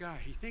confused response.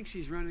 guy. He thinks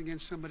he's running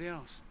against somebody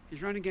else.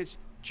 He's running against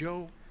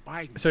Joe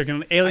Biden. So he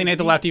can alienate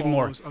the left I even read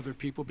more. all those other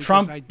people because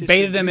Trump I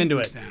baited him disagree into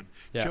with it. them.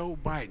 Yeah. Joe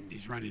Biden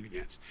he's running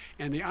against.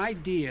 And the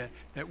idea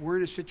that we're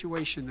in a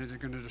situation that they're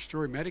going to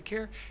destroy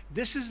Medicare,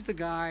 this is the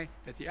guy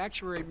that the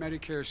actuary at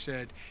Medicare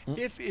said,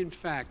 if in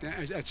fact,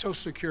 at Social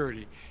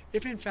Security,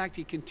 if in fact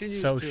he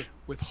continues to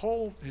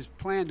withhold his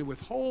plan to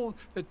withhold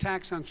the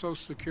tax on Social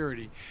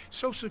Security,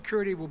 Social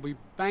Security will be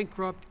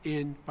bankrupt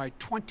by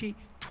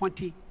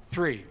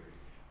 2023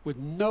 with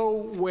no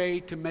way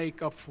to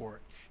make up for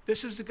it.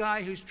 This is the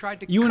guy who's tried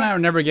to. You and I cut are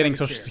never getting Medicare.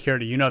 Social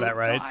Security. You know that,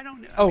 right? No, I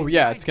don't. Oh,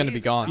 yeah, it's gonna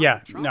be gone.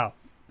 Yeah, no.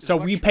 So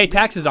we pay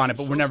taxes on it,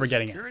 but we're never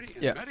getting it.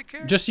 Yeah.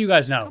 Medicare? Just so you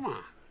guys know. Come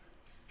on.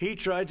 He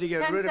tried to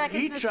get 10 rid of. seconds,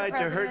 He Mr. tried to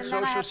President, hurt and then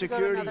I Social have to go to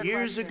Security another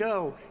years question.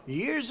 ago.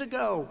 Years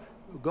ago.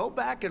 Go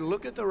back and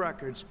look at the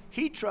records.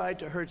 He tried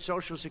to hurt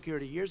Social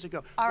Security years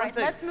ago. All One right,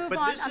 thing, let's move but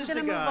on. this I'm is going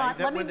to the move guy on.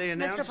 that Let me, when they Mr.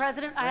 announced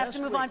President, I have last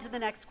to move week, on to the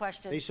next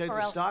question. They said or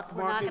the else stock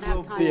we're not market gonna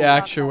will have time boom. to The talk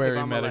about actuary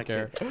If I'm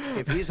Medicare. elected,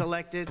 if he's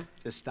elected,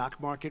 the stock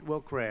market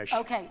will crash.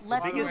 Okay,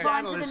 let's The biggest move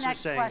on to the analysts are next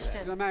saying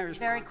question Let me respond.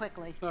 very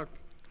quickly. Look,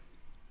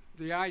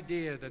 the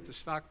idea that the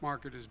stock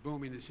market is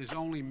booming is his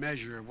only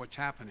measure of what's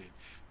happening.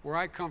 Where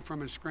I come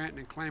from in Scranton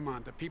and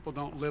Claymont, the people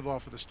don't live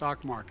off of the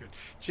stock market.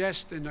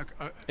 Just in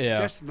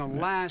the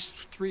last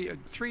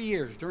three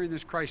years during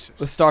this crisis,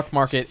 The stock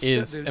market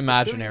is the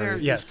imaginary. billionaires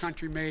in Yes. this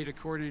country made,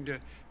 according to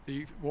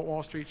the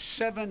Wall Street,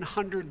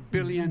 $700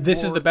 billion. This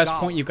is more the best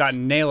dollars. point you've got.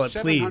 Nail it,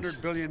 please.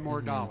 $700 billion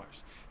more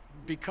dollars,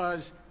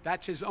 because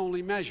that's his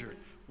only measure.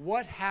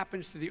 What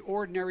happens to the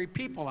ordinary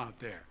people out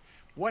there?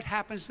 What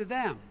happens to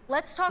them?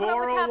 Let's talk about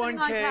what's happening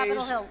on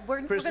Capitol Hill. We're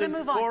going to Kristen,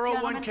 move on,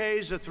 gentlemen.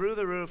 401ks are through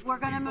the roof. We're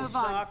gonna People's move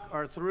on. stock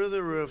are through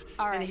the roof.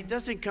 All And right. he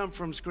doesn't come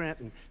from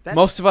Scranton. That's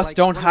Most of us like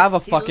don't one have a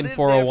he fucking lived there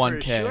for a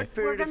 401k. short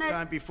period We're of gonna-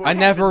 time before I he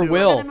never could do it.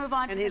 will. We're going to move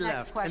on to And the he next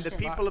left. question. And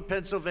the people of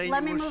Pennsylvania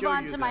Let me will move show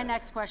on you to my that.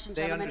 next question,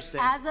 They gentlemen.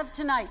 understand. As of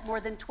tonight, more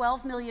than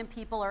 12 million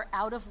people are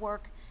out of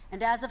work.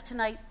 And as of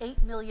tonight,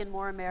 8 million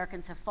more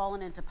Americans have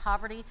fallen into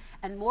poverty,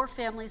 and more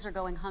families are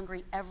going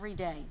hungry every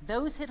day.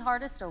 Those hit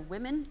hardest are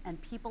women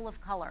and people of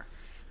color.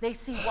 They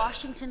see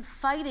Washington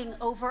fighting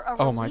over a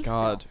Oh my relief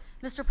God.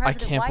 bill. Mr.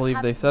 President, can't why believe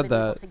haven't they you said been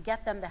able that. to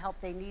get them the help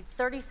they need?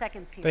 30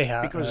 seconds here. They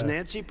have. Because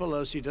Nancy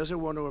Pelosi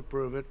doesn't want to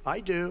approve it. I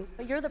do.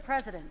 But you're the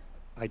president.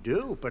 I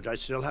do, but I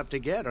still have to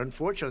get.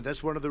 Unfortunately,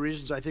 that's one of the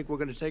reasons I think we're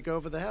going to take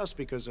over the House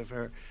because of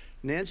her.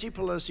 Nancy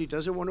Pelosi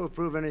doesn't want to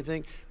approve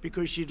anything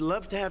because she'd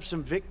love to have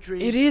some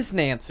victories. It is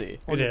Nancy.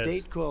 On It a is.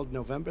 date called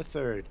November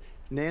 3rd.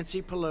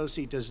 Nancy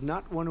Pelosi does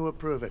not want to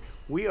approve it.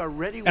 We are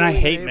ready. And I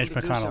willing, hate able Mitch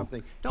to do McConnell.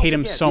 something. Don't Hate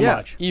him forget, so Yeah,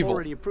 much. evil.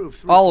 Already approved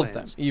 3 All of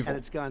plans, them, evil. and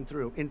it's gone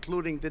through,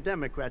 including the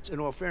Democrats. In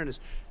all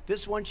fairness,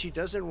 this one she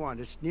doesn't want.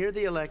 It's near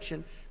the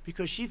election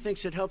because she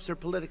thinks it helps her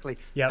politically.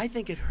 Yep. I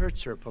think it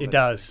hurts her politically. It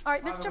does. All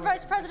right, Mr.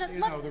 Vice President,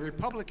 You let know, the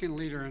Republican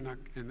leader in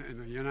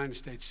the United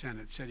States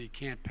Senate said he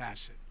can't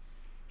pass it.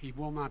 He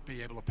will not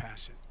be able to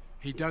pass it.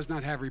 He does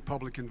not have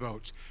Republican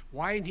votes.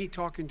 Why isn't he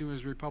talking to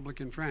his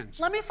Republican friends?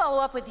 Let me follow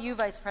up with you,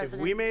 Vice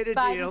President we made a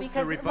Biden, deal, the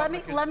because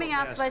Republicans let me will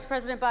ask pass Vice it.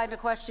 President Biden a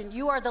question.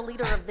 You are the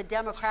leader of the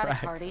Democratic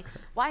Party.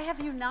 Why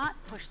have you not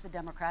pushed the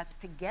Democrats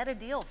to get a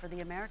deal for the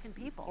American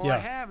people? Well, Yeah. I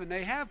have, and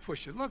they have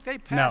pushed it. Look, they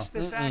passed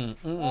this act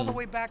all the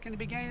way back in the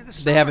beginning of the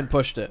summer. They haven't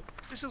pushed it.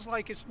 This is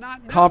like it's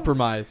not new.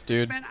 Compromise,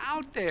 dude. It's been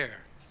out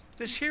there.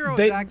 This HEROES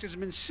They- Act has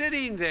been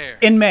sitting there.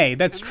 In May,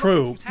 that's And look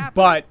true, what's happening.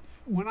 but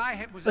when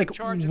I was in like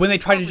charge of when the they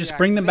tried to Recovery just Act,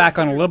 bring them they back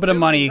on a had little bit of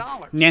money, $1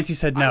 billion. Nancy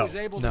said I no. was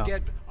able No. to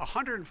get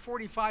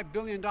 $145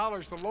 billion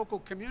to local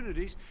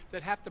communities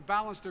that have to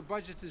balance their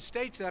budgets, and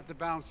states that have to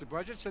balance their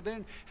budgets, so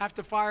then have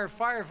to fire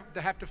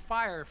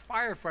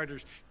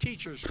firefighters,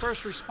 teachers,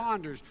 first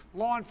responders,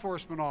 law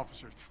enforcement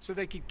officers, so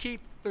they can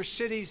keep their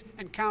cities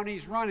and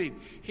counties running.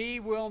 He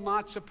will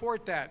not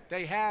support that.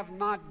 They have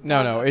not.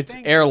 No, done no, a it's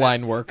thing for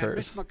airline that.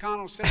 workers. And Mitch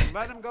McConnell said,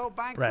 "Let them go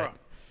bankrupt.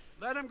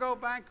 Let them go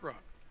bankrupt.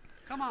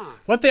 Come on."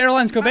 Let the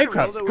airlines go Bill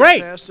bankrupt. that was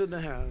Great. passed in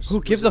the House Who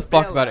was gives a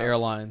fuck about bailout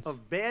airlines?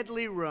 Of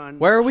badly run.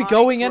 Where are we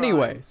going high-crime,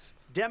 anyways?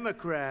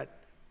 Democrat,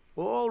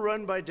 all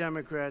run by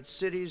Democrats,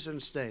 cities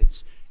and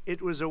states. It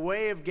was a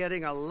way of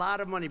getting a lot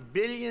of money,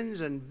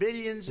 billions and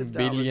billions of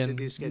dollars to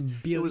these kids.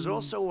 It was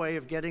also a way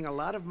of getting a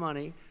lot of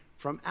money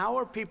from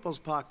our people's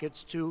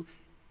pockets to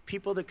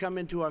people that come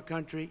into our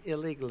country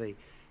illegally.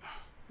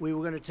 We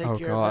were going to take Oh,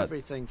 care God. of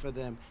everything for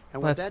them.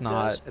 And what Let's that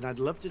not. does, and I'd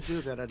love to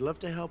do that, I'd love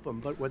to help them,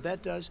 but what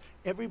that does,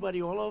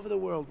 everybody all over the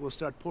world will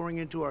start pouring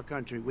into our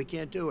country. We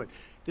can't do it.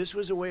 This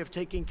was a way of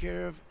taking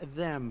care of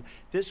them.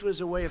 This was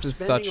a way of This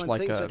is spending such on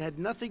like things a that had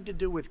nothing to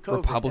do with COVID.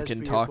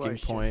 Republican as per your talking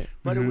question. point.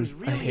 But it was I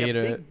really hate a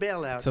it. big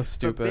bailout It's so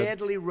stupid. for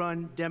badly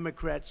run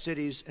Democrat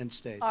cities and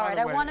states. All right,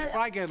 By I the way, want if to.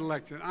 I get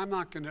elected, I'm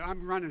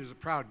running as a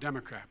proud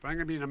Democrat, but I'm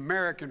going to be an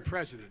American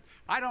president.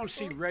 I don't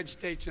see red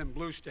states and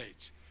blue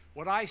states.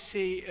 what I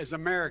see is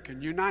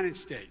American, United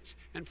States.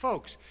 And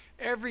folks,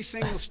 every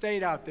single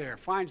state out there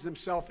finds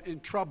themselves in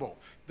trouble.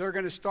 They're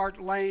going to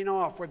start laying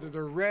off, whether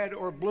they're red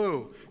or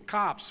blue,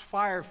 cops,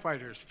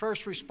 firefighters,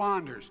 first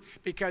responders,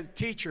 because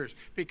teachers,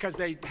 because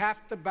they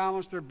have to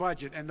balance their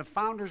budget. And the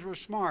founders were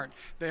smart.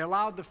 They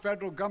allowed the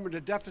federal government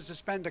to deficit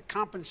spend to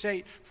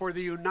compensate for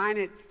the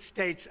United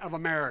States of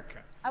America.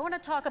 I want to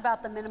talk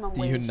about the minimum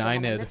wage.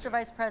 United. Mr.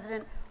 Vice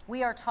President,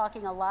 we are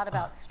talking a lot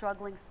about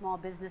struggling small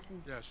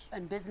businesses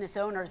and business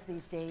owners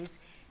these days.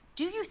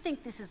 Do you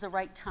think this is the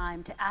right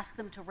time to ask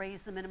them to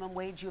raise the minimum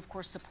wage? You, of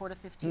course, support a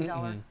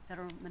 $15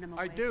 federal minimum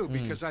wage. I do,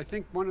 because I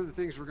think one of the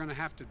things we're going to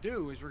have to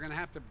do is we're going to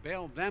have to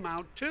bail them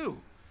out, too.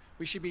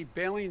 We should be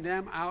bailing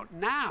them out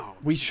now.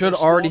 We should They're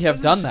small already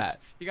have done businesses. that.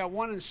 You got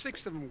 1 in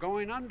 6 of them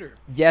going under.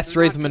 Yes,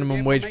 They're raise not the gonna be minimum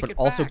able to wage, make but it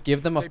also back.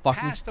 give them a They fucking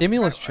passed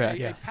stimulus check.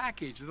 A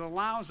package that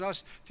allows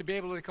us to be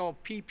able to call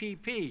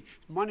PPP.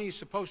 Money is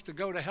supposed to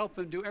go to help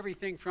them do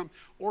everything from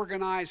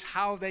organize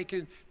how they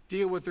can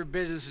deal with their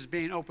businesses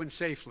being open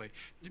safely.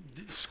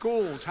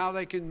 Schools, how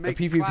they can make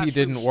PPP classrooms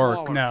didn't work.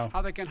 smaller, No.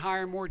 how they can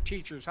hire more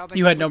teachers, how they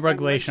You can had no put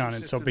regulation on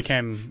ventilation it, so it systems.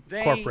 became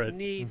They corporate.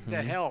 need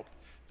the help.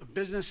 The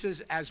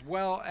businesses as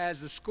well as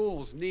the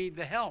schools need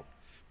the help.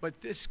 But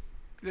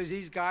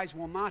these guys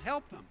will not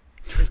help them.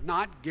 It's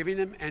not giving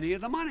them any of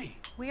the money.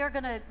 We are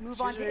going to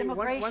move on to Excuse me,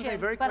 immigration, one thing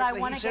very but I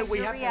quickly. want He to said get we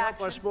your have to help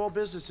our reaction. small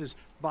businesses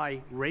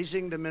by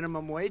raising the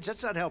minimum wage.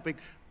 That's not helping.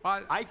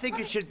 I think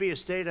it should be a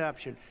state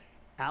option.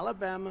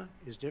 Alabama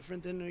is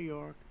different than New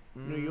York.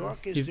 New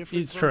York is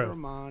different It's from true.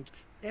 Vermont.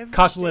 Every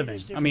Cost of state living.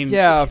 is I different. mean-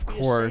 Yeah, It of should be a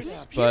state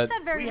course, option. You but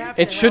said very We have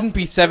recently. to it shouldn't help.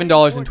 be It's very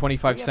 $7.25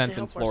 important. We have to in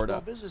help our Florida.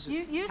 small businesses.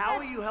 You How said-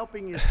 are you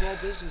helping your small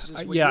businesses?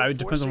 when yeah, you're it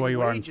depends on where forcing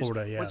you are in wages?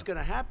 Florida, yeah. What's going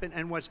to happen,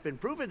 and what's been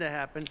proven to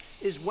happen,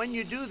 is when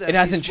you do that, It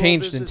hasn't these small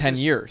changed in 10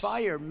 businesses years.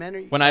 fire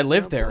many- When I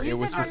lived there, You it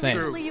was said the same.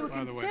 recently you would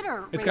By the way. consider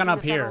It's raising gone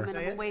up the federal here.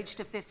 minimum Say it. wage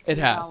to $15 It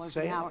has.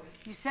 an hour.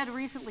 You said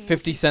recently you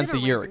 50 would cents a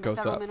consider year raising it the goes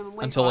federal up minimum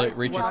wage until to it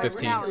reaches $15 an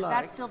 15. hour. Is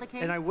that still the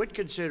case? And I would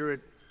consider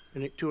it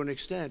to an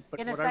extent,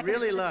 but In a what I second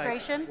really like,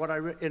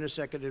 administration? in a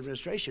second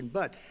administration,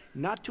 but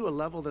not to a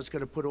level that's going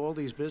to put all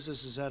these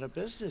businesses out of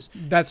business.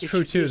 That's It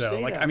true should be too, a though.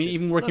 state Like, I mean, option.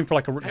 even working Look, for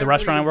like the every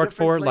restaurant I work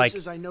different for, like,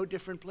 places, I know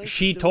different places,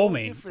 she they're told all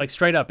me, different. like,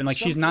 straight up, and like,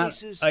 Some she's not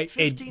places, a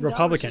 $15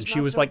 Republican. is She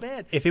not was so like,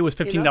 bad. if it was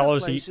In other $15,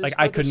 places, like,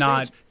 I other could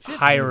not states,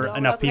 hire $15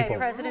 enough Okay, people.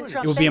 President It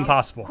Trump, would be thank you.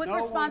 impossible. Quick No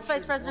response, one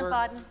Vice should President work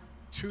Biden.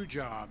 2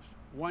 jobs,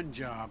 1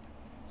 job,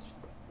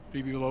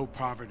 be below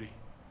poverty.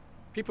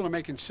 People are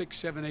making $6,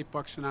 $7,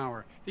 $8 an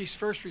hour. These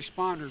first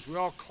responders, we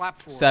all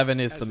clap for. 7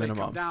 is as the they come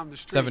minimum. down the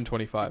street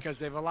 $7.25. because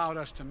they've allowed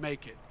us to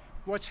make it.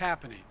 What's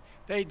happening?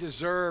 They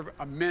deserve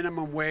a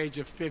minimum wage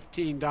of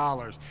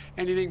 $15.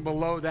 Anything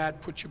below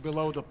that puts you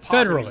below the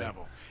poverty Federally.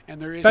 level. And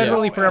there is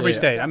Federally no for every evidence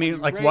state. that I mean, when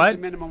you like, raise what? the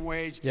minimum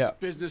wage, Yeah.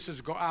 businesses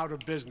go out of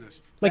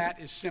business. Like,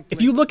 that is simply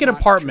if you look at not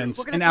apartments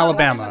We're true. going in to talk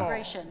Alabama, about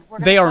immigration. We're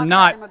gonna they are talk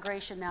not- about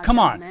immigration now, come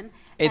on. gentlemen.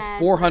 It's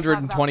And we're gonna talk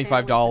about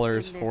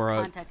 $425 families in for this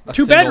a context. Two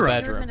single bedroom. Your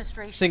bedroom.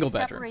 administration Single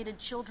bedroom. separated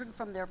children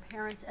from their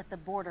parents at the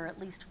border, at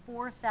least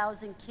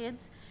 4,000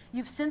 kids.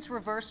 You've since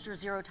reversed your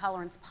zero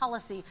tolerance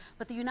policy,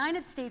 but the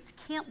United States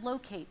can't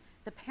locate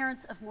the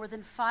parents of more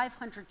than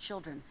 500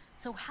 children.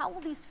 So how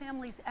will these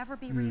families ever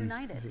be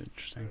reunited?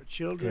 Interesting.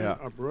 Children Yeah.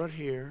 are brought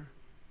here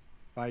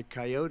by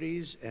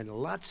coyotes and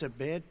lots of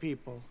bad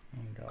people,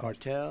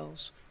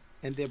 cartels,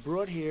 and they're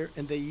brought here,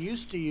 and they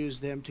used to use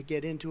them to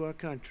get into our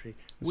country.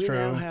 We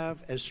now true. have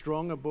as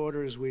strong a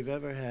border as we've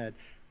ever had.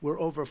 We're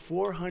over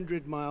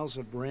 400 miles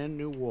of brand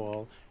new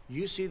wall.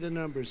 You see the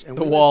numbers. And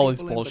The we let wall is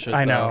people in, but bullshit, they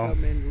I know.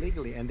 come in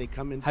legally, and they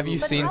come in Have through- you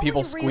But seen how will people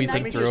you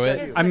squeezing reunite through these it?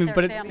 kids I with mean, their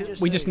but families?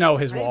 we just know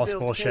his They wall is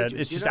built bullshit. cages.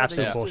 It's You just know, absolute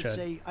they used to bullshit.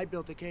 say, I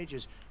built the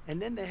cages. And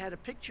then they had a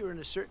picture in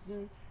a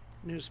certain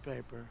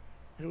newspaper.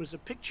 And it was a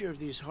picture of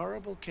these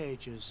horrible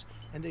cages.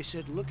 And they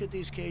said, look at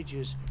these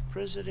cages.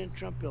 President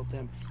Trump built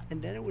them. And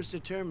then it was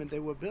determined they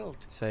were built.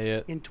 Say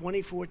it. In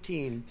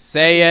 2014.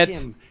 Say It was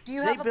it. him. Do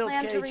you They have a built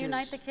plan to cages.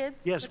 reunite the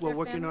kids Yes, with we're their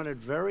working on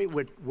families?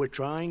 it we're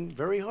trying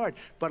very hard.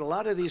 But a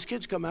lot of these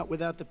kids come out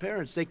without the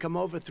parents. They come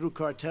over through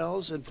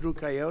cartels and through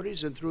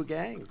coyotes and through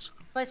gangs.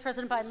 Vice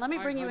President Biden, let me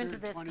bring you into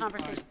this 525.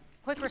 conversation.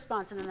 Quick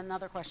response and then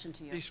another question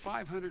to you. These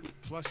 500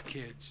 plus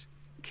kids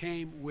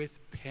came with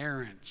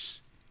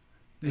parents.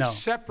 They No.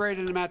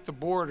 separated them at the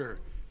border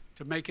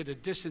to make it a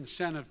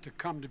disincentive to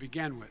come to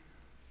begin with.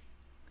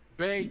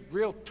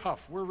 Real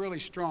tough. We're really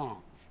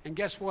strong. And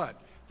guess what?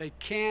 They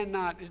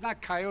cannot. It's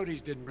not coyotes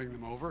didn't bring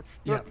them over.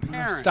 Their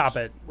parents. Stop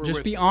it. were Just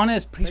with be them.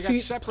 honest. They got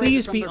Please, separated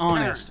please from be their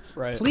honest. parents.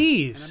 Right. And it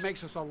Please.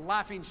 makes us a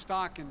laughing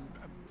stock and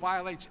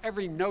violates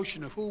every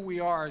notion of who we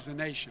are as a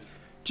nation.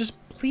 Just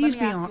please me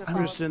be ask you a honest. I'm follow-up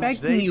Kristen,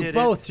 begging they you did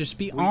both. it. Just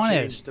be We honest.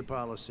 changed the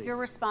policy. Your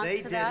response they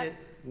to did that? It.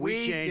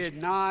 We changed.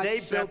 did not They built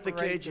the separate the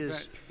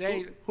cages.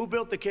 they- Who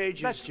built the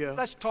cages, Joe?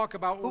 Let's talk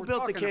about what Who we're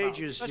built the talking about.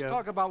 cages, Let's Joe?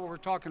 talk about what we're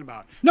talking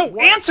about. No,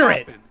 What answer it.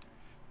 happened?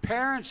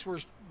 Parents were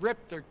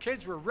ripped. Their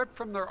kids were ripped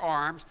from their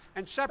arms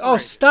and separated. Oh,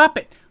 stop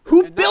it.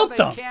 Who And built now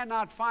them? they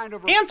cannot find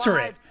over Answer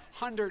it.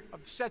 500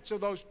 of sets of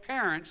those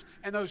parents,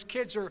 and those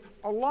kids are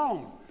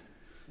alone.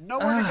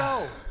 Nowhere to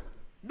go.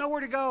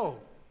 Nowhere to go.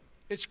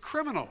 It's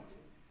criminal.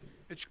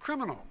 It's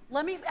criminal.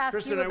 Let me ask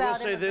Kristen, you I will about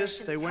say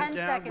this. immigration. They 10 went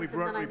down. seconds, We and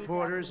brought then I need to ask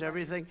reporters, you.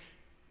 everything.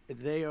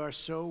 They are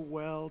so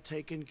well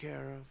taken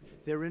care of.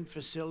 They're in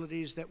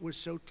facilities that were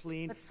so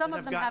clean. But some that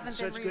of have them gotten haven't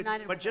been such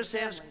reunited But with their just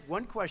ask families.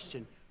 one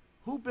question.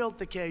 Who built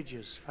the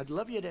cages? I'd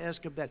love you to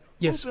ask him that.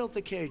 Yes. Who built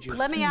the cages?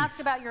 Let me ask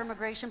about your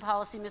immigration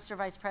policy, Mr.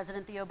 Vice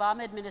President. The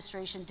Obama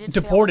administration did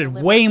Deported fail to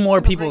deliver way more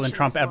people than immigration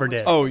Trump reform, ever which did.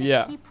 had Oh, been a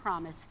yeah. key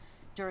promise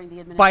during the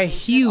administration. By a It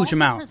huge also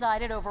amount.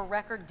 presided over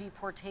record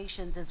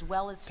deportations as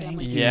well as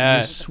family you,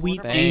 Yes. disputes at the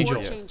sweet border angel.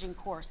 before changing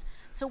course.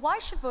 So why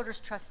should voters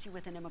trust you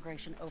with an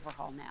immigration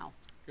overhaul now?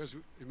 Because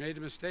we made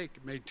a mistake.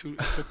 It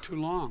took too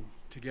long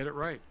to get it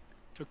right.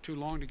 Took too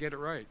long to get it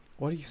right.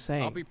 What are you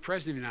saying? I'll be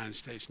president of the United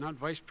States, not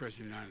vice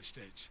president of the United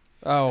States.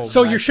 Oh,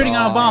 So my you're shitting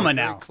on God. Obama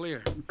Very now.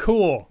 clear.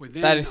 Cool.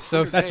 Within That is so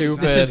 100 days,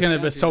 stupid. This is gonna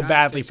sent be the so United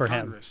badly States for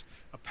him. Congress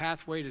a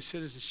pathway to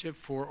citizenship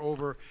for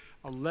over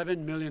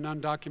 11 million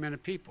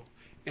undocumented people.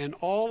 And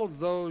all of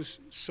those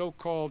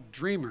so-called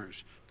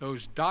dreamers,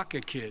 those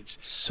DACA kids,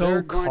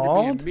 they're going to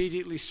So-called? be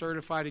immediately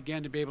certified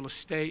again to be able to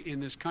stay in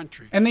this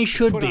country. And they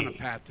should put on a be.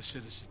 path to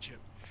citizenship.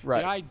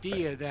 Right. The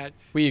idea that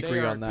We they agree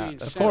are on that,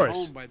 being of sent course.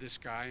 home by this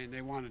guy and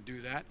they want to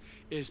do that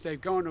is they've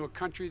gone to a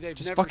country they've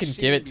Just never fucking seen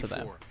give it to before.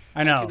 them.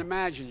 I know. I can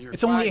imagine you're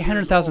It's only 5 years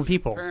 800,000 old, your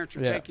people. Parents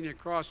are Yeah. taking you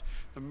across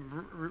the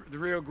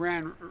Rio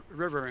Grande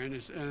River and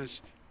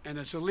it's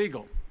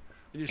illegal.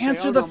 And you say,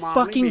 Answer "Oh, the no, Mom, leave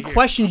me fucking here.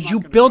 questions. I'm not You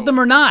gonna build go." them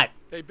or not?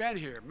 They've been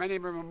here. Many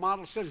of them are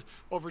model citizens.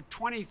 Over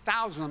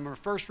 20,000 of them are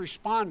first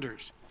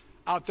responders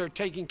out there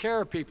taking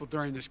care of people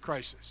during this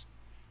crisis.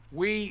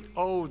 We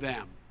owe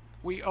them.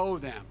 We owe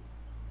them.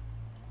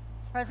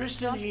 President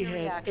Kristen, Trump, he your had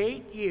reaction.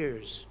 8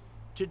 years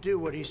to do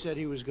what he said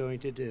he was going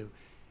to do.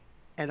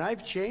 And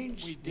I've We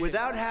changed did.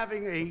 without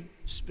having a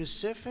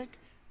specific.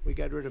 We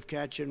got rid of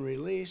catch and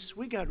release.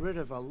 We got rid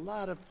of a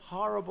lot of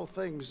horrible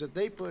things that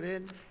they put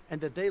in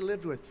and that they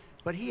lived with.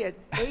 But he had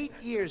 8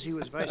 years he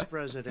was vice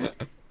president.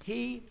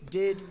 He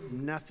did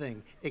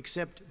nothing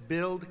except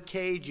build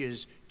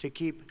cages to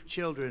keep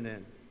children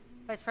in.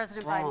 Vice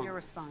President Wrong. Biden, your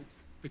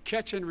response. The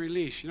catch and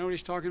release, you know what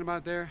he's talking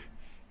about there?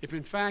 If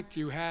in fact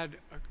you had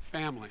a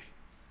family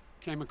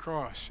came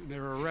across and they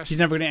were arrested, He's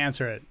never going to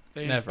answer it.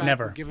 they in Never. fact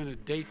Never. were given a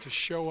date to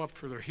show up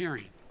for their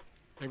hearing.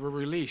 They were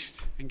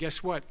released, and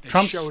guess what? They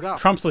Trump's showed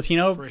up.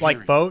 Latino for a like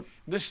hearing. vote.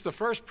 This is the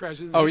first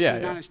president Oh, of yeah, the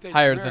yeah. United States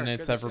Higher of than America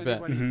it's that's ever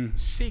been. anybody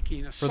seeking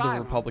For the asylum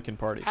Republican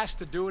Party. has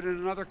to do it in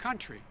another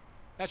country.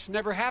 That's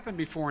never happened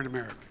before in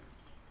America.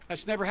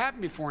 That's never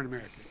happened before in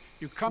America.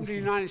 You come to the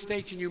United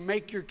States and you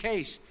make your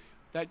case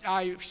that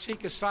I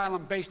seek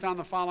asylum based on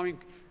the following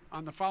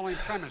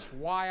premise: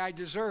 why I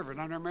deserve it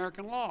under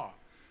American law.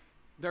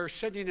 They're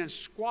sitting in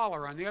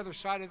squalor on the other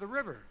side of the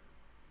river.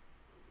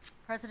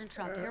 President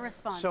Trump, your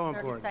response. so 30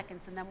 important.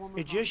 seconds, and then we'll move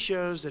It on. just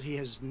shows that he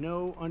has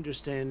no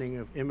understanding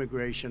of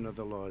immigration or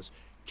the laws.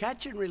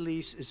 Catch and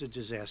release is a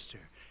disaster.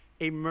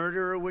 A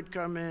murderer would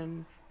come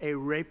in, a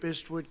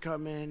rapist would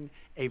come in,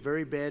 a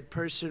very bad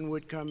person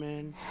would come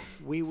in.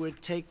 We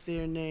would take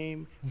their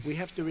name. We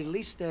have to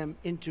release them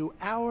into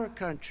our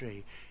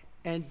country.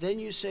 And then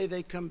you say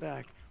they come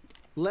back.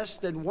 Less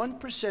than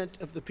 1%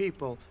 of the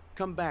people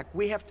come back.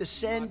 We have to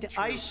send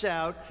ICE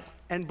out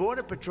and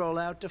Border Patrol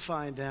out to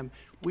find them.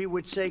 We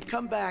would say,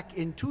 come back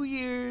in 2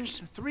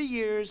 years, 3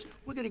 years.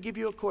 We're going to give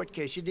you a court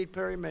case. You need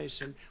Perry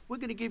Mason. We're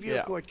going to give you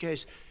Yeah. a court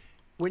case.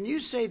 When you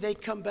say they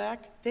come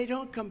back, they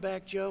don't come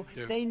back, Joe.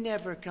 do. They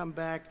never come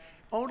back.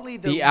 Only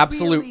The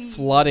absolute really-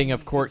 flooding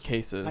of court I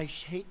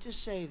cases. hate to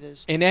say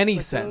this. In any but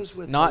those sense,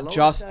 with the not lowest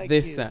just IQ,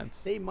 this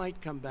sense. They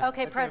might come back.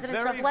 Okay, but they're President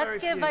very, Trump, let's very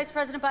give few. Vice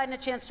President Biden a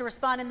chance to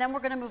respond, and then we're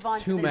going to move on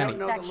Too to the many. next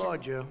Don't know section. the law,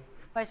 Joe.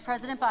 Vice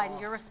President Biden,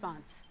 your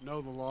response.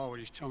 Know the law. What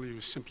he's telling you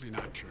is simply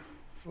not true.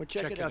 Well,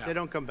 check Check it it out. out. They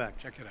don't come back.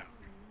 Check it out.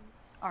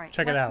 All right.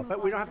 Check it let's out. move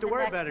But we on don't have to the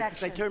worry next about it because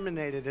they section.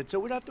 terminated it, so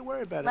we don't have to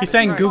worry about it. Let's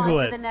saying move Google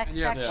on it. To the next And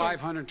you have section.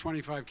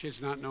 525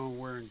 kids not knowing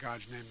where in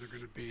God's name they're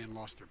going to be and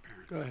lost their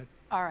parents. Go ahead.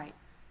 All right.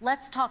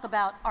 Let's talk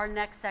about our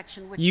next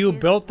section, which You is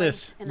built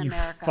race this, in you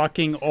America.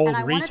 fucking old and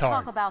I want to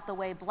talk retard. about the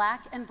way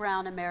black and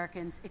brown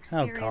Americans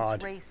experience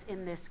God. race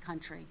in this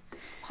country.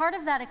 Part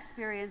of that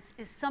experience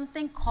is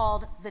something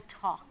called the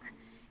talk.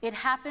 It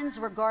happens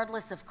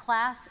regardless of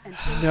class and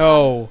income.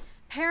 No.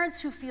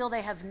 Parents who feel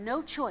they have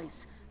no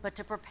choice but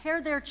to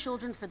prepare their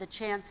children for the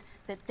chance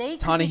that they could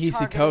be Ta-Nehisi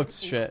targeted, Coates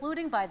shit.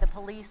 including by the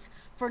police,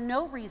 for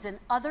no reason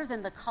other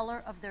than the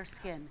color of their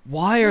skin.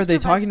 Why are Mr. they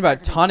Vice talking about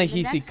President, in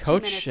the Ta-Nehisi next 2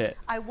 Coates minutes, shit?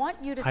 I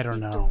want you to I don't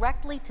speak know.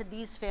 directly to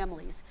these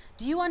families.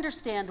 Do you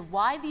understand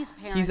why these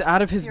parents He's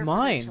out of his fear for their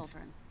mind.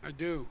 children? I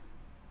do.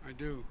 I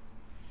do.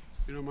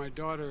 You know, my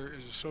daughter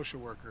is a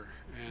social worker,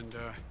 and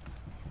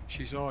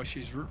she's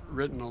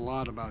written a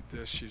lot about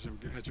this. She's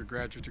has a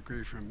graduate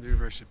degree from the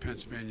University of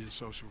Pennsylvania in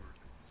social work.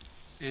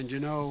 And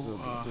you know,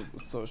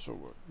 Social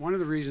work. one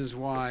of the reasons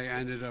why I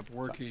ended up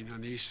working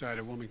on the east side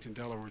of Wilmington,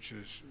 Delaware, which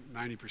is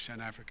 90%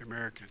 African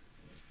American,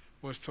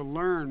 was to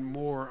learn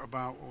more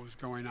about what was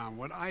going on.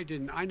 What I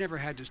never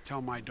had to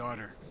tell my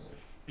daughter,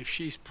 if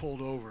she's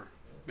pulled over,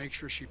 make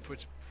sure she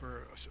puts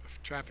for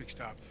a traffic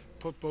stop,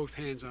 put both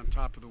hands on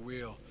top of the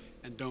wheel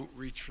and don't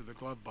reach for the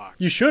glove box.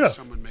 You should have.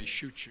 Someone may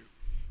shoot you.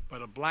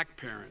 But a black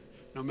parent,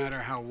 no matter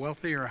how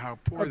wealthy or how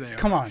poor they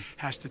come are, on.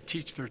 has to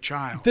teach their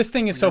child. This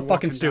thing is when so you're fucking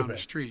walking down stupid. the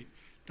street,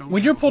 don't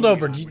When have you're a pulled hoodie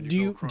over, on do when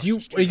you go across are you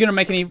the street. going to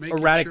make any Making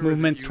erratic sure that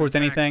movements you, towards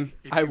in fact, anything?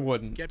 if I you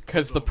wouldn't, get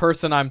because the pulled over,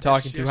 person I'm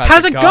talking to yes, has,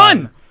 Has a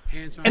gun!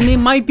 hands on And they your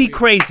might be wheel,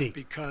 crazy.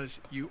 because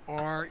you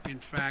are in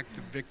fact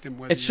the victim.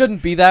 Whether It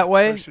shouldn't be that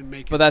way,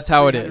 but that's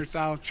how it is.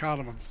 Child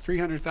of a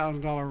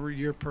 $300,000 a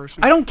year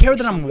person. I don't care or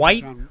that I'm someone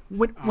white.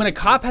 who's When a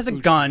cop has a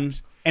food gun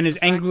stamps. and is The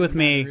fact angry of with the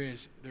me, matter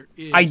is, there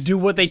is I do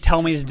what they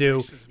tell me to do.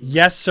 institutional racism.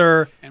 Yes,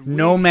 sir. And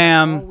No, we have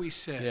ma'am. always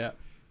said, Yeah.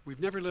 we've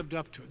never lived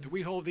up to it. Do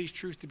we hold these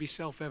truths to be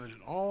self-evident?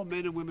 All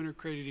men and women are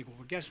created equal.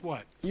 Well, guess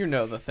what? You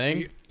know the thing.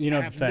 We You know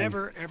the have thing.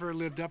 never, ever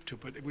lived up to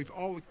it. But we've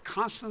always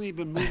constantly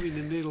been moving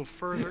the needle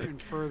further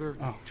and further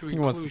to inclusion, He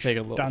wants to take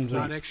a little Dunzo.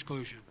 not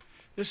exclusion.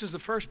 This is the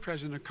first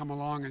president to come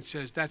along and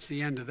says, that's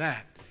the end of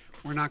that.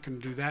 We're not going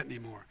to do that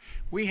anymore.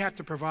 We have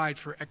to provide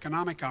for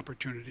economic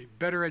opportunity,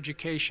 better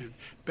education,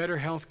 better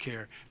health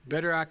care,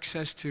 better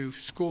access to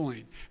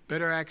schooling,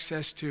 better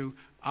access to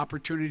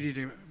opportunity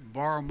to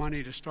borrow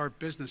money to start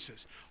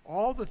businesses.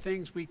 All the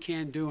things we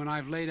can do, and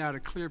I've laid out a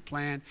clear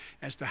plan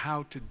as to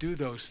how to do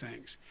those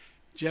things,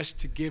 just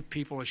to give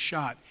people a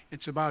shot.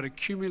 It's about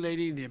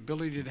accumulating the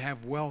ability to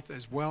have wealth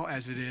as well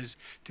as it is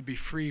to be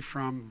free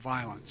from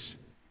violence.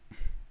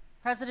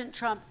 President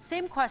Trump,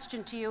 same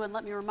question to you, and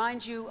let me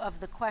remind you of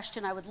the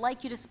question. I would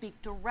like you to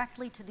speak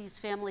directly to these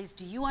families.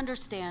 Do you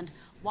understand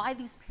why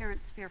these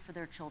parents fear for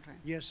their children?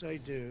 Yes, I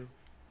do.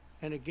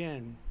 And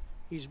again,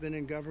 he's been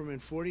in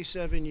government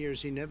 47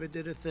 years. He never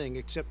did a thing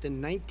except in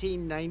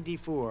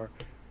 1994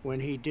 when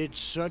he did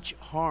such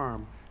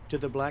harm to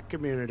the black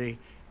community.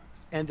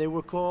 And they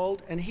were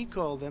called, and he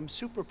called them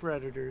super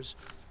predators.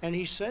 And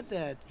he said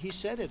that. He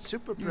said it,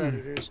 super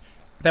predators.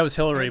 That was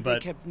Hillary, And but they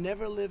kept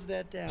never lived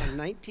that down.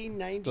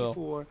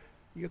 1994,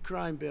 your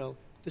crime bill,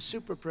 the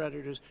super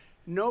predators.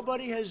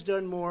 Nobody has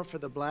done more for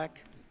the black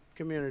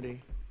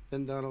community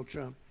than Donald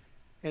Trump.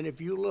 And if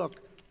you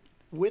look,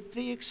 with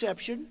the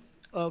exception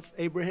of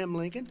Abraham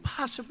Lincoln,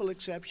 possible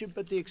exception,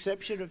 but the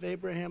exception of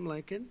Abraham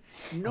Lincoln,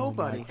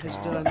 nobody has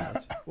done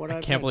what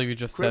I've can't done. believe you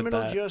just said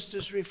Criminal that.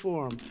 justice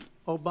reform.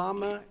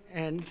 Obama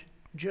and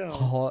Joe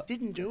Oh.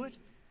 didn't do it.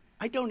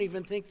 I don't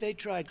even think they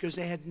tried because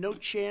they had no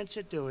chance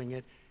at doing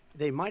it.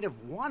 They might have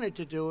wanted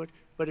to do it,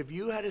 but if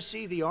you had to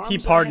see the arms he I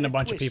had pardoned a to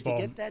bunch of twist to people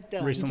get that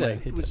done, recently.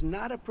 He it was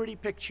not a pretty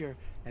picture,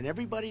 and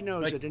everybody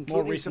knows Like, it, more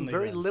including some recently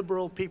very then.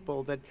 liberal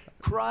people that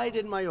cried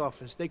in my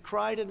office. They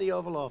cried in the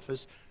Oval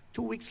Office.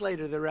 2 weeks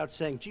later, they're out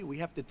saying, gee, we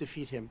have to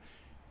defeat him.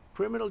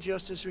 Criminal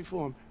justice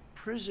reform,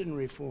 prison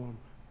reform,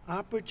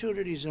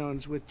 opportunity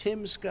zones with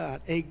Tim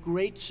Scott, a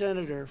great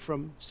senator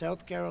from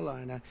South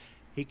Carolina.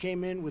 He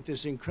came in with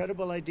this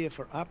incredible idea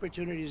for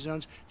opportunity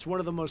zones. It's one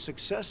of the most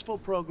successful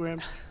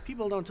programs.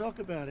 People don't talk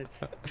about it.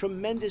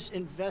 Tremendous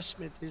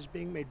investment is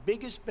being made.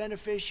 Biggest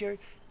beneficiary,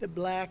 the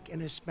black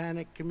and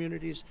Hispanic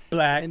communities.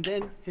 Black. And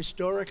then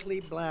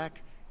historically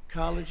black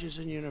colleges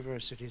and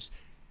universities.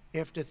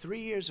 After 3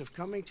 years of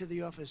coming to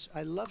the office,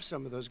 I love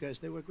some of those guys.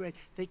 They were great.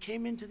 They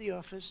came into the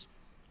office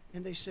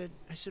and they said,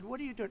 I said, what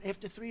are you doing?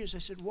 After 3 years, I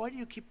said, why do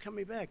you keep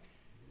coming back?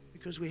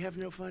 Because we have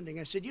no funding.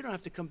 I said, you don't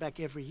have to come back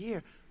every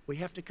year. We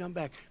have to come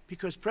back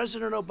because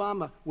President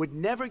Obama would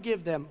never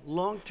give them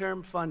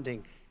long-term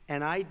funding,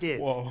 and I did.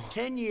 Whoa.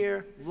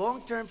 10-year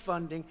long-term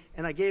funding,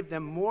 and I gave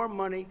them more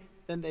money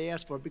than they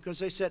asked for because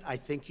they said, I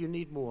think you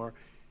need more.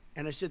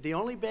 And I said, the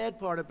only bad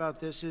part about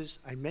this is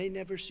I may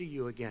never see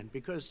you again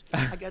because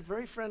I got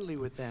very friendly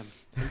with them,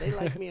 and they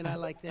like me and I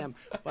like them.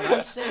 But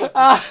I saved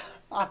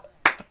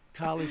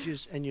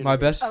colleges and universities. My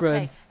best Okay,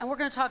 friends. and we're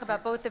going to talk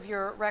about both of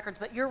your records,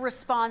 but your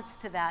response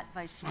to that,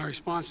 Vice My President.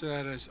 response to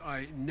that is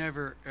I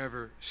never,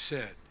 ever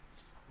said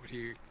what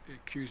he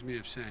accused me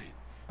of saying.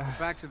 The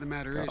fact of the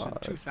matter is, in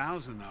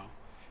 2000, though,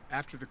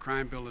 after the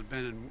crime bill had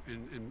been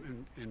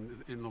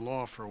in the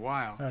law for a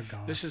while, Oh,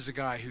 God. this is the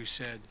guy who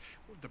said,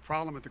 the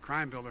problem with the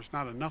crime bill, there's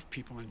not enough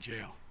people in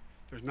jail.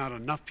 There's not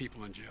enough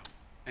people in jail.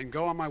 And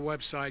go on my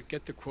website,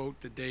 get the quote,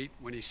 the date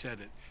when he said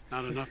it.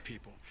 Not enough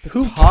people.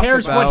 who Talk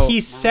cares what about he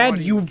said?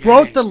 marauding You gangs.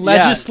 wrote the Yeah.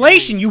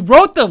 legislation. You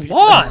wrote the People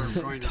who are laws.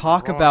 going to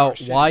Talk maraud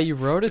about our why cities. you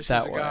wrote it This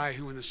that is a way. guy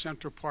who in the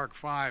Central Park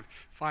five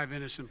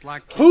innocent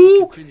black kids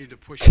Who continued to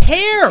push and make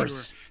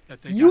cares? sure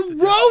that they You got the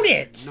death wrote penalty.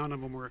 it.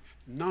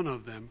 None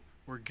of them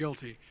were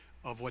guilty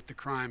of the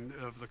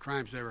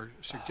crimes they were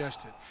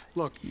suggested.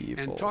 Look,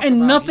 Evil. and talk And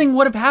about nothing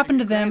would have happened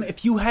to them granted,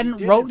 if you he hadn't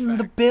did, in written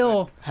the fact,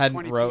 bill. but Hadn't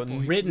 20 wrote people,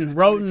 and- he Written, committed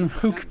wrote, 20 and who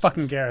sentences.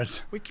 fucking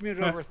cares? We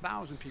commuted over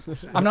 1,000 people.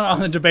 I'm not on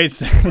the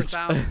debate Over stage.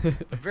 1,000.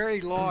 The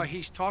very law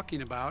he's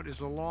talking about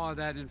is a law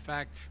that, in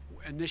fact,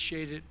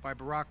 initiated by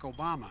Barack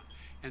Obama.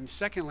 And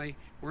secondly,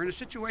 we're in a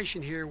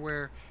situation here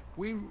where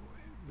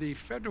the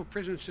federal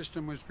prison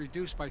system was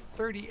reduced by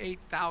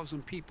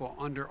 38,000 people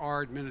under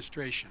our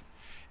administration.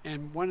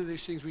 And one of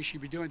these things we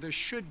should be doing, there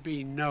should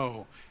be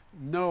no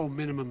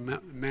minimum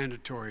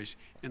mandatories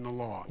in the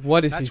law.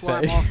 What does That's he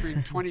why say? I'm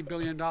offering $20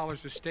 billion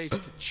to states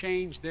to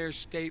change their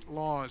state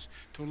laws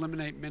to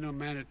eliminate minimum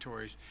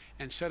mandatories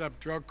and set up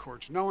drug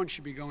courts. No one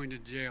should be going to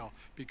jail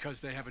because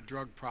they have a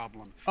drug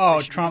problem. Oh,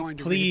 They should be Trump, going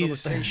to please,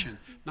 rehabilitation,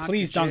 not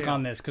please to dunk jail.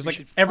 on this, because We like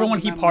should everyone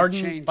he fundamentally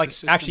pardoned, change like the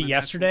system, actually and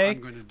that's what yesterday,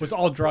 I'm gonna do. was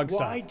all drug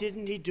Why stuff.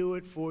 didn't he do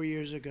it 4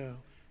 years ago?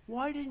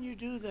 Why didn't you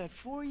do that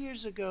 4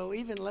 years ago,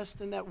 even less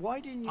than that?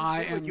 Why didn't you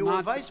I do it? am You were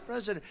not- vice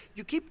president.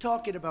 You keep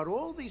talking about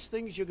all these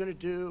things you're going to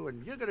do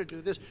and you're going to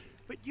do this,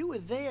 but you were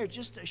there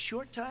just a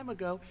short time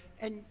ago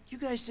and you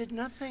guys did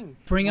nothing.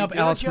 Bring up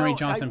Alice Marie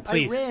Johnson,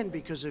 please. I ran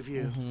because of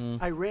you.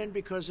 I ran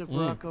because of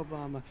Barack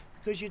Obama,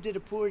 because you did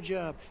a poor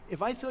job.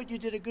 If I thought you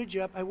did a good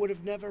job, I would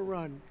have never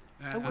run.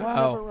 I would have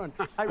Wow. never run.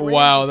 I ran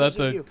Wow, because that's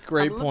of a you.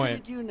 great I'm point.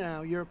 looking at you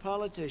now. You're a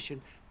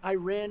politician. I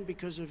ran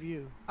because of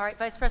you. All right,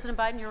 Vice President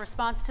Biden, your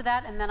response to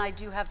that, and then I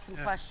do have some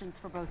questions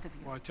for both of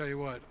you. Well, I tell you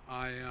what,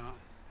 I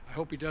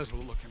hope he does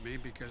look at me,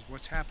 because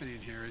what's happening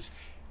here is,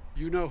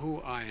 you know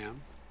who I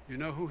am, you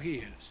know who he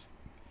is,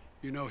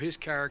 you know his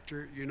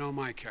character, you know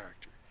my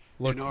character.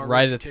 Look you know our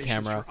right at the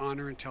reputations camera. for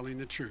honor and telling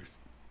the truth.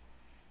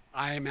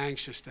 I am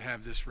anxious to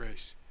have this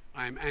race.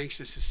 I am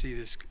anxious to see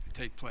this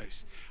take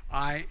place.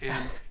 I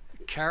am.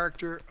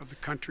 Character of the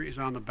country is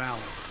on the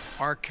ballot.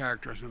 Our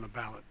character is on the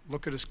ballot.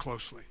 Look at us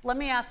closely. Let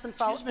me ask some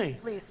follow-up. Excuse me.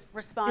 Please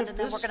respond, If and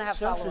then this we're going to have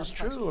stuff follow-up is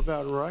true questions.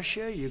 about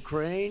Russia,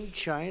 Ukraine,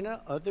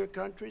 China, other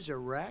countries,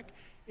 Iraq,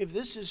 if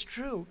this is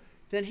true,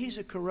 then he's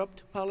a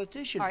corrupt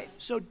politician. All right.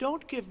 So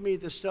don't give me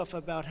the stuff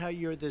about how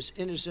you're this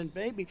innocent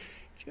baby.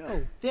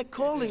 Joe, they're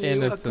calling you a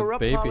Innocent corrupt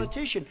baby.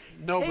 politician.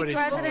 Nobody's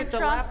Take a look President at the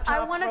Trump, I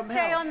laptop wanna from stay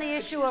hell. on the issue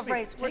Excuse of me,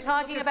 race. We're take a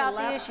talking look at about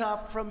the issue.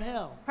 laptop from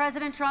hell.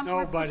 President Trump,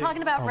 we're Nobody-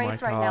 talking about Oh my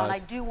race right now, and I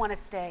God. do want to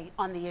stay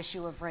on the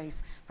issue of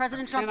race.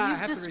 President Trump, And I you've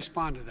have to just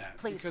respond to that.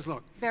 Please, Because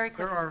look, very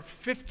there quickly. are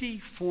 50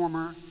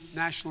 former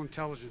national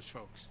intelligence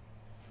folks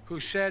who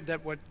said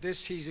that what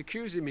he's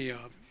accusing me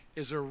of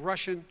is a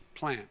Russian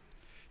plant.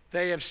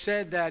 They have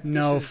said that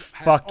No has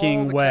fucking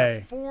all the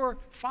way.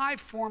 5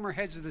 former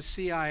heads of the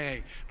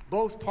CIA,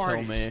 both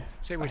parties, me.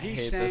 say what I he's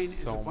hate saying this is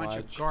so a bunch much.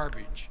 of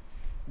garbage.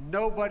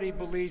 Nobody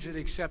believes it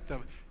except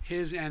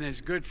his and his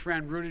good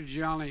friend Rudy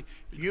Giuliani.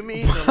 You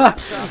mean the laptop?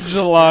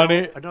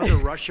 Jelani. Another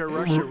Russia.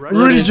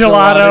 Rudy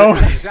Gelato.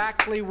 That's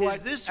exactly what.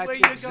 Is this that's where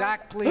you're going?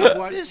 exactly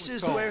what. This was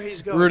is told. where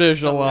he's going. Rudy The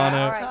Giuliani.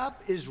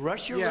 laptop is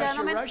Russia, Yeah.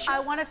 Gentlemen, Russia. I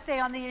want to stay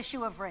on the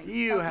issue of race.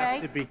 You okay?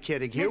 have to be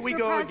kidding. Here we Mr.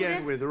 go President,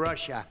 again with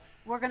Russia.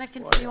 We're going to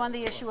continue on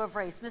the issue of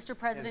race. Mr.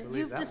 President, believe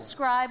you've that one.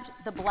 described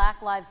the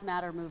Black Lives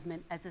Matter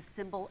movement as a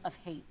symbol of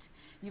hate.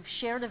 You've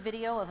shared a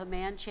video of a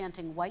man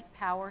chanting white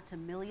power to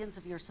millions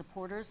of your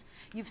supporters.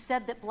 You've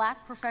said that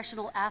black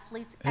professional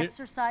athletes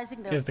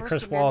exercising their Here's the First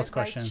Chris Amendment Wallace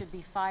rights question. should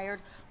be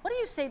fired. What do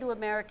you say to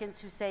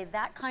Americans who say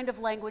that kind of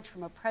language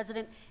from a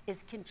president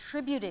is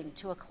contributing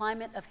to a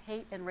climate of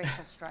hate and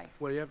racial strife?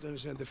 Well, you have to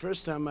understand, the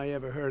first time I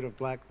ever heard of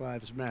Black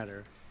Lives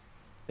Matter,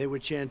 they were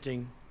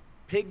chanting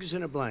pigs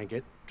in a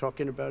blanket,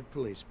 talking about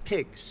police.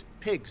 Pigs,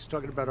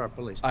 talking about our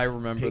police. I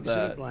remember pigs in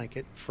that. a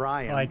blanket,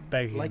 fry 'em Like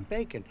bacon. Like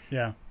bacon.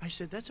 Yeah. I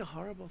said, that's a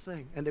horrible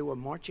thing. And they were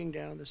marching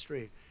down the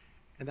street.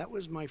 And that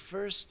was my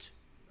first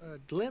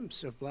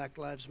glimpse of Black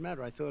Lives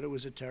Matter. I thought it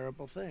was a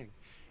terrible thing.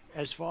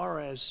 As far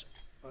as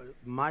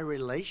my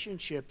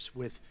relationships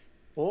with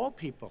all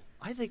people,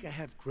 I think I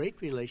have great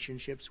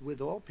relationships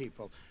with all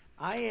people.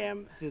 I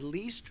am the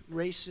least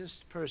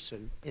racist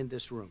person in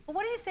this room. Well,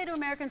 what do you say to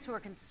Americans who are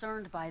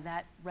concerned by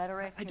that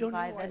rhetoric? I don't know.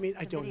 and by I mean,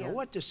 I the don't know videos?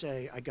 what to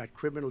say. I got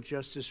criminal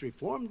justice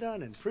reform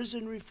done, and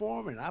prison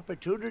reform, and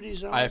opportunity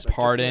zones. I took care of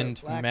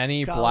pardoned black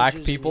many colleges black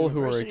and people who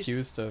were universities.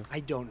 accused of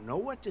I don't know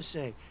what to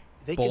say.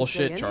 They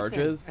bullshit can say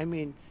charges. anything. I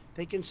mean,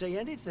 they can say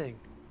anything.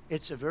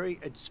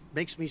 It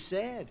makes me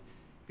sad,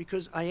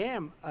 because I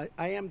am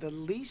the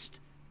least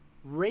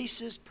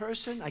racist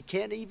person. I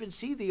can't even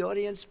see the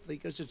audience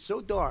because it's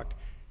so dark.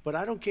 But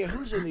I don't care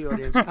who's in the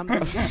audience. I'm the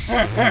least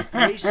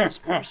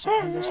racist person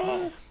in this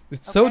room.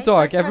 It's so Okay,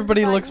 dark. Vice President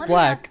Everybody Biden, looks let me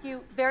black. ask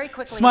you very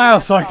quickly. Smile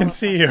one so I can follow-up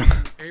see you.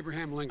 question.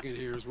 Abraham Lincoln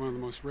here is one of the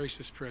most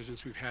racist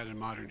presidents we've had in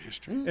modern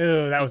history.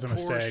 Ew, that was a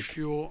Pours mistake.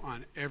 fuel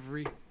on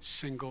every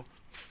single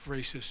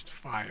racist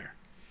fire.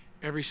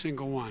 Every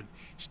single one.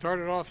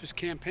 Started off his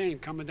campaign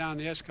coming down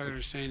the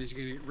escalator saying he's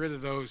going to get rid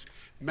of those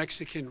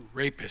Mexican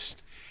rapists.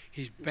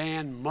 He's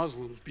banned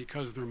Muslims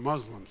because they're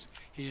Muslims.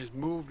 He has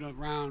moved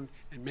around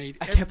and made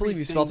I can't believe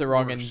you everything spelled it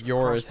wrong in worse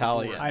your across the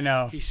board. Italian. I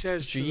know. He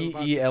says to the- about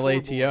the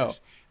G-E-L-A-T-O. poor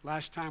boys,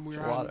 last time we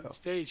were on Gelato.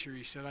 stage here,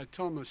 he said, I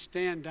told him to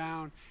stand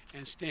down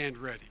and stand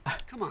ready.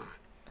 Come on.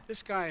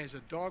 This guy is a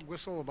dog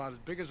whistle about as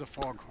big as a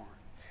foghorn.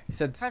 He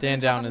said President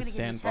stand Trump, down I'm and gonna give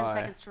you stand 10 by.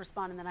 seconds to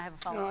respond, and then I have a No,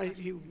 follow-up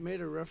question. he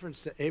made a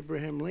reference to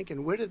Abraham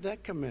Lincoln. Where did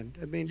that come in?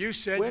 I mean, You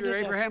said where you're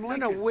did that- Abraham No,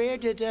 Lincoln. where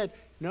did that?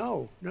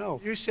 No.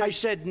 You said- I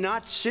said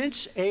not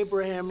since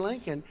Abraham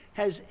Lincoln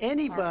has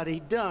anybody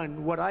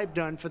done what I've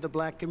done for the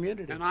black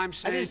community. And I'm I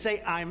saying- didn't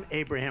say I'm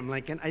Abraham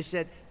Lincoln. I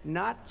said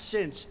not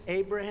since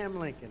Abraham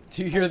Lincoln.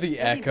 Do you hear has the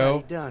anybody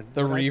echo? done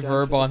The what I've done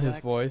reverb for the on his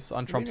black voice,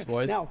 on Trump's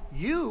voice? community. Now,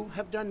 you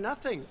have done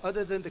nothing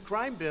other than the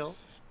crime bill,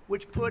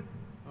 which put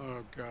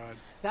Oh, God.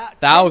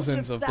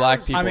 thousands of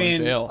black people I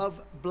mean- in jail.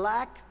 of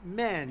black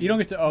men. You don't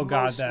get to, oh,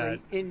 God, mostly that.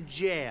 in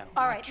jail.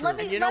 All right, let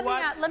me And you know let me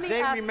what? a- let me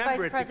they ask remember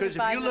Vice it President because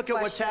if Biden you look a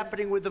at what's question.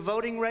 happening with the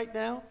voting right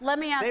now, Let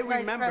me ask they Vice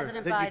remember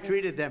President that Biden you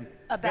treated them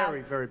about-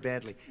 very, very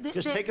badly. The-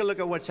 Just the- take a look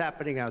at what's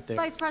happening out there.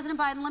 Vice President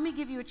Biden, let me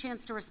give you a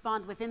chance to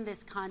respond within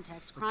this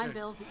context. Crime Okay.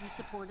 bills that you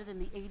supported in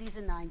the 80s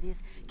and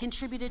 90s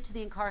contributed to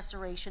the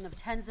incarceration of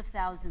tens of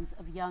thousands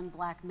of young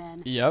black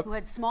men Yep. who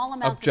had small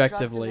amounts of drugs in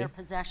Objectively. their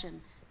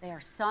possession. They are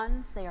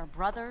sons, they are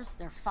brothers,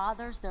 they're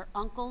fathers, they're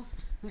uncles,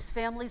 whose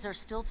families are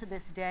still to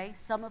this day,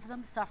 some of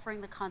them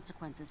suffering the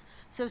consequences.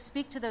 So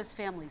speak to those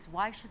families.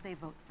 Why should they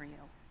vote for you?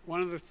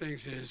 One of the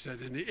things is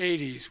that in the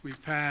 80s, we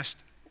passed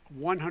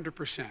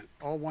 100%,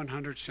 all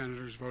 100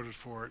 senators voted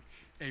for it,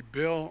 a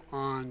bill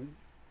on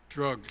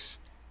drugs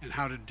and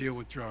how to deal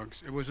with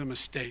drugs. It was a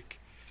mistake.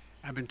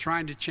 I've been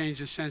trying to change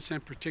the since then,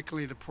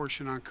 particularly the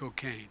portion on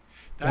cocaine.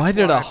 That's Why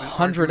did why I've been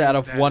 100 arguing out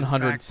of that, in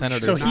 100 fact, we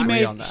senators should So not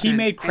agree on that? he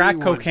made crack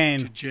anyone cocaine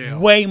to jail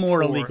way more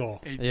for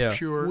illegal. A Yeah.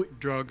 pure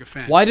drug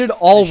offense. Why did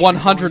all They should be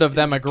 100 going of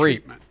them into agree?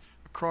 treatment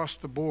across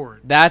the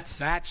board. That's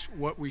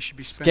what we should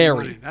be scary.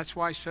 spending money. That's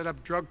why I set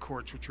up drug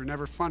courts, which were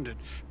never funded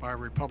by our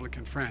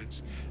Republican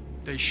friends.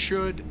 They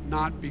should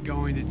not be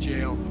going to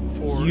jail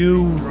for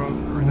You a drug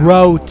or an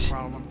wrote alcohol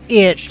problem.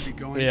 it. They should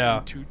be going Yeah.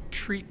 into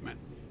treatment.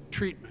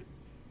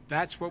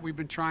 That's what we've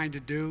been trying to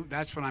do.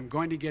 That's what I'm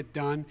going to get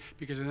done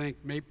because I think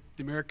the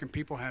American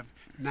people have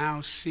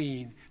now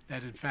seen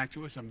that, in fact, it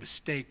was a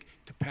mistake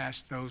to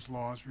pass those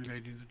laws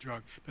relating to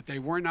drug. But they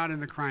were not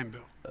in the crime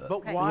bill.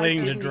 But why Relating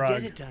to didn't he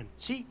drug. get it done?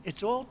 See,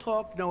 it's all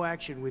talk, no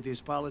action with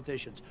these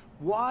politicians.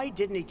 Why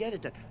didn't he get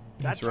it done?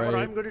 That's what right.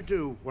 I'm going to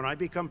do when I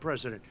become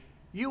president.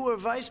 You were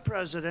vice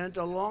president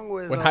along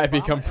with When I Obama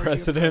become as your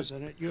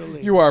president, you're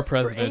leading. you are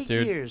president, For 8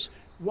 dude. years.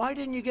 Why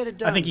didn't you get it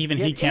done? I think even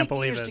You he had can't 8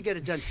 believe years it. to get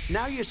it done.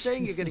 Now you're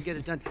saying you're going to get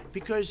it done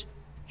because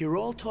you're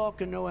all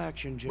talk and no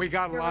action, Jim. We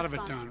got a Your lot of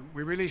response. it done.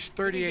 We released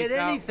didn't get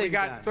 38,000. We anything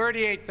got done.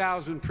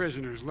 38,000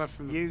 prisoners left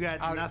from the. You got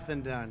out-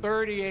 nothing done.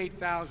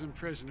 38,000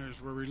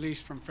 prisoners were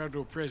released from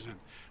federal prison.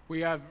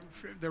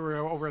 There were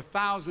over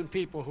 1,000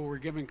 people who were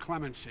given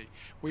clemency.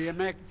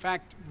 In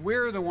fact,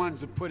 we're the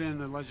ones that put in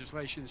the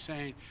legislation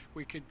saying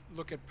we could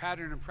look at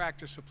pattern and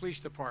practice of police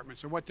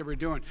departments and what they were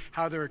doing,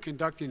 how they were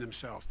conducting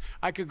themselves.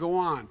 I could go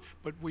on,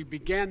 but we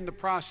began the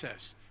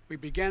process.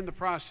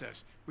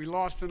 We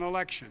lost an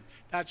election.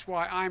 That's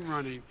why I'm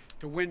running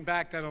to win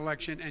back that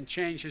election and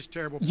change his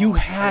terrible policy. You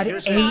had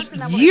Here's 8 Response,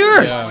 and then we'll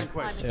years. go to One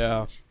question.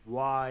 Yeah.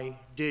 Why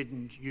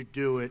didn't you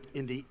do it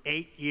in the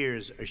 8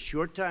 years, a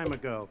short time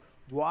ago?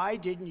 Why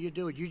didn't you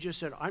do it? You just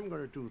said, I'm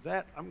going to do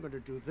that, I'm going to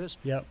do this.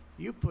 Yep.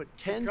 You put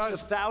tens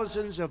Because- of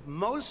thousands of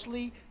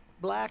mostly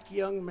black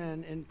young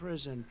men in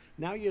prison.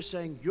 Now you're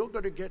saying you're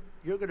going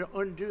to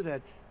undo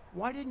that.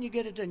 Why didn't you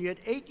get it done? You had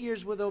 8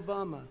 years with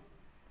Obama.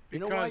 You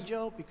know why, Because-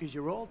 Joe? Because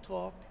you're all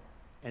talk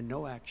and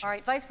no action. All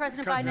right, Vice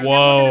President Because- Biden, and then we're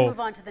going Whoa. to move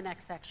on to the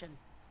next section.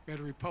 We had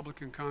a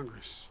Republican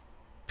Congress.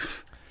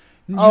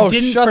 You Oh,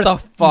 didn't shut for- the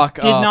fuck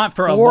you did up. not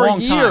for a 4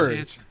 long years. time.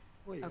 Answer.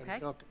 Well,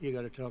 Okay. You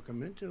got to talk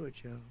them into it,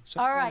 Joe. All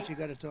Sometimes right. you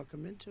got to talk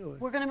them into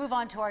it. We're going to move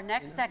on to our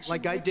next section,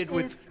 Like I which did is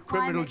with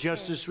criminal climate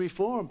justice change.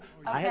 reform.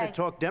 I had Okay. to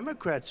talk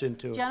Democrats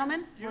into it.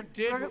 Gentlemen, You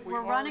did what we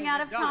we're running out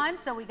of already done. time,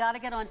 so we got to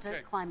get on to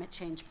Okay. climate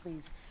change,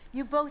 please.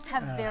 You both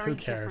have very who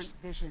cares? different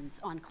visions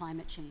on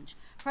climate change.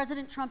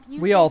 President Trump,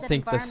 you We say all that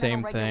think the same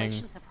environmental thing.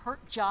 regulations have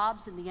hurt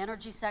jobs in the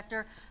energy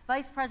sector.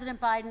 Vice President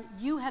Biden,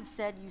 you have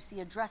said you see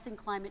addressing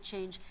climate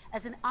change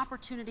as an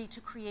opportunity to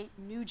create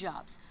new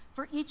jobs.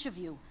 For each of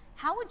you,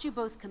 how would you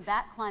both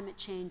combat climate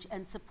change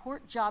and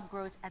support job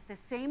growth at the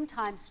same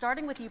time?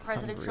 Starting with you,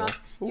 President Trump,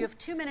 you have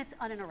 2 minutes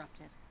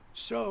uninterrupted.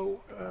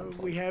 So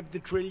we have the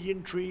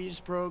Trillion Trees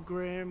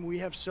program. We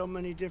have so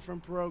many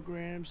different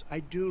programs. I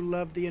do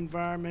love the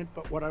environment,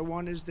 but what I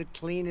want is the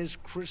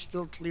cleanest,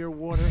 crystal clear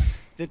water,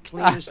 the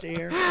cleanest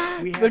air.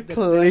 We have the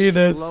cleanest.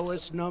 best,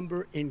 lowest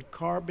number in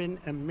carbon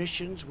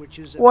emissions, which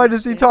is. Why big does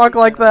he savings talk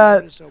like I that?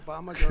 notice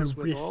Obama goes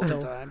with all the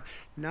Crystal. time.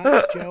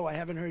 Not Joe. I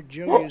haven't heard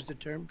Joe use the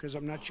term because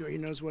I'm not sure he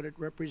knows what it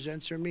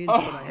represents or means,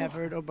 but I have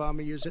heard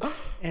Obama use it.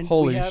 And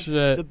Holy we have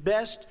shit. the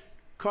best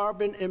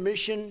carbon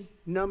emission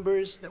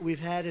numbers that we've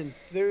had in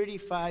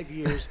 35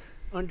 years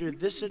under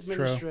this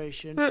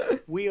administration.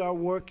 We are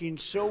working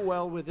so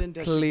well with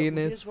industry. But here's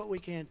Cleanest. what we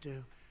can't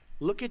do.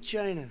 Look at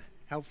China,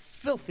 how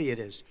filthy it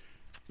is.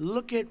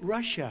 Look at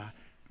Russia.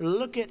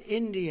 Look at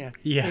India.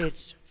 Yeah.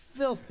 It's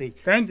filthy.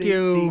 Thank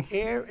you. The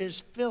air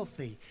is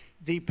filthy.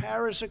 The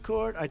Paris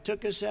Accord, I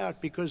took us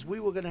out because we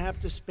were going to have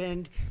to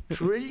spend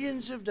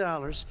trillions of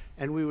dollars,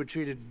 and we were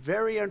treated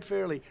very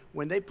unfairly.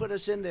 When they put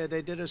us in there,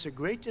 they did us a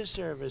great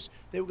disservice.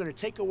 They were going to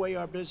take away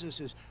our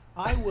businesses.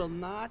 I will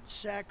not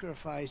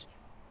sacrifice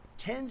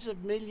tens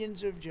of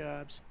millions of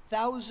jobs,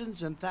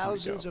 thousands and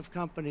thousands of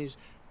companies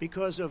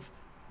because of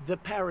the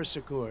Paris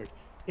Accord.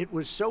 It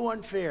was so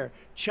unfair.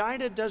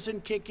 China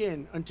doesn't kick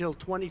in until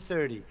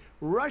 2030.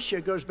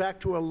 Russia goes back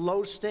to a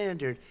low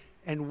standard,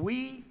 and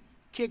we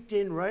kicked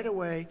in right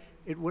away.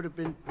 It would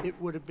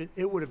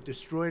have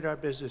destroyed our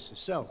businesses.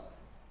 So,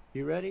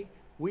 you ready?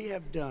 We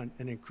have done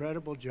an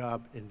incredible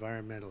job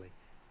environmentally.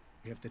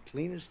 We have the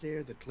cleanest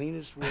air, the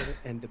cleanest water,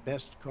 and the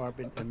best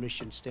carbon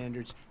emission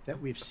standards that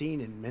we've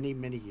seen in many,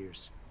 many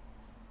years.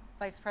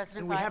 Vice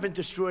President And we Biden. haven't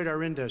destroyed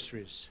our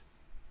industries.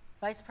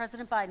 Vice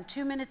President Biden,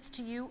 2 minutes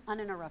to you,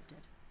 uninterrupted.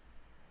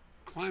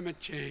 Climate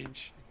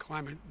change,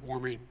 climate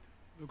warming,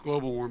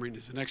 global warming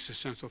is an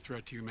existential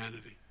threat to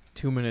humanity.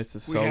 2 minutes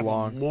is We so have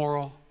long. a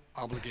moral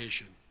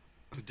obligation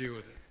to deal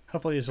with it.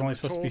 Hopefully, there's only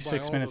supposed to be Told by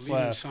 6 all minutes the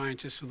leading left.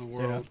 scientists in the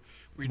world,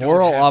 we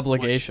Moral don't have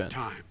obligation. Much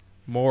time.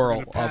 Moral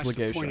We're gonna pass the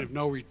point obligation. of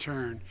no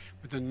return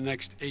within the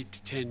next 8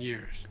 to 10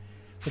 years.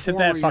 They said 4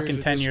 that years fucking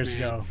of 10 this years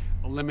man ago.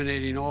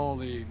 Eliminating all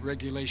the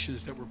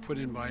regulations that were put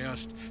in by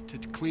us to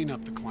clean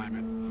up the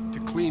climate, to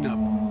clean up,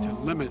 to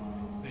limit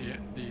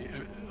the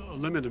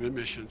limit of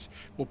emissions,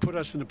 will put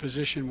us in a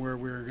position where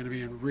we're going to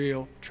be in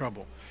real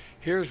trouble.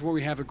 Here's where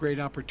we have a great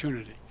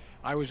opportunity.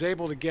 I was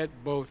able to get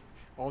both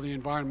all the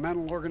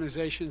environmental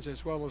organizations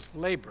as well as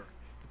labor,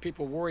 the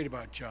people worried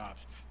about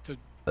jobs, to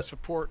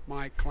support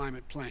my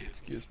climate plan.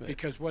 Excuse me.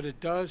 Because what it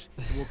does,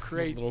 it will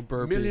create little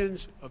burpee.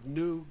 millions of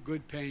new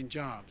good-paying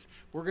jobs.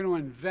 We're going to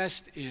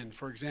invest in,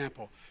 for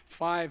example,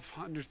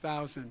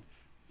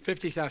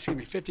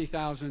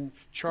 50,000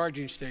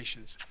 charging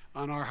stations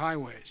on our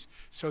highways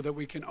so that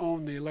we can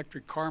own the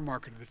electric car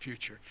market of the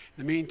future.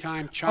 In the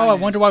meantime, China I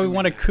wonder is why we doing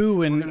want a that.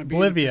 coup in We're gonna be a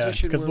Bolivia,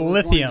 position 'cause where the we're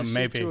going to lithium, see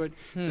maybe. to it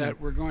that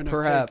we're going to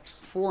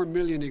Perhaps. take 4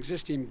 million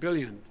existing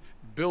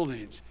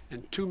buildings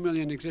and 2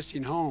 million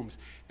existing homes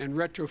and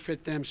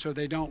retrofit them so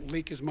they don't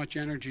leak as much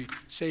energy,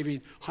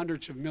 saving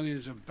hundreds of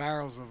millions of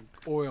barrels of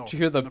oil. Did you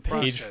hear the in page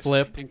process,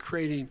 flip? and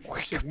creating a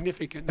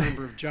significant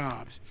number of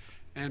jobs.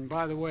 And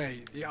by the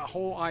way, the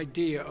whole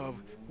idea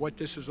of what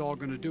this is all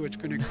going to do, it's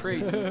going to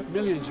create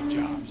millions of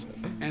jobs,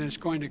 and it's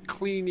going to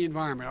clean the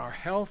environment. Our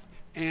health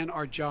and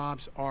our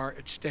jobs are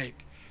at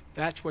stake.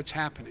 That's what's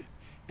happening.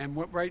 And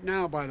what right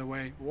now, by the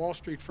way, Wall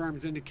Street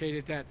firms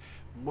indicated that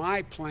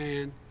my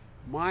plan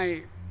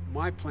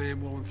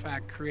will in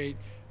fact create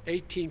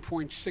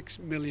 18.6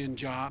 million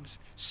jobs,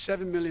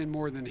 7 million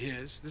more than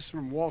his. This is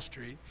from Wall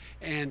Street,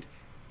 and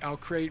I'll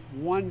create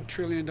 $1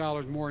 trillion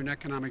more in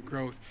economic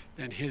growth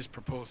than his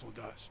proposal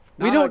does.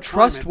 We Not don't on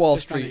trust climate, Wall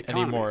just on the Street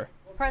economy. anymore.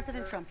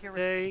 President Trump, your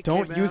response. They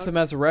Don't came use out them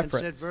as a and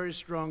reference. said very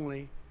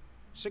strongly,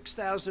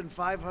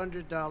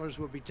 $6,500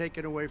 will be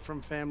taken away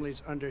from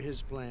families under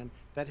his plan.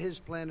 That his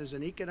plan is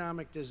an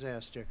economic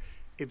disaster.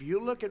 If you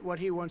look at what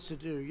he wants to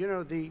do,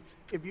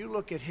 if you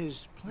look at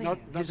his plan, his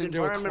Nothing to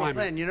do with environmental climate.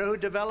 plan, you know who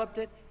developed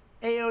it?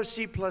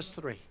 AOC plus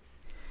 3.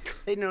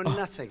 They know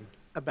nothing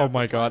about Oh the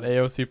my God, climate.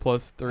 AOC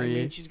plus I mean,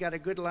 3. she's got a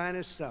good line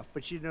of stuff,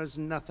 but she knows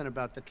nothing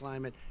about the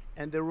climate.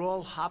 And they're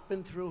all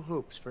hopping through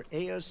hoops for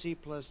AOC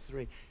plus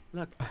 3.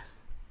 Look,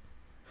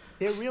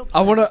 they're real.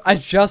 I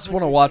just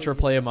want to watch her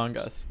play Among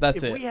Us.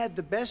 That's If we it. had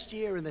the best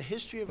year in the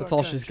history of That's our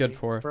all she's good country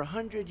for. For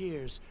 100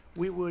 years,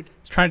 we would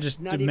It's trying to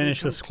just not diminish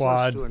even the come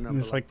squad. close to a And number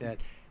it's like like, that.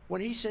 When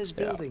he says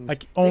buildings,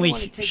 Like, they only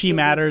wanna take she buildings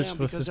matters down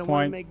was because his they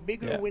wanna point. make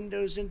bigger Yeah.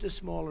 windows into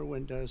smaller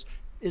windows.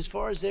 As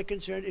far as they're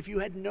concerned, if you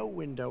had no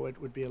window, it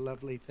would be a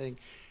lovely thing.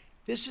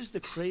 This is the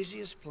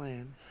craziest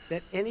plan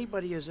that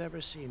anybody has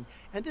ever seen.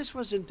 And this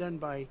wasn't done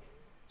by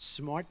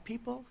smart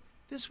people.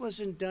 This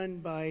wasn't done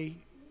by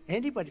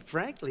anybody.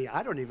 Frankly,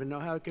 I don't even know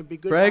how it can be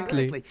good.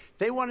 Frankly.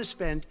 They want to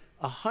spend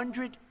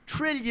 $100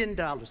 trillion.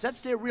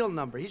 That's their real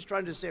number. He's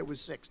trying to say it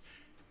was 6.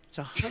 It's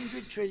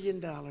 $100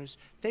 trillion.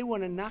 They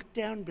want to knock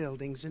down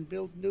buildings and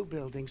build new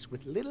buildings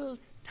with little,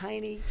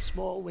 tiny,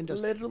 small windows.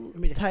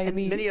 And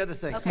tiny, many other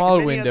things. small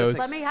And many other windows.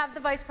 things. Let me have the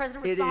Vice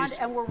President It respond, is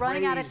and we're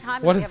running out of crazy.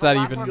 time. What and we does have a that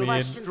lot even more mean?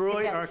 questions to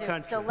Destroy get our to.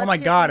 country. So Oh let's my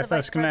hear God, from the if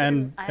that's Vice going to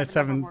end President. I at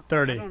have a number more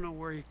 7:30. I don't know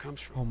where he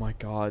comes from. Oh my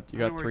God, you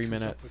I don't got know 3 where he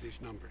comes up with minutes.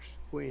 these numbers.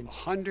 Queens.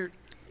 100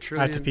 I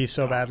trillion. had to pee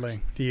so badly.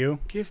 Do you?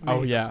 Give me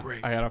Oh a yeah,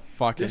 break. I gotta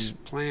fucking. This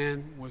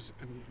plan was.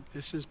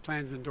 This is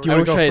plans endorsed. Do you I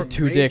wanna wish go I for had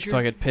 2 dicks so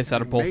I could piss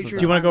out of both of major- them.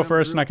 Do you want to go environmental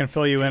first and I group can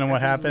fill you in on what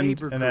and happened?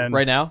 labor And group. then,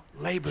 Right now?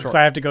 labor because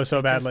I have to go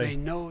so because badly. they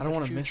know I don't the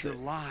wanna miss future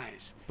it.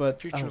 lies. But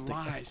the I future don't think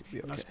that lies would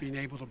be in us okay. being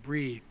able to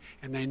breathe,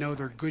 and they know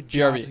they're good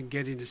GRV. jobs in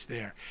getting us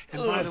there.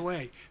 And by the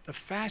way, the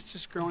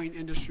fastest growing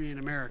industry in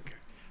America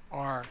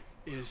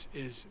is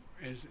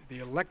the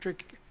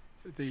electric,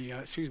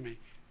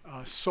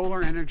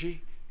 solar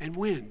energy and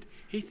wind.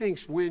 He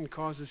thinks wind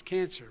causes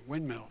cancer,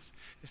 windmills.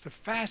 It's the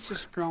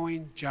fastest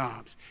growing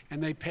jobs,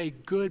 and they pay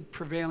good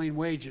prevailing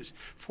wages,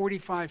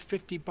 $45,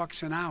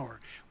 $50 an hour.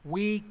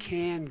 We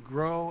can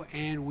grow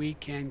and we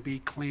can be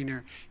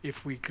cleaner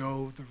if we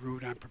go the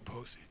route I'm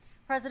proposing.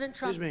 President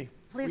Trump, Excuse me.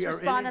 please We are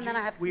respond, and then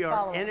I have some We are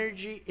follow-ups.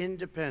 energy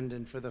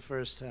independent for the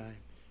first time.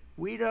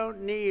 We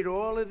don't need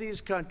all of these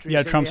countries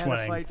Yeah, that Trump's we had to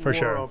winning, fight for war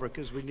sure. over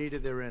because we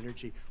needed their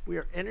energy. We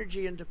are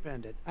energy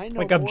independent. I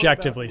know Like, more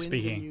objectively about wind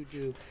speaking. than you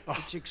do.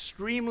 It's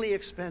extremely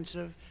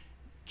expensive,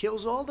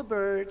 kills all the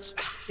birds.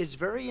 It's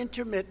very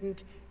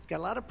intermittent. It's got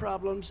a lot of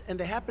problems, and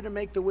they happen to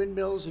make the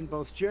windmills in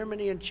both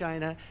Germany and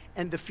China.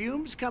 And the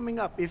fumes coming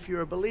up, if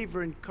you're a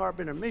believer in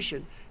carbon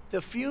emission, the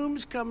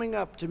fumes coming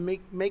up to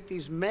make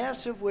these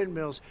massive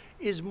windmills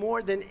is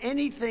more than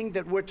anything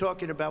that we're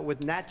talking about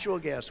with natural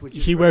gas, which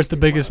is He very wears the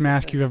cheap. biggest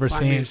mask you've ever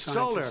Find me seen. a scientist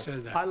Solar.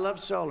 said that. I love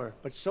solar,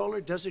 but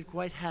solar doesn't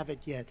quite have it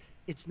yet.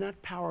 It's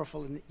not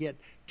powerful yet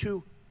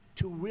to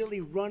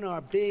really run our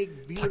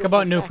big, beautiful Talk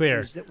about nuclear.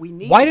 factories that we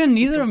need. Why didn't to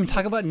neither of them compete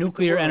talk about with the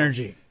nuclear world.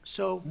 energy?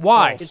 So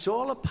Why? It's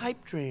all a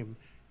pipe dream.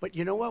 But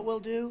you know what we'll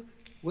do?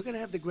 We're going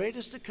to have the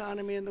greatest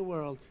economy in the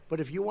world.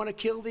 But if you want to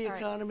kill the All right.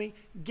 economy,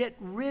 get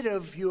rid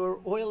of your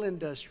oil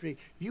industry.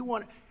 You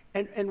want.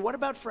 And what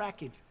about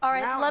fracking? All right,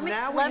 Now let me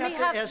ask let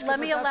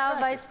him me about allow fracking.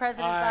 Vice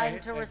President I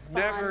Biden to have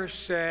respond. never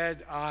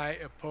said I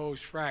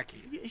oppose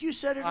fracking. You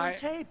said it on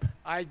tape.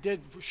 I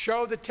did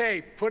show the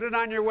tape. Put it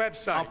on your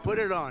website. I'll put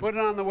it on. Put it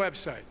on the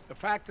website. The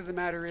fact of the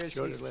matter is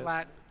Show he's the list.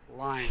 flat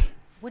lying.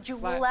 Would you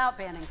Flat- rule out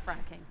banning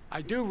fracking?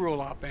 I do rule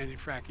out banning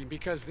fracking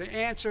because the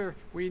answer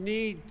we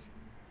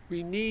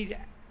need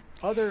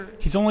other.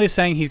 He's only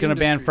saying he's going to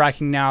ban industries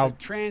fracking now, to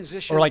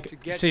transition or like to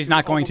get say he's to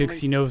not going to because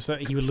he ultimately knows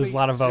that he would lose a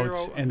lot of complete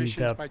votes zero in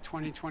emissions the. by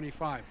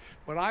 2025.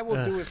 What I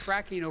will do with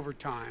fracking over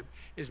time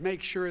is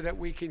make sure that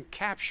we can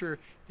capture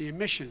the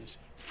emissions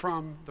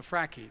from the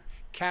fracking,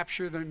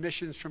 capture the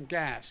emissions from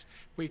gas.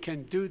 We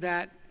can do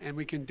that, and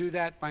we can do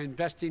that by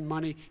investing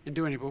money and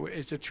doing it. But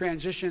it's a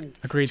transition.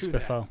 Agreed, to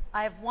that. Spiffo.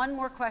 I have one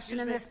more question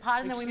in this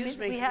pod, and then Excuse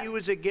we me. have. He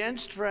was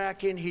against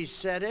fracking. He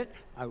said it.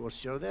 I will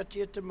show that to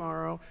you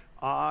tomorrow.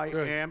 I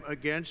Good. am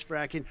against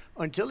fracking.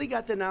 Until he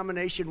got the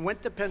nomination,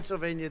 went to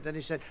Pennsylvania, then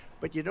he said,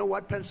 but you know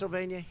what,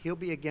 Pennsylvania? He'll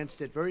be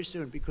against it very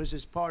soon because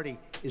his party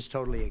is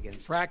totally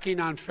against it.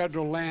 Fracking on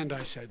federal land,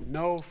 I said.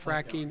 No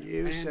fracking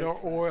You and said or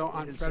fracking. oil You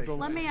on didn't say federal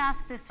Let land. me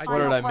ask this What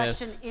final did I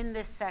question miss? in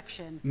this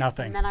section.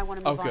 Nothing. And then I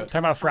want to move Oh, on good. to Talk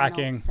about our final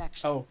fracking.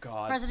 section. Oh,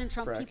 God. President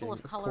Trump, people Fracking, of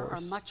of color are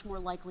course. much more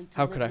likely to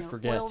How live could I near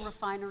forget? oil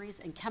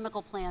refineries and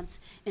chemical plants.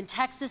 In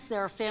Texas,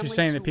 there are families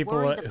saying who that people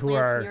worry the who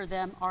plants are- near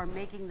them are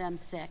making them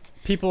sick.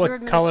 People Your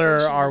of color administration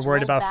are has worried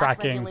rolled about back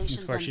fracking. regulations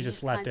That's why on she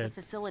just these kinds elected. of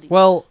facilities.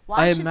 Well, Why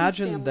I should these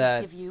imagine families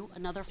that give you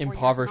another 4 years in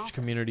impoverished office?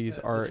 communities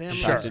The are families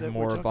impacted that we're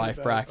more talking by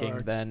about fracking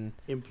are than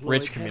employed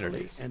rich heavily,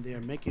 communities. and they're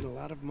making a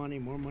lot of money,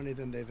 more money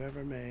than they've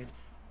ever made.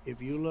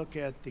 If you look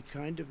at the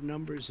kind of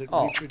numbers that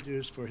Oh. we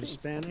produce for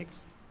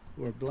Hispanics,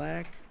 for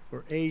Black,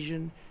 for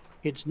Asian,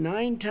 it's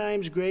 9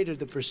 times greater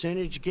the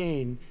percentage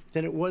gain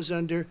than it was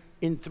under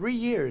in 3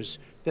 years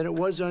than it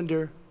was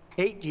under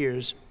 8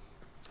 years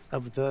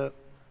of the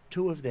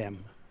 2 of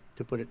them,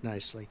 to put it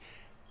nicely.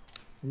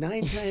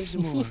 9 times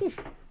more.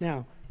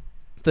 Now,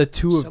 The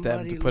two of them,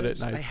 somebody to put it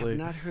lives- I nicely. have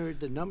not heard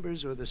the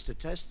numbers or the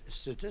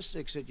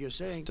statistics that you're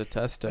saying.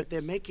 Statistics. But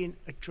they're making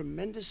a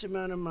tremendous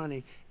amount of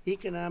money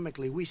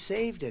economically. We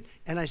saved it.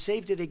 And I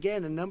saved it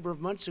again a number of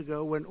months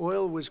ago when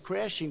oil was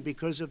crashing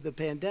because of the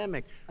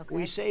pandemic.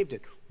 We saved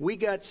it. We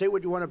got, say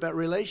what you want about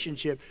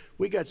relationship,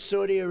 we got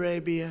Saudi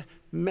Arabia,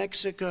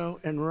 Mexico,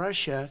 and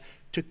Russia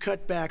to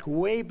cut back,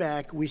 way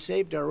back. We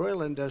saved our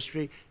oil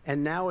industry,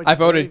 and now it's I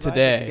voted very vibrant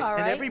today. again. All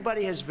And right.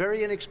 everybody has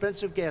very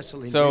inexpensive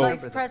gasoline. So- Remember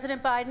Vice that.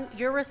 President Biden,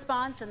 your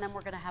response, and then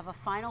we're going to have a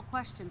final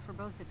question for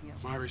both of you.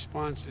 My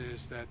response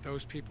is that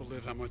those people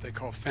live on what they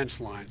call fence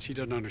lines. He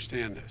doesn't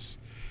understand this.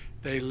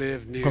 They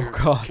live near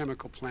God.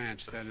 chemical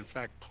plants that, in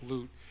fact,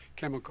 pollute.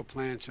 Chemical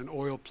plants and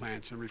oil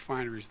plants and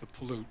refineries that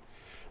pollute.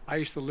 I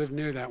used to live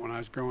near that when I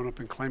was growing up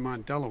in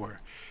Claymont,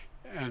 Delaware.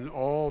 And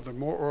all the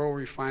more oil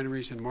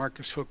refineries in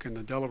Marcus Hook and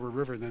the Delaware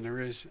River than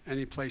there is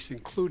any place,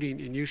 including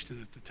in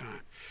Houston at the time.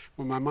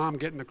 When my mom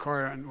get in the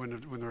car and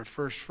when there was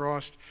first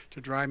frost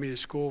to drive me to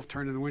school,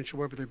 turning the windshield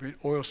wiper, there'd be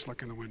oil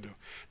slick in the window.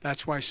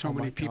 That's why so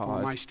many people in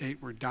God. my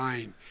state were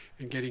dying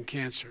and getting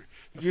cancer.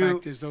 The You-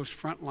 fact is, those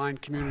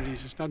frontline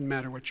communities, it doesn't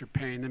matter what you're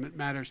paying them, it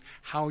matters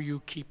how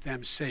you keep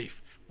them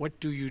safe. What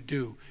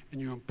do?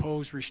 And you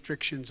impose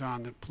restrictions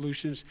on the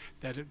pollutions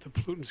the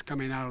pollutants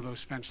coming out of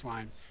those fence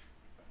line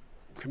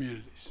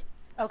communities.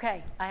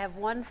 Okay, I have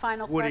one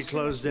final Would he question.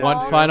 close It down One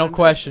falls- final it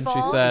question, she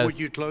falls- says. Would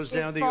you close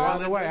down It the falls- oil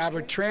By the way, I industry?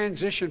 would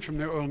transition from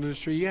the oil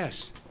industry,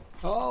 yes.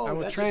 Oh, I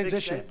will that's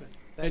transition. a big statement.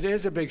 It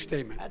is a big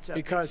statement That's a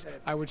big because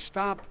statement. I would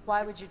stop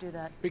Why would you do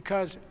that?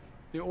 because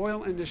the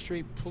oil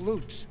industry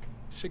pollutes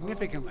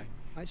significantly.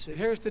 I see.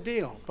 Here's the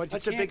deal, but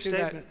That's you a can't big do that.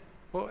 statement.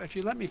 Well, if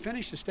you let me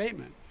finish the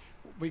statement,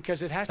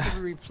 because it has to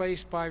be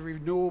replaced by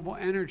renewable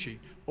energy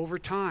over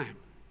time,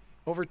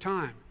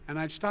 and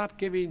I'd stop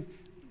giving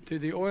to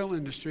the oil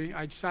industry.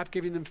 I'd stop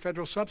giving them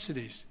federal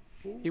subsidies.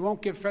 He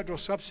won't give federal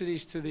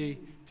subsidies to the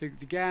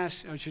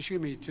gas.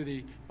 Excuse me,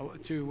 to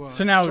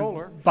So now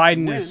solar.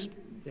 Biden wind. is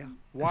Yeah.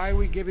 Why are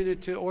we giving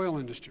it to oil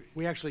industry?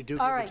 We actually do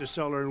All give right. it to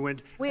solar and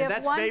wind. We And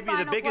have that's one maybe the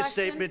final biggest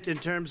question. statement in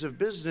terms of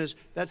business.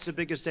 That's the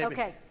biggest statement.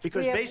 Okay.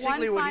 Because We have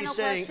basically one what he's final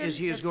saying question, is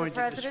he is Mr. going to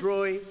President.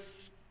 destroy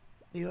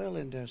the oil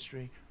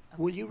industry.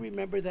 Will you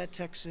remember that,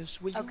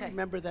 Texas? Will you Okay.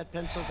 remember that,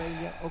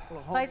 Pennsylvania,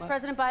 Oklahoma? Vice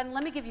President Biden,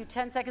 let me give you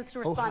 10 seconds to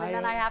respond, and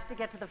then I Ohio. have to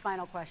get to the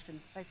final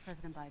question. Vice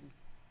President Biden.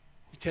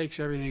 He takes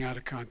everything out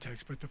of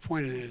context, but the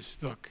point is,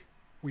 look,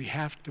 we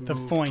have to The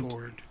move point.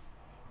 toward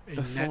a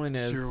The net point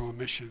is- zero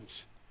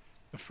emissions.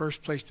 The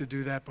first place to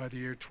do that by the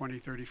year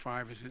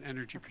 2035 is in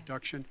energy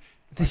production.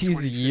 By These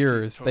 2050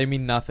 years, total. they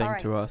mean nothing All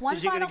right. to us. One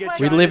Is he gonna final get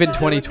question. China We live in No,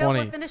 2020.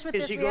 we're finished with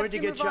Is this. he We going have to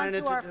to get move on China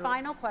to to our do it?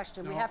 final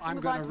question. We No, have to I'm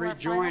move going on to to our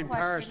final rejoin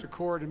Paris question.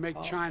 Accord and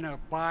make China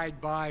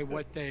abide by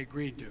what they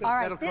agreed to. All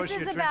That'll right, this cost you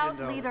is $1 about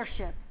trillion.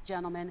 leadership,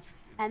 gentlemen.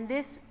 And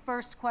this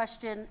first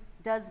question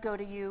does go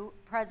to you,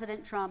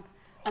 President Trump.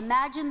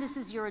 Imagine this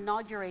is your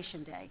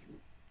inauguration day.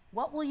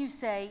 What will you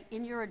say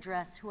in your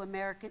address to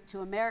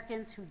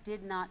Americans who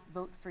did not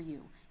vote for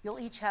you? You'll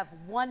each have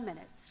 1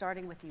 minute,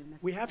 starting with you,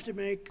 Mr. We have to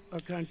make a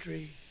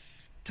country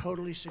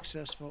totally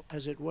successful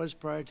as it was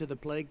prior to the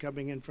plague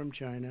coming in from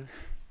China.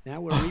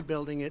 Now we're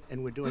rebuilding it,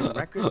 and we're doing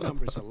record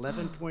numbers,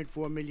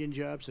 11.4 million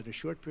jobs in a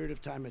short period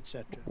of time,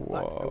 etc. But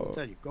I will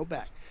tell you, go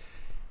back.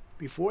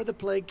 Before the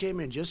plague came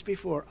in, just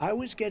before, I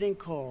was getting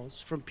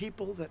calls from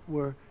people that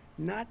were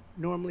not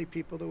normally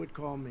people that would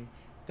call me.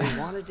 They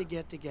wanted to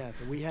get together.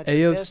 We had the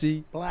AOC.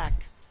 best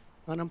black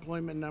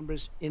unemployment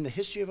numbers in the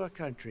history of our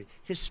country.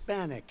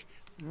 Hispanic,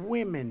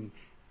 women,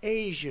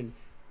 Asian,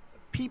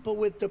 people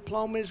with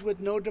diplomas, with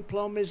no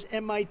diplomas,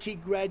 MIT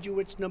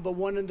graduates,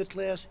 #1 in the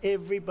class.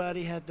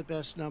 Everybody had the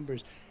best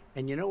numbers.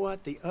 And you know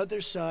what? The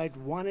other side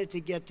wanted to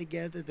get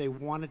together. They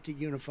wanted to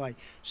unify.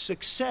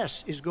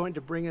 Success is going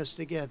to bring us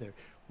together.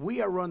 We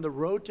are on the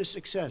road to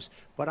success.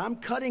 But I'm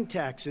cutting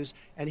taxes,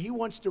 and he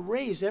wants to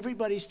raise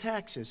everybody's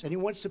taxes, and he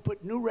wants to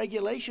put new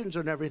regulations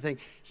on everything.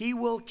 He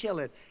will kill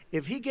it.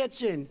 If he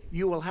gets in,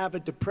 you will have a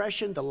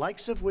depression, the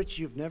likes of which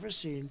you've never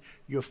seen.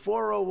 Your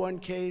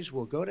 401ks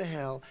will go to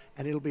hell,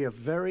 and it'll be a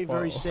very,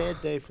 very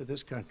sad day for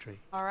this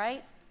country. All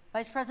right.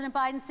 Vice President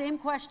Biden, same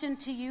question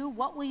to you.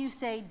 What will you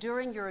say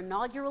during your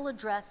inaugural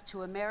address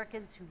to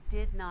Americans who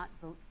did not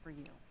vote for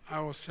you?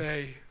 I will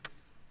say,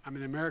 I'm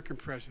an American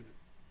president.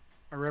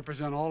 I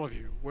represent all of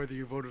you, whether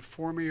you voted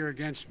for me or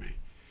against me.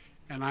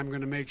 And I'm going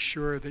to make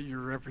sure that you're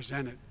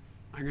represented.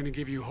 I'm going to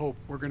give you hope.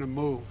 We're going to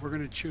move. We're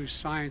going to choose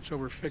science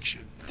over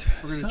fiction.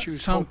 We're going to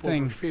choose hope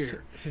over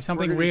fear. Say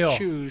something We're real. going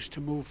to choose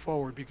to move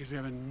forward because we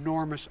have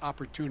enormous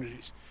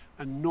opportunities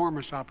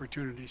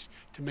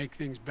to make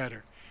things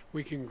better.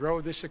 We can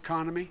grow this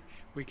economy.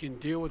 We can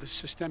deal with the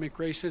systemic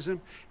racism.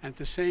 And at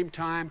the same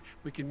time,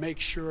 we can make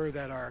sure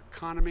that our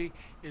economy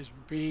is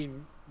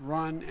being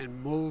run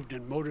and moved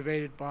and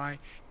motivated by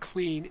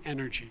clean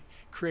energy,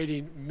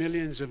 creating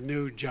millions of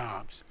new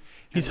jobs.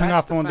 He's And hung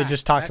that's up the on what they fact.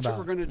 just talked That's about.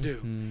 what we're going to do.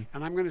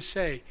 And I'm going to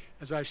say,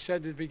 as I said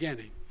at the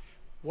beginning,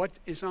 what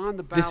is on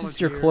the ballot This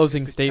is your here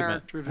closing is the statement.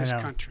 character of I this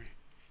know. country.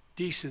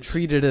 Decency,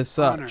 Treat it as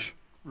honor, such.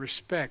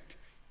 respect,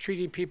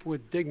 treating people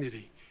with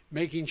dignity,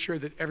 making sure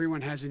that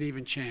everyone has an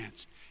even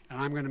chance. And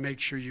I'm going to make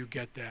sure you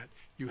get that.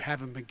 You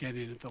haven't been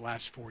getting it the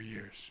last 4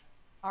 years.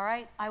 All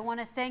right. I want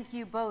to thank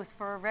you both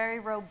for a very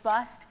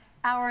robust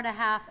hour and a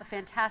half, a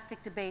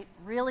fantastic debate.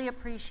 Really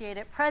appreciate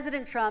it.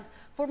 President Trump,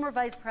 former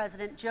Vice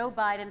President Joe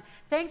Biden,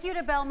 thank you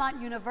to Belmont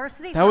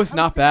University That for was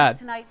not hosting us bad.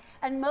 tonight.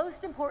 And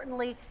most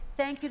importantly,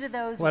 thank you to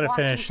those Let it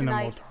watching finish and then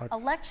we'll tonight. talk.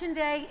 Election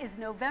Day is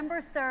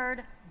November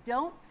 3rd.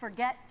 Don't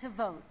forget to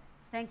vote.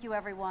 Thank you,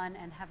 everyone,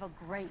 and have a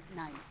great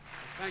night.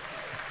 Thank you.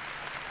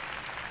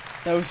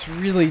 That was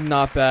really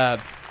not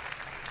bad.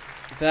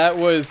 That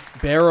was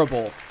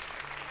bearable.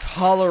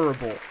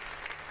 Tolerable.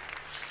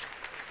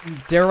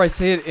 Dare I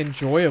say it,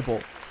 enjoyable.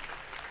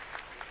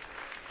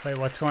 Wait,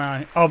 what's going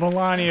on? Oh,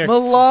 Melania.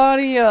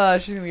 Melania!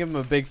 She's gonna give him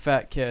a big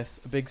fat kiss.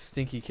 A big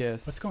stinky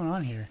kiss. What's going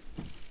on here?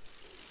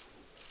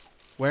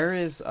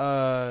 Where's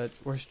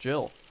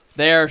Jill?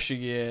 There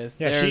she is.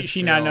 Yeah, There's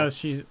she now Jill. knows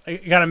she's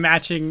got a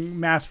matching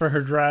mask for her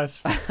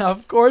dress.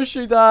 Of course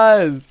she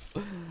does.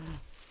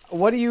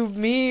 What do you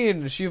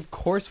mean? She of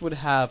course would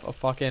have a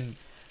fucking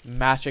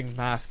matching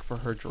mask for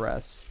her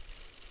dress.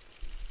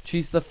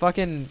 She's the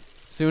fucking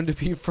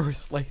soon-to-be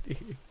first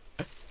lady.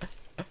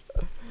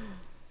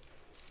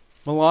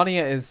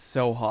 Melania is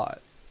so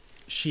hot.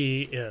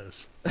 She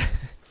is.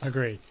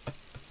 Agreed.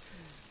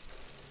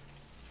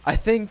 I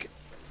think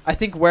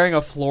wearing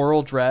a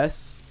floral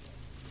dress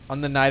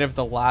on the night of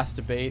the last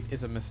debate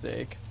is a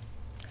mistake.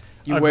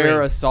 You wear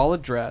Agreed. a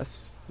solid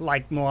dress.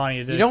 Like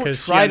Melania did. You don't 'cause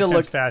she try to understands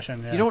look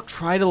fashion. Yeah. You don't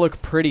try to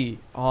look pretty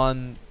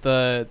on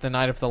the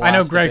night of the last I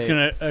know Greg's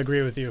debate. gonna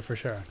agree with you for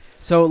sure.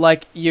 So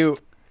like you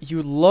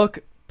look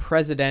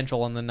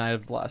presidential on the night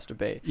of the last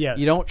debate. Yes.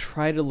 You don't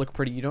try to look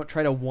pretty. You don't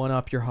try to one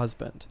up your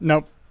husband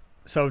Nope.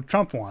 So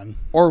Trump won.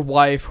 or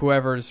wife,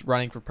 whoever's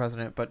running for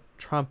president. But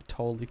Trump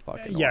totally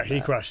fucking Yeah, won he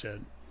that. crushed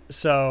it.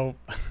 So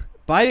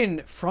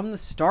Biden from the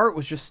start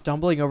was just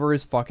stumbling over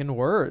his fucking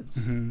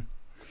words.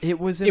 It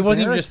was. it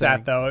wasn't even just that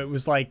embarrassing. though. It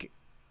was like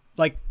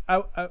like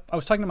I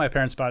was talking to my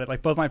parents about it.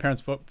 Like both my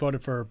parents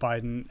voted for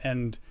Biden,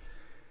 and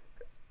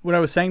what I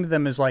was saying to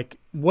them is like,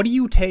 what do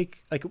you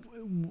take? Like,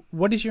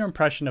 what is your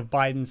impression of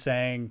Biden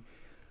saying,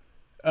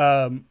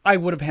 "I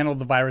would have handled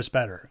the virus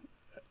better"?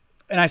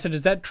 And I said,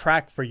 does that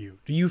track for you?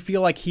 Do you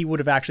feel like he would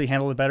have actually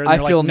handled it better? And I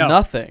they're feel like, no,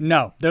 nothing.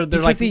 No, they're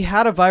because like he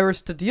had a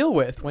virus to deal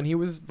with when he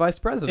was vice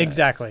president.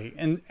 exactly,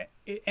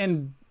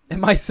 and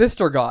my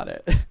sister got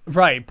it.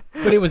 right,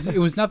 but it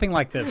was nothing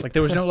like this. Like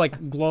there was no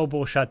like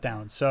global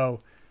shutdown.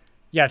 So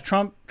yeah,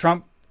 Trump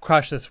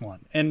crushed this one,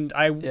 and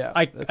I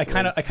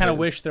kind of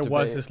wish there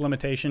was this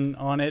limitation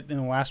on it in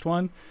the last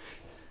one,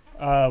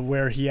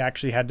 where he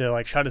actually had to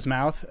like shut his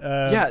mouth.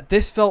 Yeah,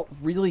 this felt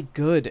really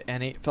good,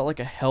 and it felt like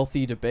a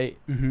healthy debate.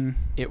 Mm-hmm.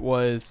 It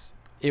was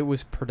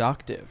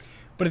productive.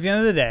 But at the end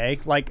of the day,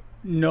 like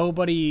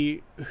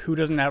nobody who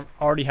doesn't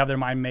already have their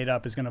mind made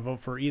up is going to vote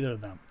for either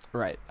of them.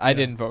 Right. I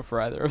didn't vote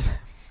for either of them.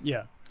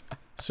 Yeah.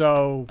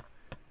 So,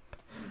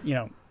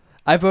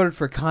 I voted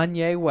for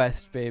Kanye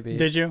West, baby.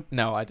 Did you?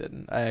 No, I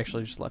didn't. I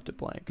actually just left it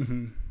blank.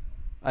 Mm-hmm.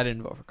 I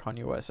didn't vote for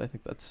Kanye West. I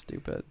think that's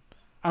stupid.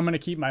 I'm going to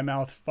keep my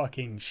mouth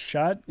fucking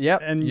shut.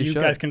 Yep, And you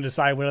guys can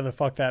decide whatever the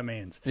fuck that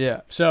means.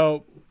 Yeah.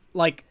 So,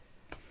 like,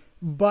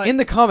 but in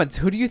the comments,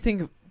 who do you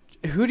think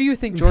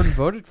Jordan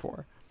voted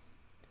for?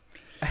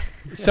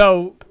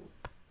 So,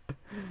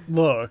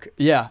 look.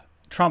 Yeah.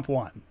 Trump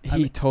won.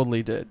 He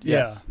totally did.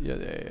 Yes.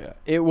 Yeah.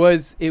 It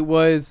was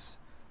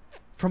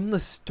from the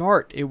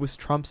start, it was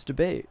Trump's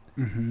debate.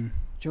 Mm-hmm.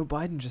 Joe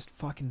Biden just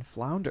fucking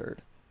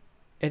floundered.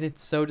 And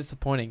it's so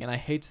disappointing. And I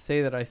hate to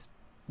say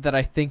that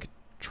I think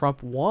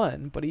Trump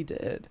won, but he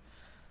did.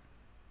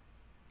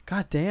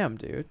 God damn,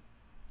 dude.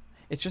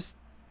 It's just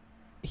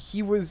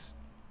he was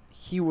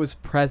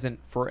present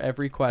for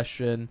every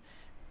question,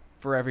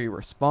 for every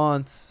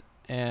response,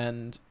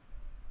 and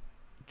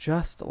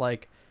just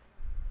like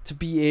to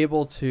be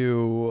able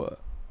to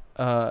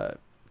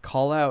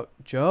call out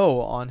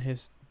Joe on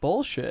his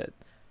bullshit.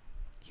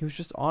 He was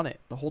just on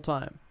it the whole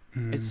time.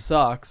 Mm-hmm. It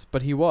sucks,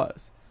 but he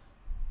was.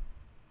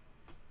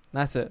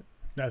 That's it.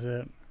 That's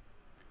it.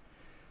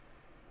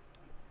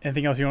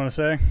 Anything else you want to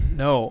say?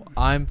 No,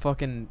 I'm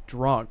fucking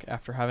drunk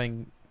after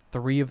having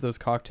 3 of those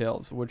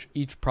cocktails, which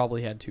each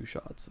probably had 2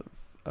 shots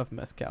of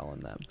mezcal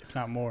in them. If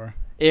not more.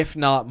 If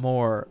not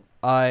more.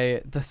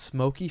 The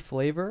smoky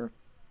flavor,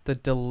 the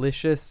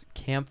delicious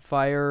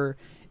campfire,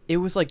 it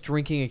was like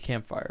drinking a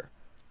campfire.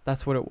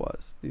 That's what it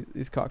was.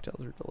 These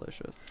cocktails are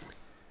delicious.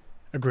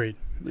 Agreed.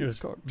 It was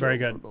very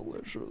good. Are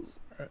delicious.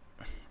 Are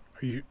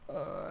you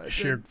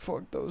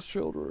fuck those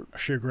children.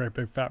 a great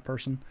big fat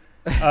person?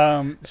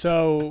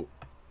 So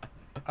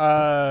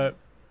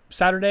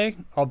Saturday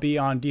I'll be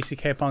on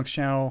DCK Punk's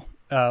channel.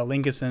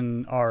 Link is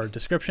in our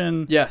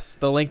description. Yes,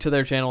 the link to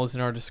their channel is in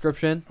our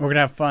description. We're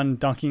gonna have fun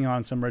dunking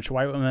on some rich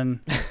white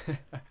women.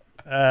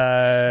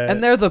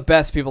 And they're the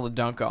best people to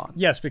dunk on.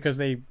 Yes, because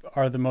they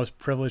are the most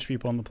privileged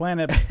people on the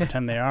planet.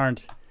 Pretend they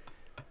aren't.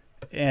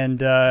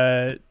 And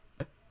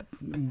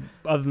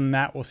other than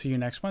that, we'll see you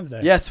next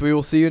Wednesday. Yes, we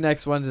will see you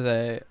next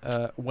Wednesday.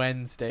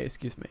 Wednesday,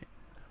 excuse me.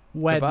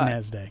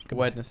 Wednesday. Goodbye.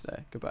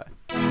 Wednesday. Goodbye.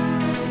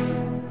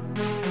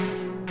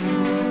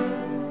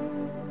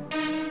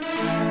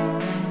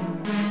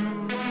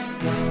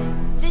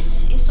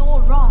 This is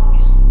all wrong.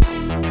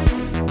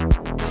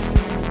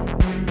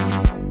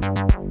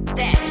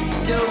 That's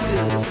no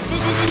good.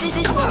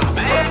 This come on,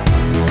 man.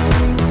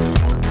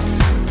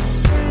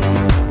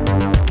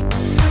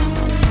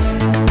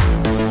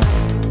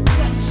 You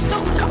gotta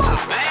stop. Come on,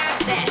 man.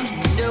 That's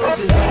no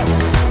good.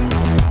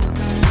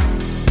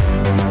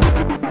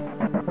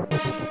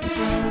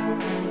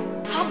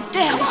 How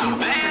dare you,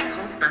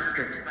 man?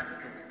 Basket.